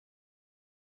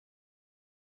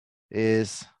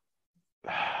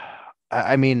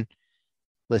I mean,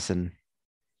 listen,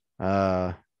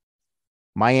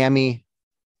 Miami,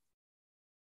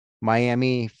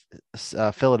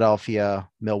 Philadelphia,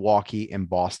 Milwaukee, and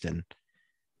Boston.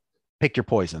 Pick your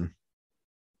poison.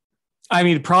 I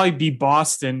mean, it'd probably be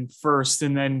Boston first,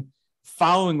 and then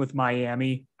following with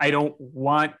Miami. I don't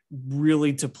want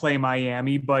really to play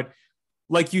Miami, but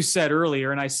like you said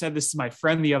earlier, and I said this to my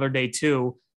friend the other day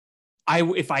too,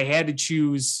 if I had to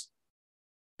choose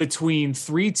between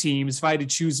 3 teams, if I had to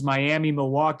choose Miami,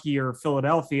 Milwaukee, or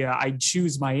Philadelphia, I'd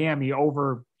choose Miami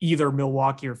over either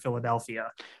Milwaukee or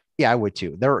Philadelphia. Yeah, I would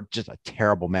too. They're just a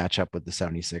terrible matchup with the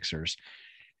 76ers.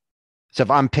 So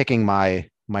if I'm picking my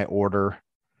order,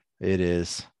 it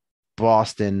is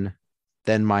Boston,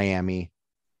 then Miami.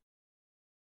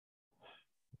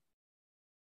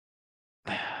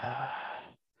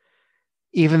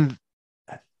 Even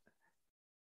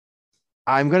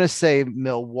I'm going to say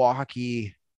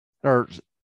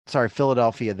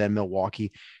Philadelphia, then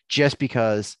Milwaukee, just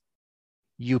because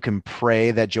you can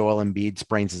pray that Joel Embiid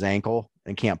sprains his ankle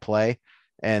and can't play,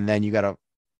 and then you got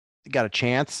a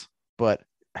chance. But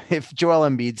if Joel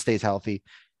Embiid stays healthy,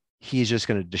 he's just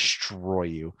going to destroy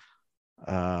you.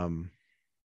 And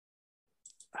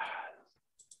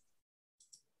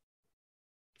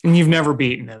you've never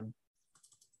beaten him.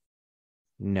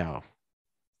 No.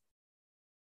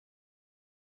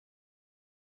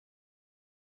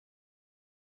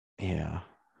 Yeah.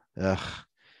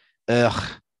 Ugh.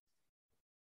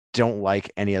 Don't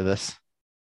like any of this.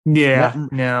 Yeah.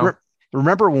 No.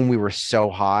 Remember when we were so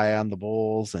high on the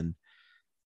Bulls and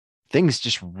things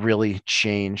just really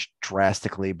changed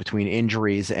drastically between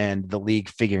injuries and the league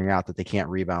figuring out that they can't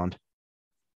rebound?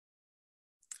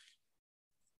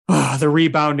 The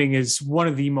rebounding is one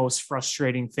of the most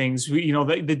frustrating things.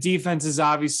 The defense is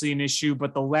obviously an issue,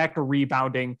 but the lack of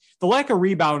rebounding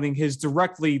has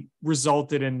directly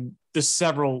resulted in the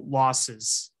several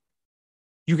losses.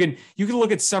 You can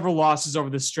look at several losses over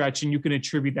the stretch, and you can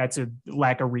attribute that to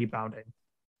lack of rebounding.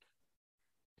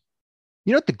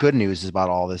 You know what the good news is about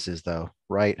all this is, though,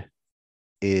 right?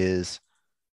 Is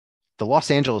the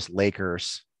Los Angeles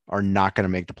Lakers are not going to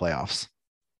make the playoffs.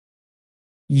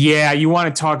 Yeah, you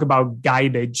want to talk about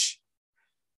garbage.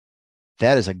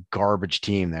 That is a garbage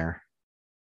team there.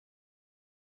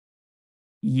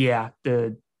 Yeah,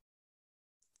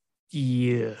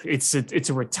 it's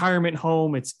a retirement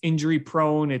home. It's injury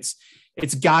prone. It's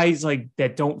guys like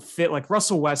that don't fit, like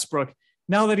Russell Westbrook.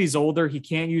 Now that he's older, he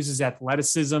can't use his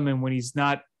athleticism, and when he's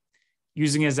not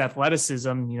using his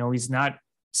athleticism, he's not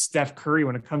Steph Curry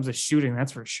when it comes to shooting.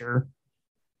 That's for sure.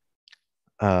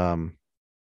 Yeah,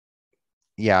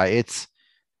 it's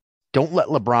don't let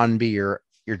LeBron be your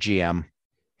GM.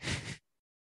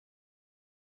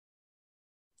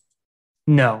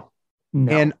 No.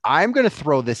 And I'm going to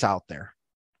throw this out there.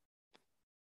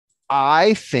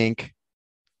 I think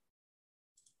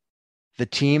the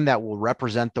team that will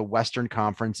represent the Western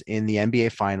Conference in the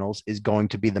NBA Finals is going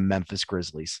to be the Memphis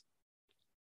Grizzlies.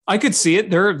 I could see it.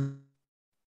 They're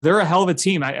a hell of a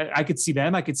team. I could see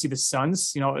them. I could see the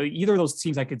Suns. Either of those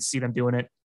teams, I could see them doing it.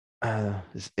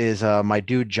 My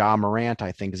dude Ja Morant,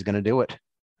 I think, is going to do it. I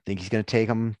think he's going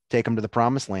to take them to the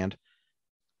promised land.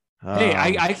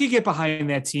 Hey, I could get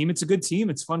behind that team. It's a good team.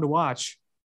 It's fun to watch.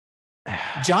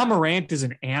 Ja Morant is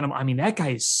an animal. I mean, that guy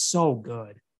is so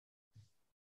good.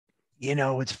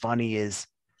 What's funny is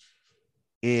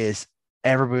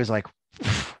everybody's like,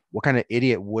 what kind of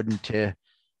idiot wouldn't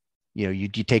you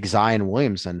take Zion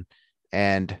Williamson,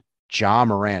 and Ja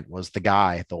Morant was the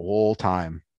guy the whole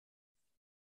time.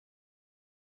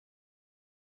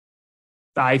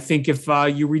 I think if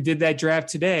you redid that draft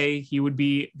today, he would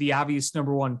be the obvious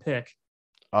number one pick.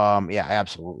 Yeah,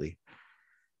 absolutely.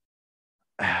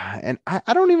 And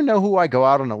I don't even know who I go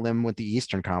out on a limb with the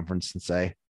Eastern Conference and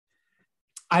say.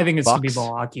 I think it's going to be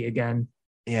Milwaukee again.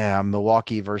 Yeah,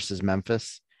 Milwaukee versus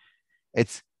Memphis.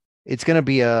 It's going to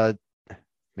be a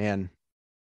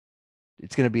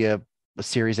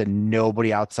series that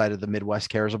nobody outside of the Midwest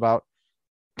cares about.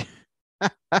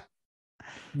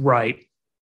 Right.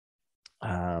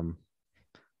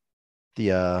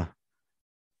 The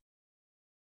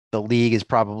league is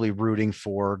probably rooting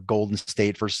for Golden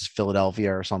State versus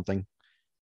Philadelphia or something.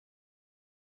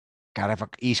 Gotta have an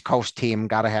East Coast team.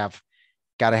 Gotta have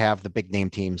the big name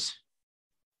teams.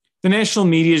 The national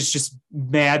media is just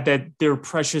mad that their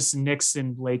precious Knicks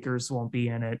and Lakers won't be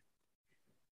in it.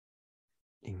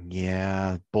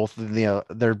 Yeah,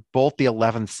 they're both the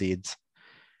 11th seeds.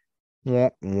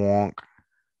 Wonk wonk.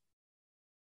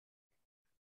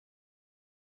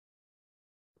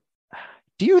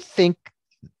 Do you think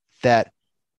that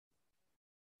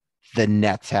the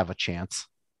Nets have a chance?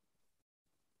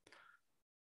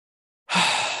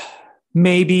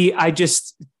 Maybe.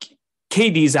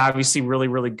 KD's obviously really,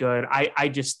 really good. I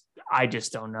just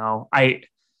don't know.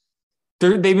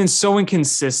 They've been so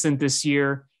inconsistent this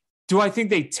year. Do I think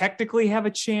they technically have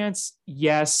a chance?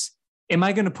 Yes. Am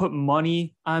I going to put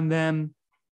money on them?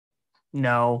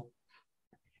 No.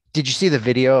 Did you see the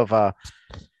video of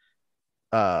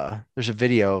there's a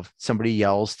video of somebody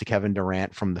yells to Kevin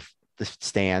Durant from the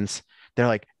stands. They're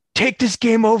like, "Take this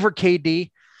game over,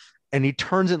 KD." And he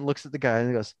turns and looks at the guy and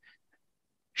he goes,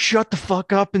 "Shut the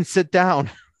fuck up and sit down."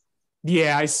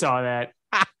 Yeah, I saw that.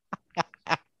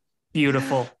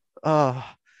 Beautiful. Oh,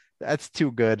 that's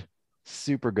too good.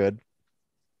 Super good.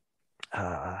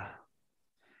 But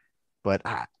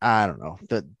I don't know.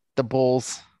 The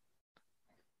Bulls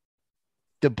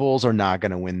are not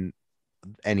going to win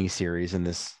any series in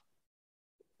this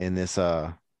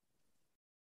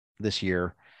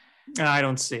year. I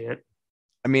don't see it.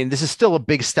 I mean, this is still a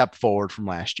big step forward from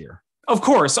last year. Of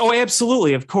course. Oh,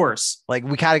 absolutely. Of course. Like,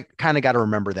 we kind of got to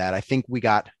remember that. I think we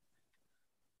got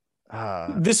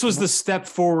this was the step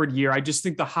forward year. I just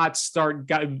think the hot start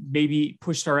maybe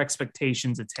pushed our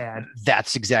expectations a tad.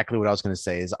 That's exactly what I was going to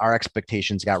say, is our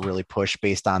expectations got really pushed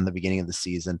based on the beginning of the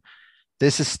season.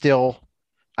 This is still,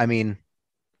 I mean,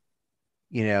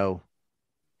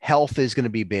 health is going to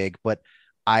be big, but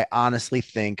I honestly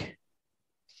think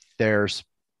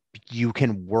you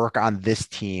can work on this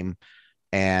team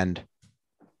and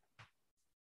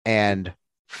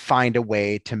find a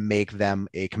way to make them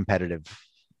a competitive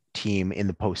team in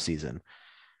the postseason.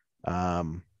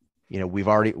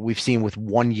 We've seen with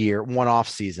one off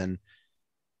season,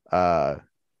 AK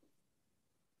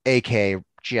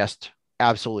just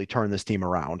absolutely turn this team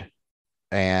around,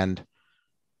 and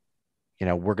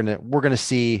we're gonna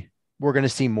see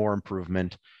more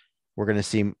improvement. We're gonna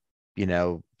see,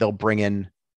 they'll bring in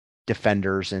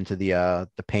defenders into the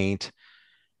paint,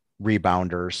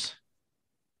 rebounders.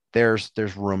 There's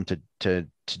room to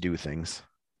do things.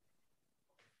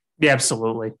 Yeah,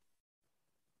 absolutely.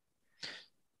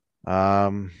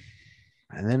 And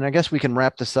then I guess we can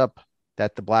wrap this up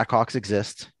that the Blackhawks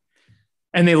exist.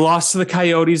 And they lost to the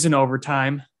Coyotes in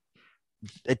overtime.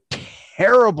 A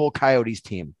terrible Coyotes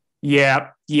team. Yeah.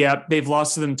 They've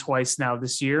lost to them twice now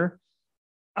this year.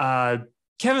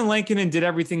 Kevin Lankinen did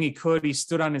everything he could. He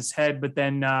stood on his head, but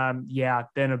then,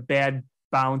 then a bad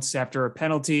bounce after a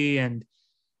penalty, and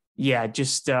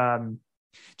just some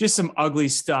ugly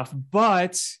stuff.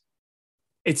 But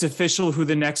it's official who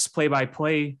the next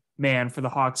play-by-play man for the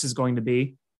Hawks is going to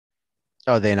be.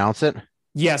 Oh, they announced it?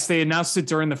 Yes, they announced it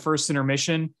during the first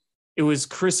intermission. It was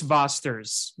Chris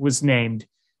Vosters was named.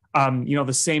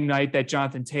 The same night that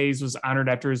Jonathan Toews was honored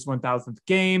after his 1,000th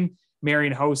game.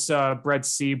 Marian Hossa, Brett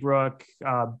Seabrook,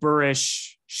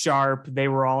 Burish, Sharp, they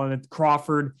were all in it.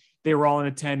 Crawford, they were all in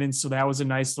attendance. So that was a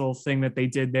nice little thing that they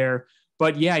did there.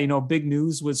 But big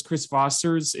news was Chris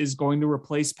Vosters is going to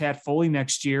replace Pat Foley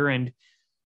next year. And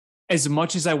as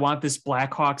much as I want this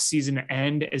Blackhawks season to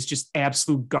end as just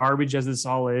absolute garbage as this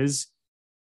all is,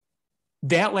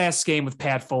 that last game with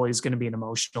Pat Foley is going to be an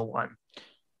emotional one.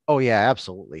 Oh, yeah,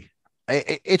 absolutely.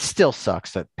 It still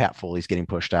sucks that Pat Foley's getting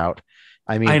pushed out.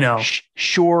 I mean, I know.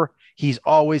 Sure, he's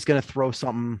always going to throw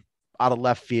something out of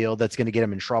left field that's going to get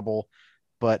him in trouble,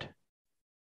 but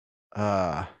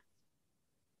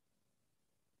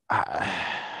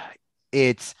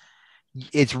it's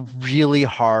really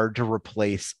hard to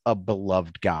replace a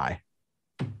beloved guy.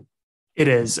 It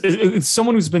is. It's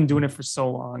someone who's been doing it for so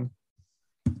long.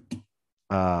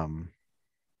 I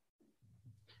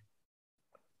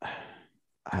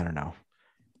don't know.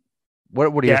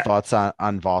 What are your thoughts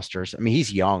on Vosters? I mean,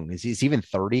 he's young. Is he even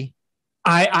 30?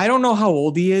 I don't know how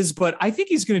old he is, but I think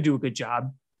he's going to do a good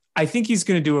job. I think he's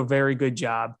going to do a very good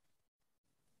job.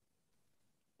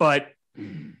 But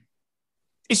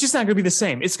it's just not going to be the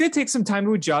same. It's going to take some time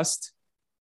to adjust.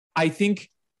 I think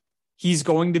he's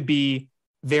going to be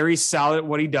very solid at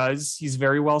what he does. He's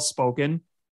very well spoken.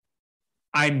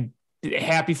 I'm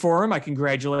happy for him. I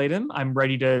congratulate him. I'm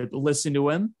ready to listen to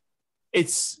him.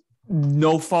 It's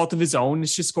no fault of his own.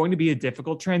 It's just going to be a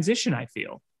difficult transition, I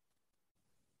feel.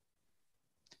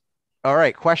 All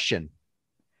right. Question.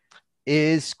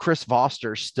 Is Chris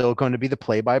Foster still going to be the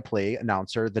play-by-play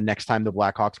announcer the next time the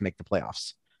Blackhawks make the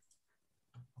playoffs?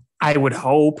 I would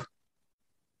hope.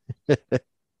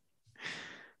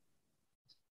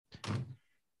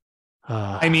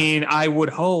 I would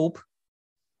hope.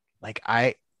 Like,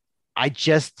 I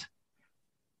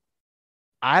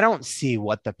don't see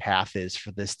what the path is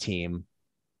for this team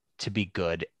to be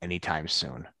good anytime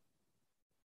soon.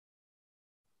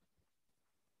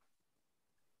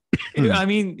 I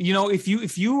mean, if you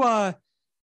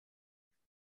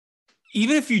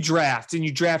even if you draft and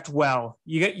you draft well,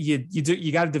 you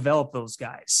got to develop those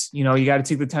guys. You got to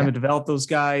take the time to develop those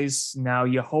guys. Now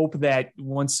you hope that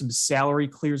once some salary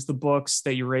clears the books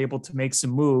that you're able to make some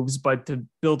moves, but to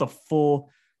build a full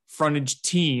frontage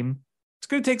team, it's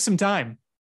going to take some time.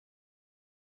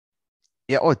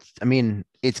 Yeah. Oh,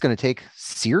 it's going to take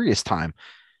serious time.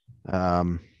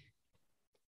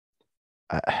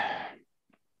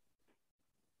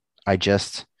 I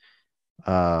just,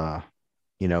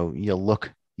 you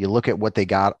look at what they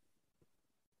got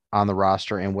on the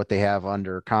roster and what they have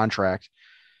under contract.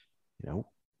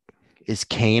 Is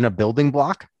Kane a building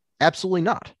block? Absolutely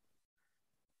not.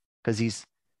 Because he's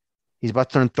about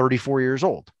to turn 34 years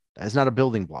old. That is not a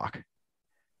building block.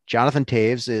 Jonathan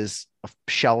Toews is a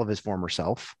shell of his former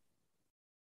self.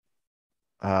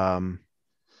 Alex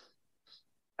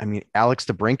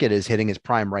DeBrincat is hitting his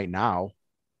prime right now.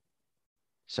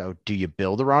 So do you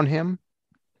build around him?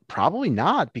 Probably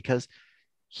not, because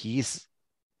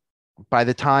by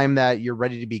the time that you're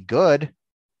ready to be good,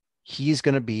 he's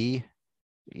going to be,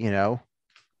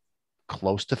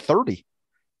 close to 30.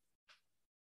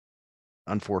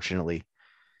 Unfortunately,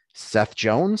 Seth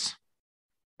Jones,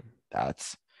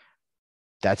 that's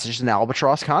just an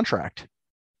albatross contract.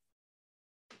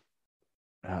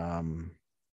 Calvin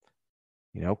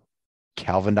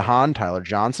DeHaan, Tyler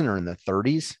Johnson are in the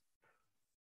 30s.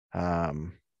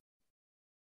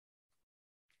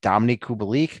 Dominique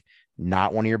Kubalik,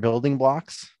 not one of your building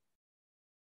blocks.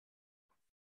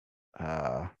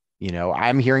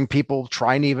 I'm hearing people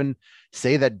trying to even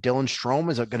say that Dylan Strome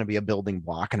is going to be a building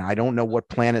block, and I don't know what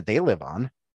planet they live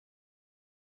on.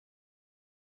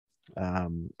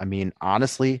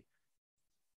 Honestly,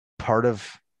 part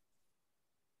of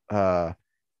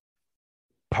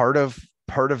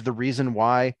the reason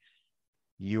why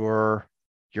your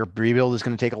rebuild is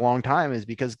going to take a long time is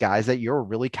because guys that you're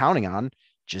really counting on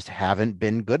just haven't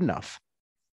been good enough.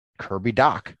 Kirby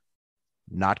Dach,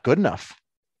 not good enough.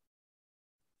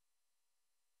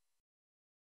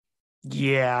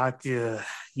 Yeah.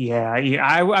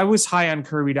 I was high on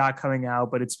Kirby Dach coming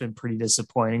out, but it's been pretty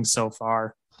disappointing so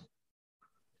far.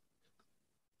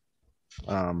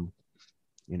 So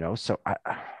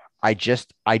I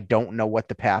don't know what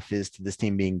the path is to this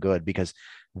team being good because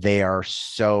they are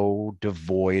so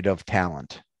devoid of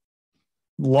talent.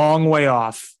 Long way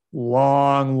off.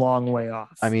 Long way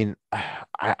off. I mean,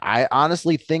 I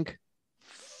honestly think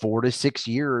 4 to 6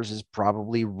 years is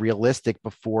probably realistic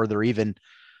before they're even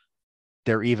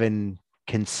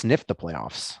can sniff the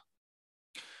playoffs.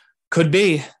 Could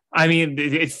be. I mean,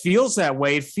 it feels that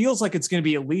way. It feels like it's going to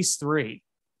be at least 3.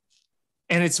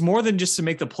 And it's more than just to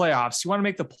make the playoffs. You want to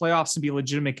make the playoffs and be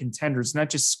legitimate contenders, not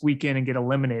just squeak in and get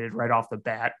eliminated right off the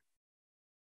bat.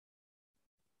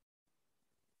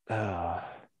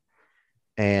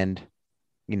 And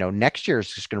next year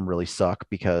is just going to really suck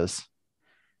because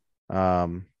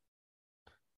you're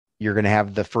going to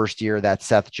have the first year that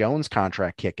Seth Jones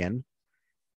contract kick in,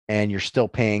 and you're still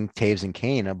paying Taves and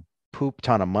Kane a poop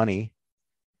ton of money.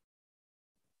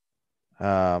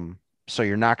 So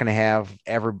you're not going to have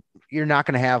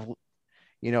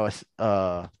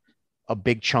a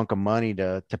big chunk of money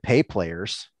to pay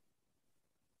players.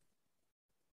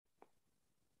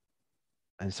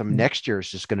 And some next year is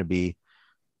just going to be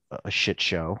a shit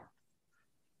show.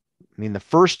 I mean, the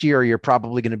first year you're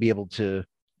probably going to be able to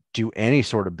do any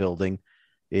sort of building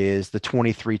is the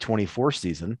 23-24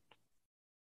 season.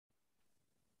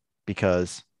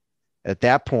 Because at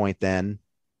that point, then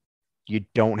you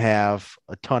don't have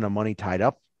a ton of money tied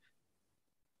up.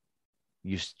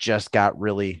 You just got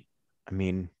really, I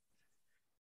mean,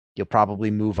 you'll probably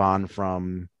move on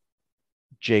from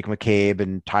Jake McCabe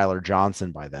and Tyler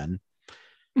Johnson by then.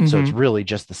 Mm-hmm. So it's really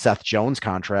just the Seth Jones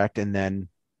contract, and then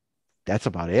that's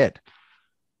about it.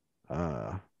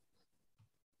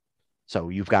 So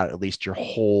you've got at least your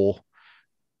whole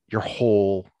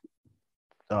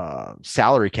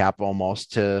salary cap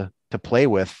almost to play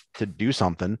with to do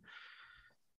something.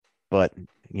 But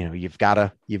you've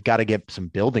got to get some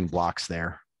building blocks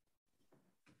there.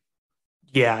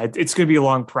 Yeah, it's going to be a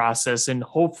long process, and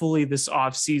hopefully this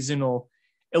offseason will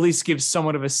at least give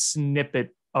somewhat of a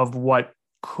snippet of what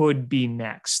could be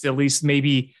next. At least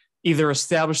maybe either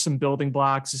establish some building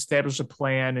blocks, establish a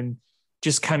plan, and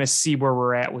just kind of see where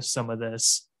we're at with some of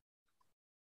this.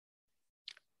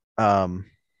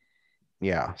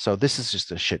 Yeah, so this is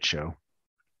just a shit show.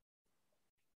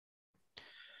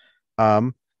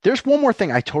 There's one more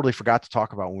thing I totally forgot to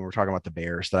talk about when we were talking about the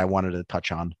Bears that I wanted to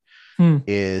touch on.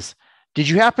 Is did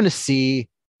you happen to see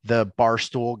the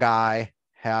Barstool guy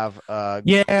have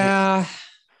yeah.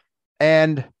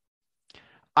 And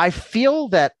I feel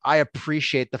that I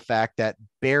appreciate the fact that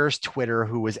Bears Twitter,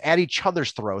 who was at each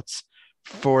other's throats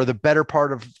for the better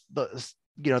part of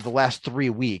the last 3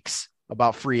 weeks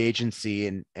about free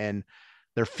agency and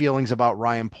their feelings about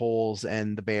Ryan Poles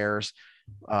and the Bears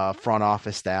front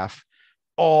office staff,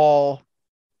 all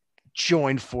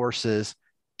joined forces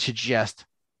to just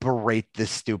berate this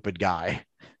stupid guy.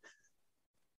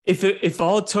 If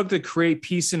all it took to create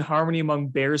peace and harmony among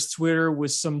Bears Twitter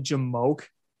was some jamoke,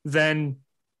 then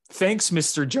thanks,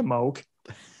 Mr. Jamoke.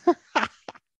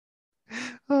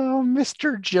 Oh,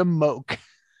 Mr. Jamoke.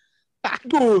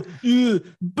 Oh, yeah,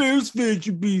 Bears fans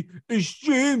should be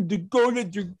ashamed to go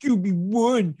at their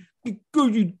QB1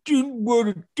 because you didn't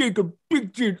want to take a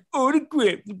picture and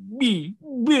autograph with me.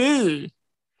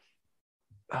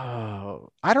 Oh,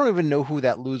 I don't even know who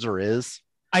that loser is.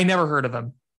 I never heard of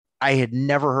him. I had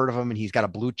never heard of him, and he's got a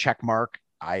blue check mark.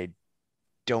 I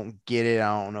don't get it.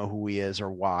 I don't know who he is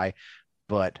or why,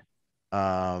 but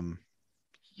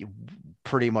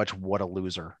pretty much what a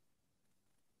loser.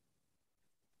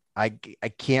 I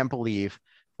can't believe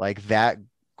like that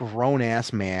grown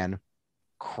ass man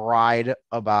cried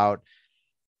about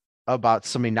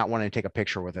somebody not wanting to take a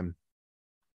picture with him.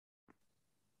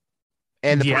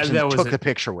 And the person took the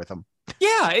picture with him.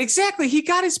 Yeah, exactly. He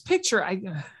got his picture.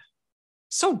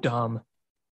 So dumb.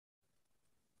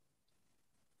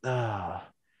 I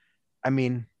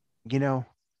mean,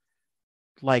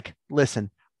 like, listen,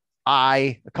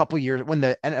 a couple years when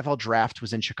the NFL draft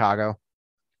was in Chicago,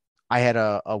 I had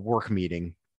a work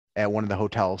meeting at one of the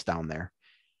hotels down there.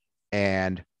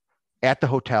 And at the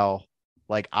hotel,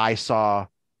 like I saw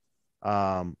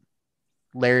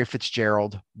Larry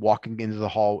Fitzgerald walking into the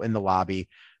hall in the lobby.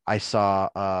 I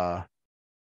saw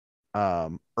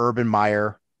Urban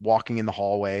Meyer walking in the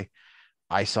hallway.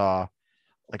 I saw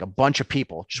like a bunch of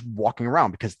people just walking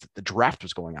around because the draft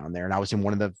was going on there. And I was in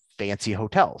one of the fancy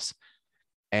hotels.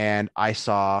 And I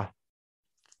saw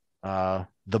the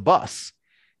bus.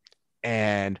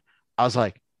 And I was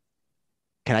like,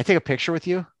 can I take a picture with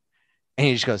you? And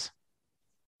he just goes,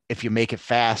 if you make it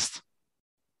fast.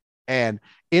 And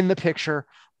in the picture,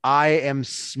 I am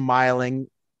smiling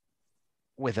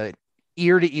with an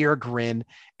ear to ear grin,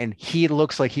 and he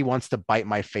looks like he wants to bite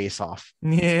my face off.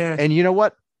 Yeah. And you know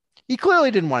what? He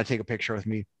clearly didn't want to take a picture with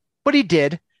me, but he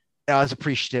did. I was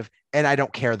appreciative, and I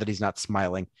don't care that he's not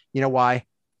smiling. You know why?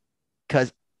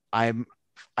 Because I'm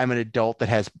an adult that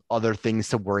has other things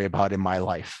to worry about in my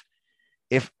life.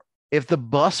 If the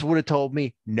bus would have told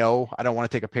me, no, I don't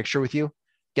want to take a picture with you,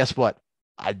 guess what?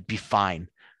 I'd be fine.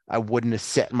 I wouldn't have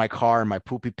sat in my car in my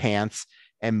poopy pants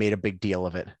and made a big deal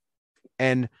of it.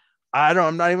 And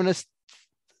I'm not even a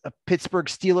Pittsburgh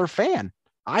Steeler fan.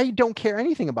 I don't care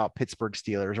anything about Pittsburgh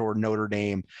Steelers or Notre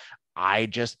Dame. I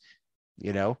just,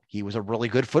 he was a really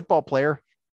good football player,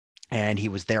 and he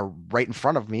was there right in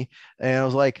front of me. And I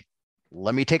was like,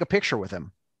 let me take a picture with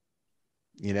him.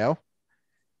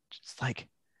 Just like,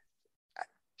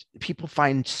 people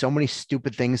find so many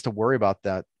stupid things to worry about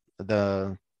that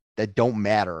don't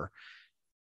matter.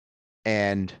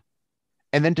 And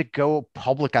then to go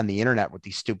public on the internet with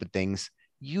these stupid things,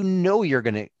 you're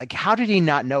going to, like, how did he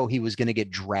not know he was going to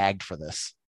get dragged for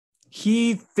this?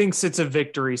 He thinks it's a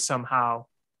victory somehow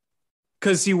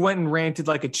because he went and ranted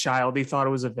like a child. He thought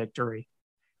it was a victory.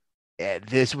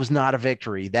 This was not a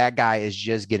victory. That guy is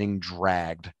just getting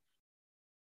dragged.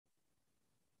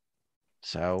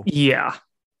 So, yeah.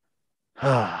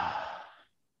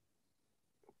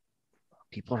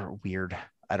 People are weird.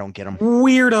 I don't get them.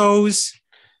 Weirdos.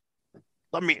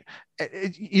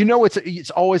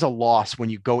 It's always a loss when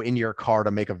you go in your car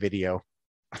to make a video.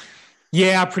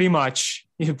 Yeah, pretty much.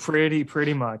 Yeah,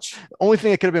 pretty much. The only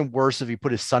thing that could have been worse if he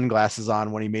put his sunglasses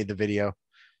on when he made the video.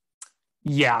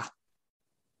 Yeah.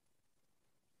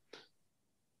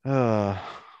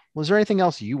 Was there anything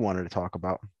else you wanted to talk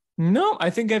about? No, I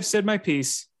think I've said my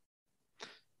piece.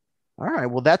 All right.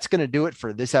 Well, that's going to do it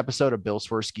for this episode of Bill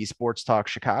Swerski Sports Talk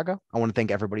Chicago. I want to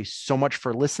thank everybody so much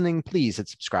for listening. Please hit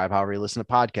subscribe however you listen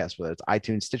to podcasts, whether it's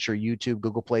iTunes, Stitcher, YouTube,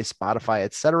 Google Play, Spotify,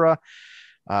 etc.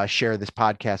 Share this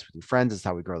podcast with your friends. That's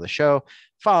how we grow the show.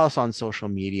 Follow us on social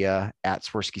media at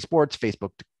Swerski Sports,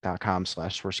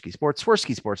 Facebook.com/Swerski Sports,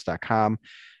 SwerskiSports.com.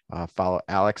 Follow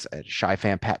Alex at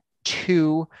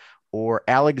ShyFanPat2 or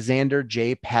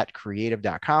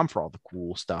AlexanderJPatCreative.com for all the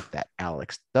cool stuff that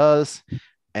Alex does.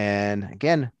 And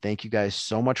again, thank you guys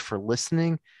so much for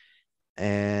listening.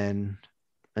 And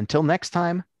until next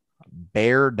time,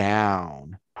 bear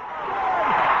down.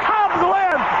 Cubs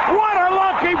win! What a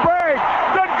lucky break!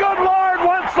 The good Lord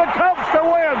wants the Cubs to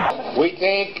win! We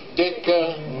thank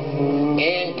Ditka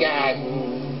and God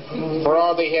for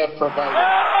all they have provided.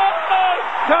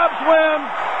 Cubs win!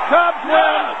 Cubs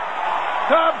win!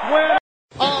 Cubs win!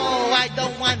 Oh, I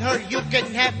don't want her. You can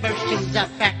have her. She's a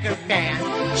Packer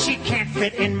fan. She can't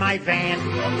fit in my van.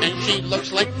 And she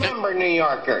looks like number New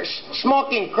Yorkers.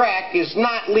 Smoking crack is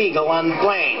not legal on the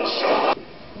plains.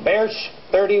 Bears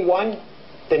 31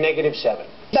 to -7.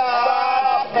 The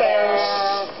Bears.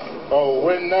 Oh,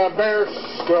 when the Bears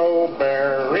go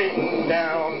bearing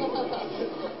down.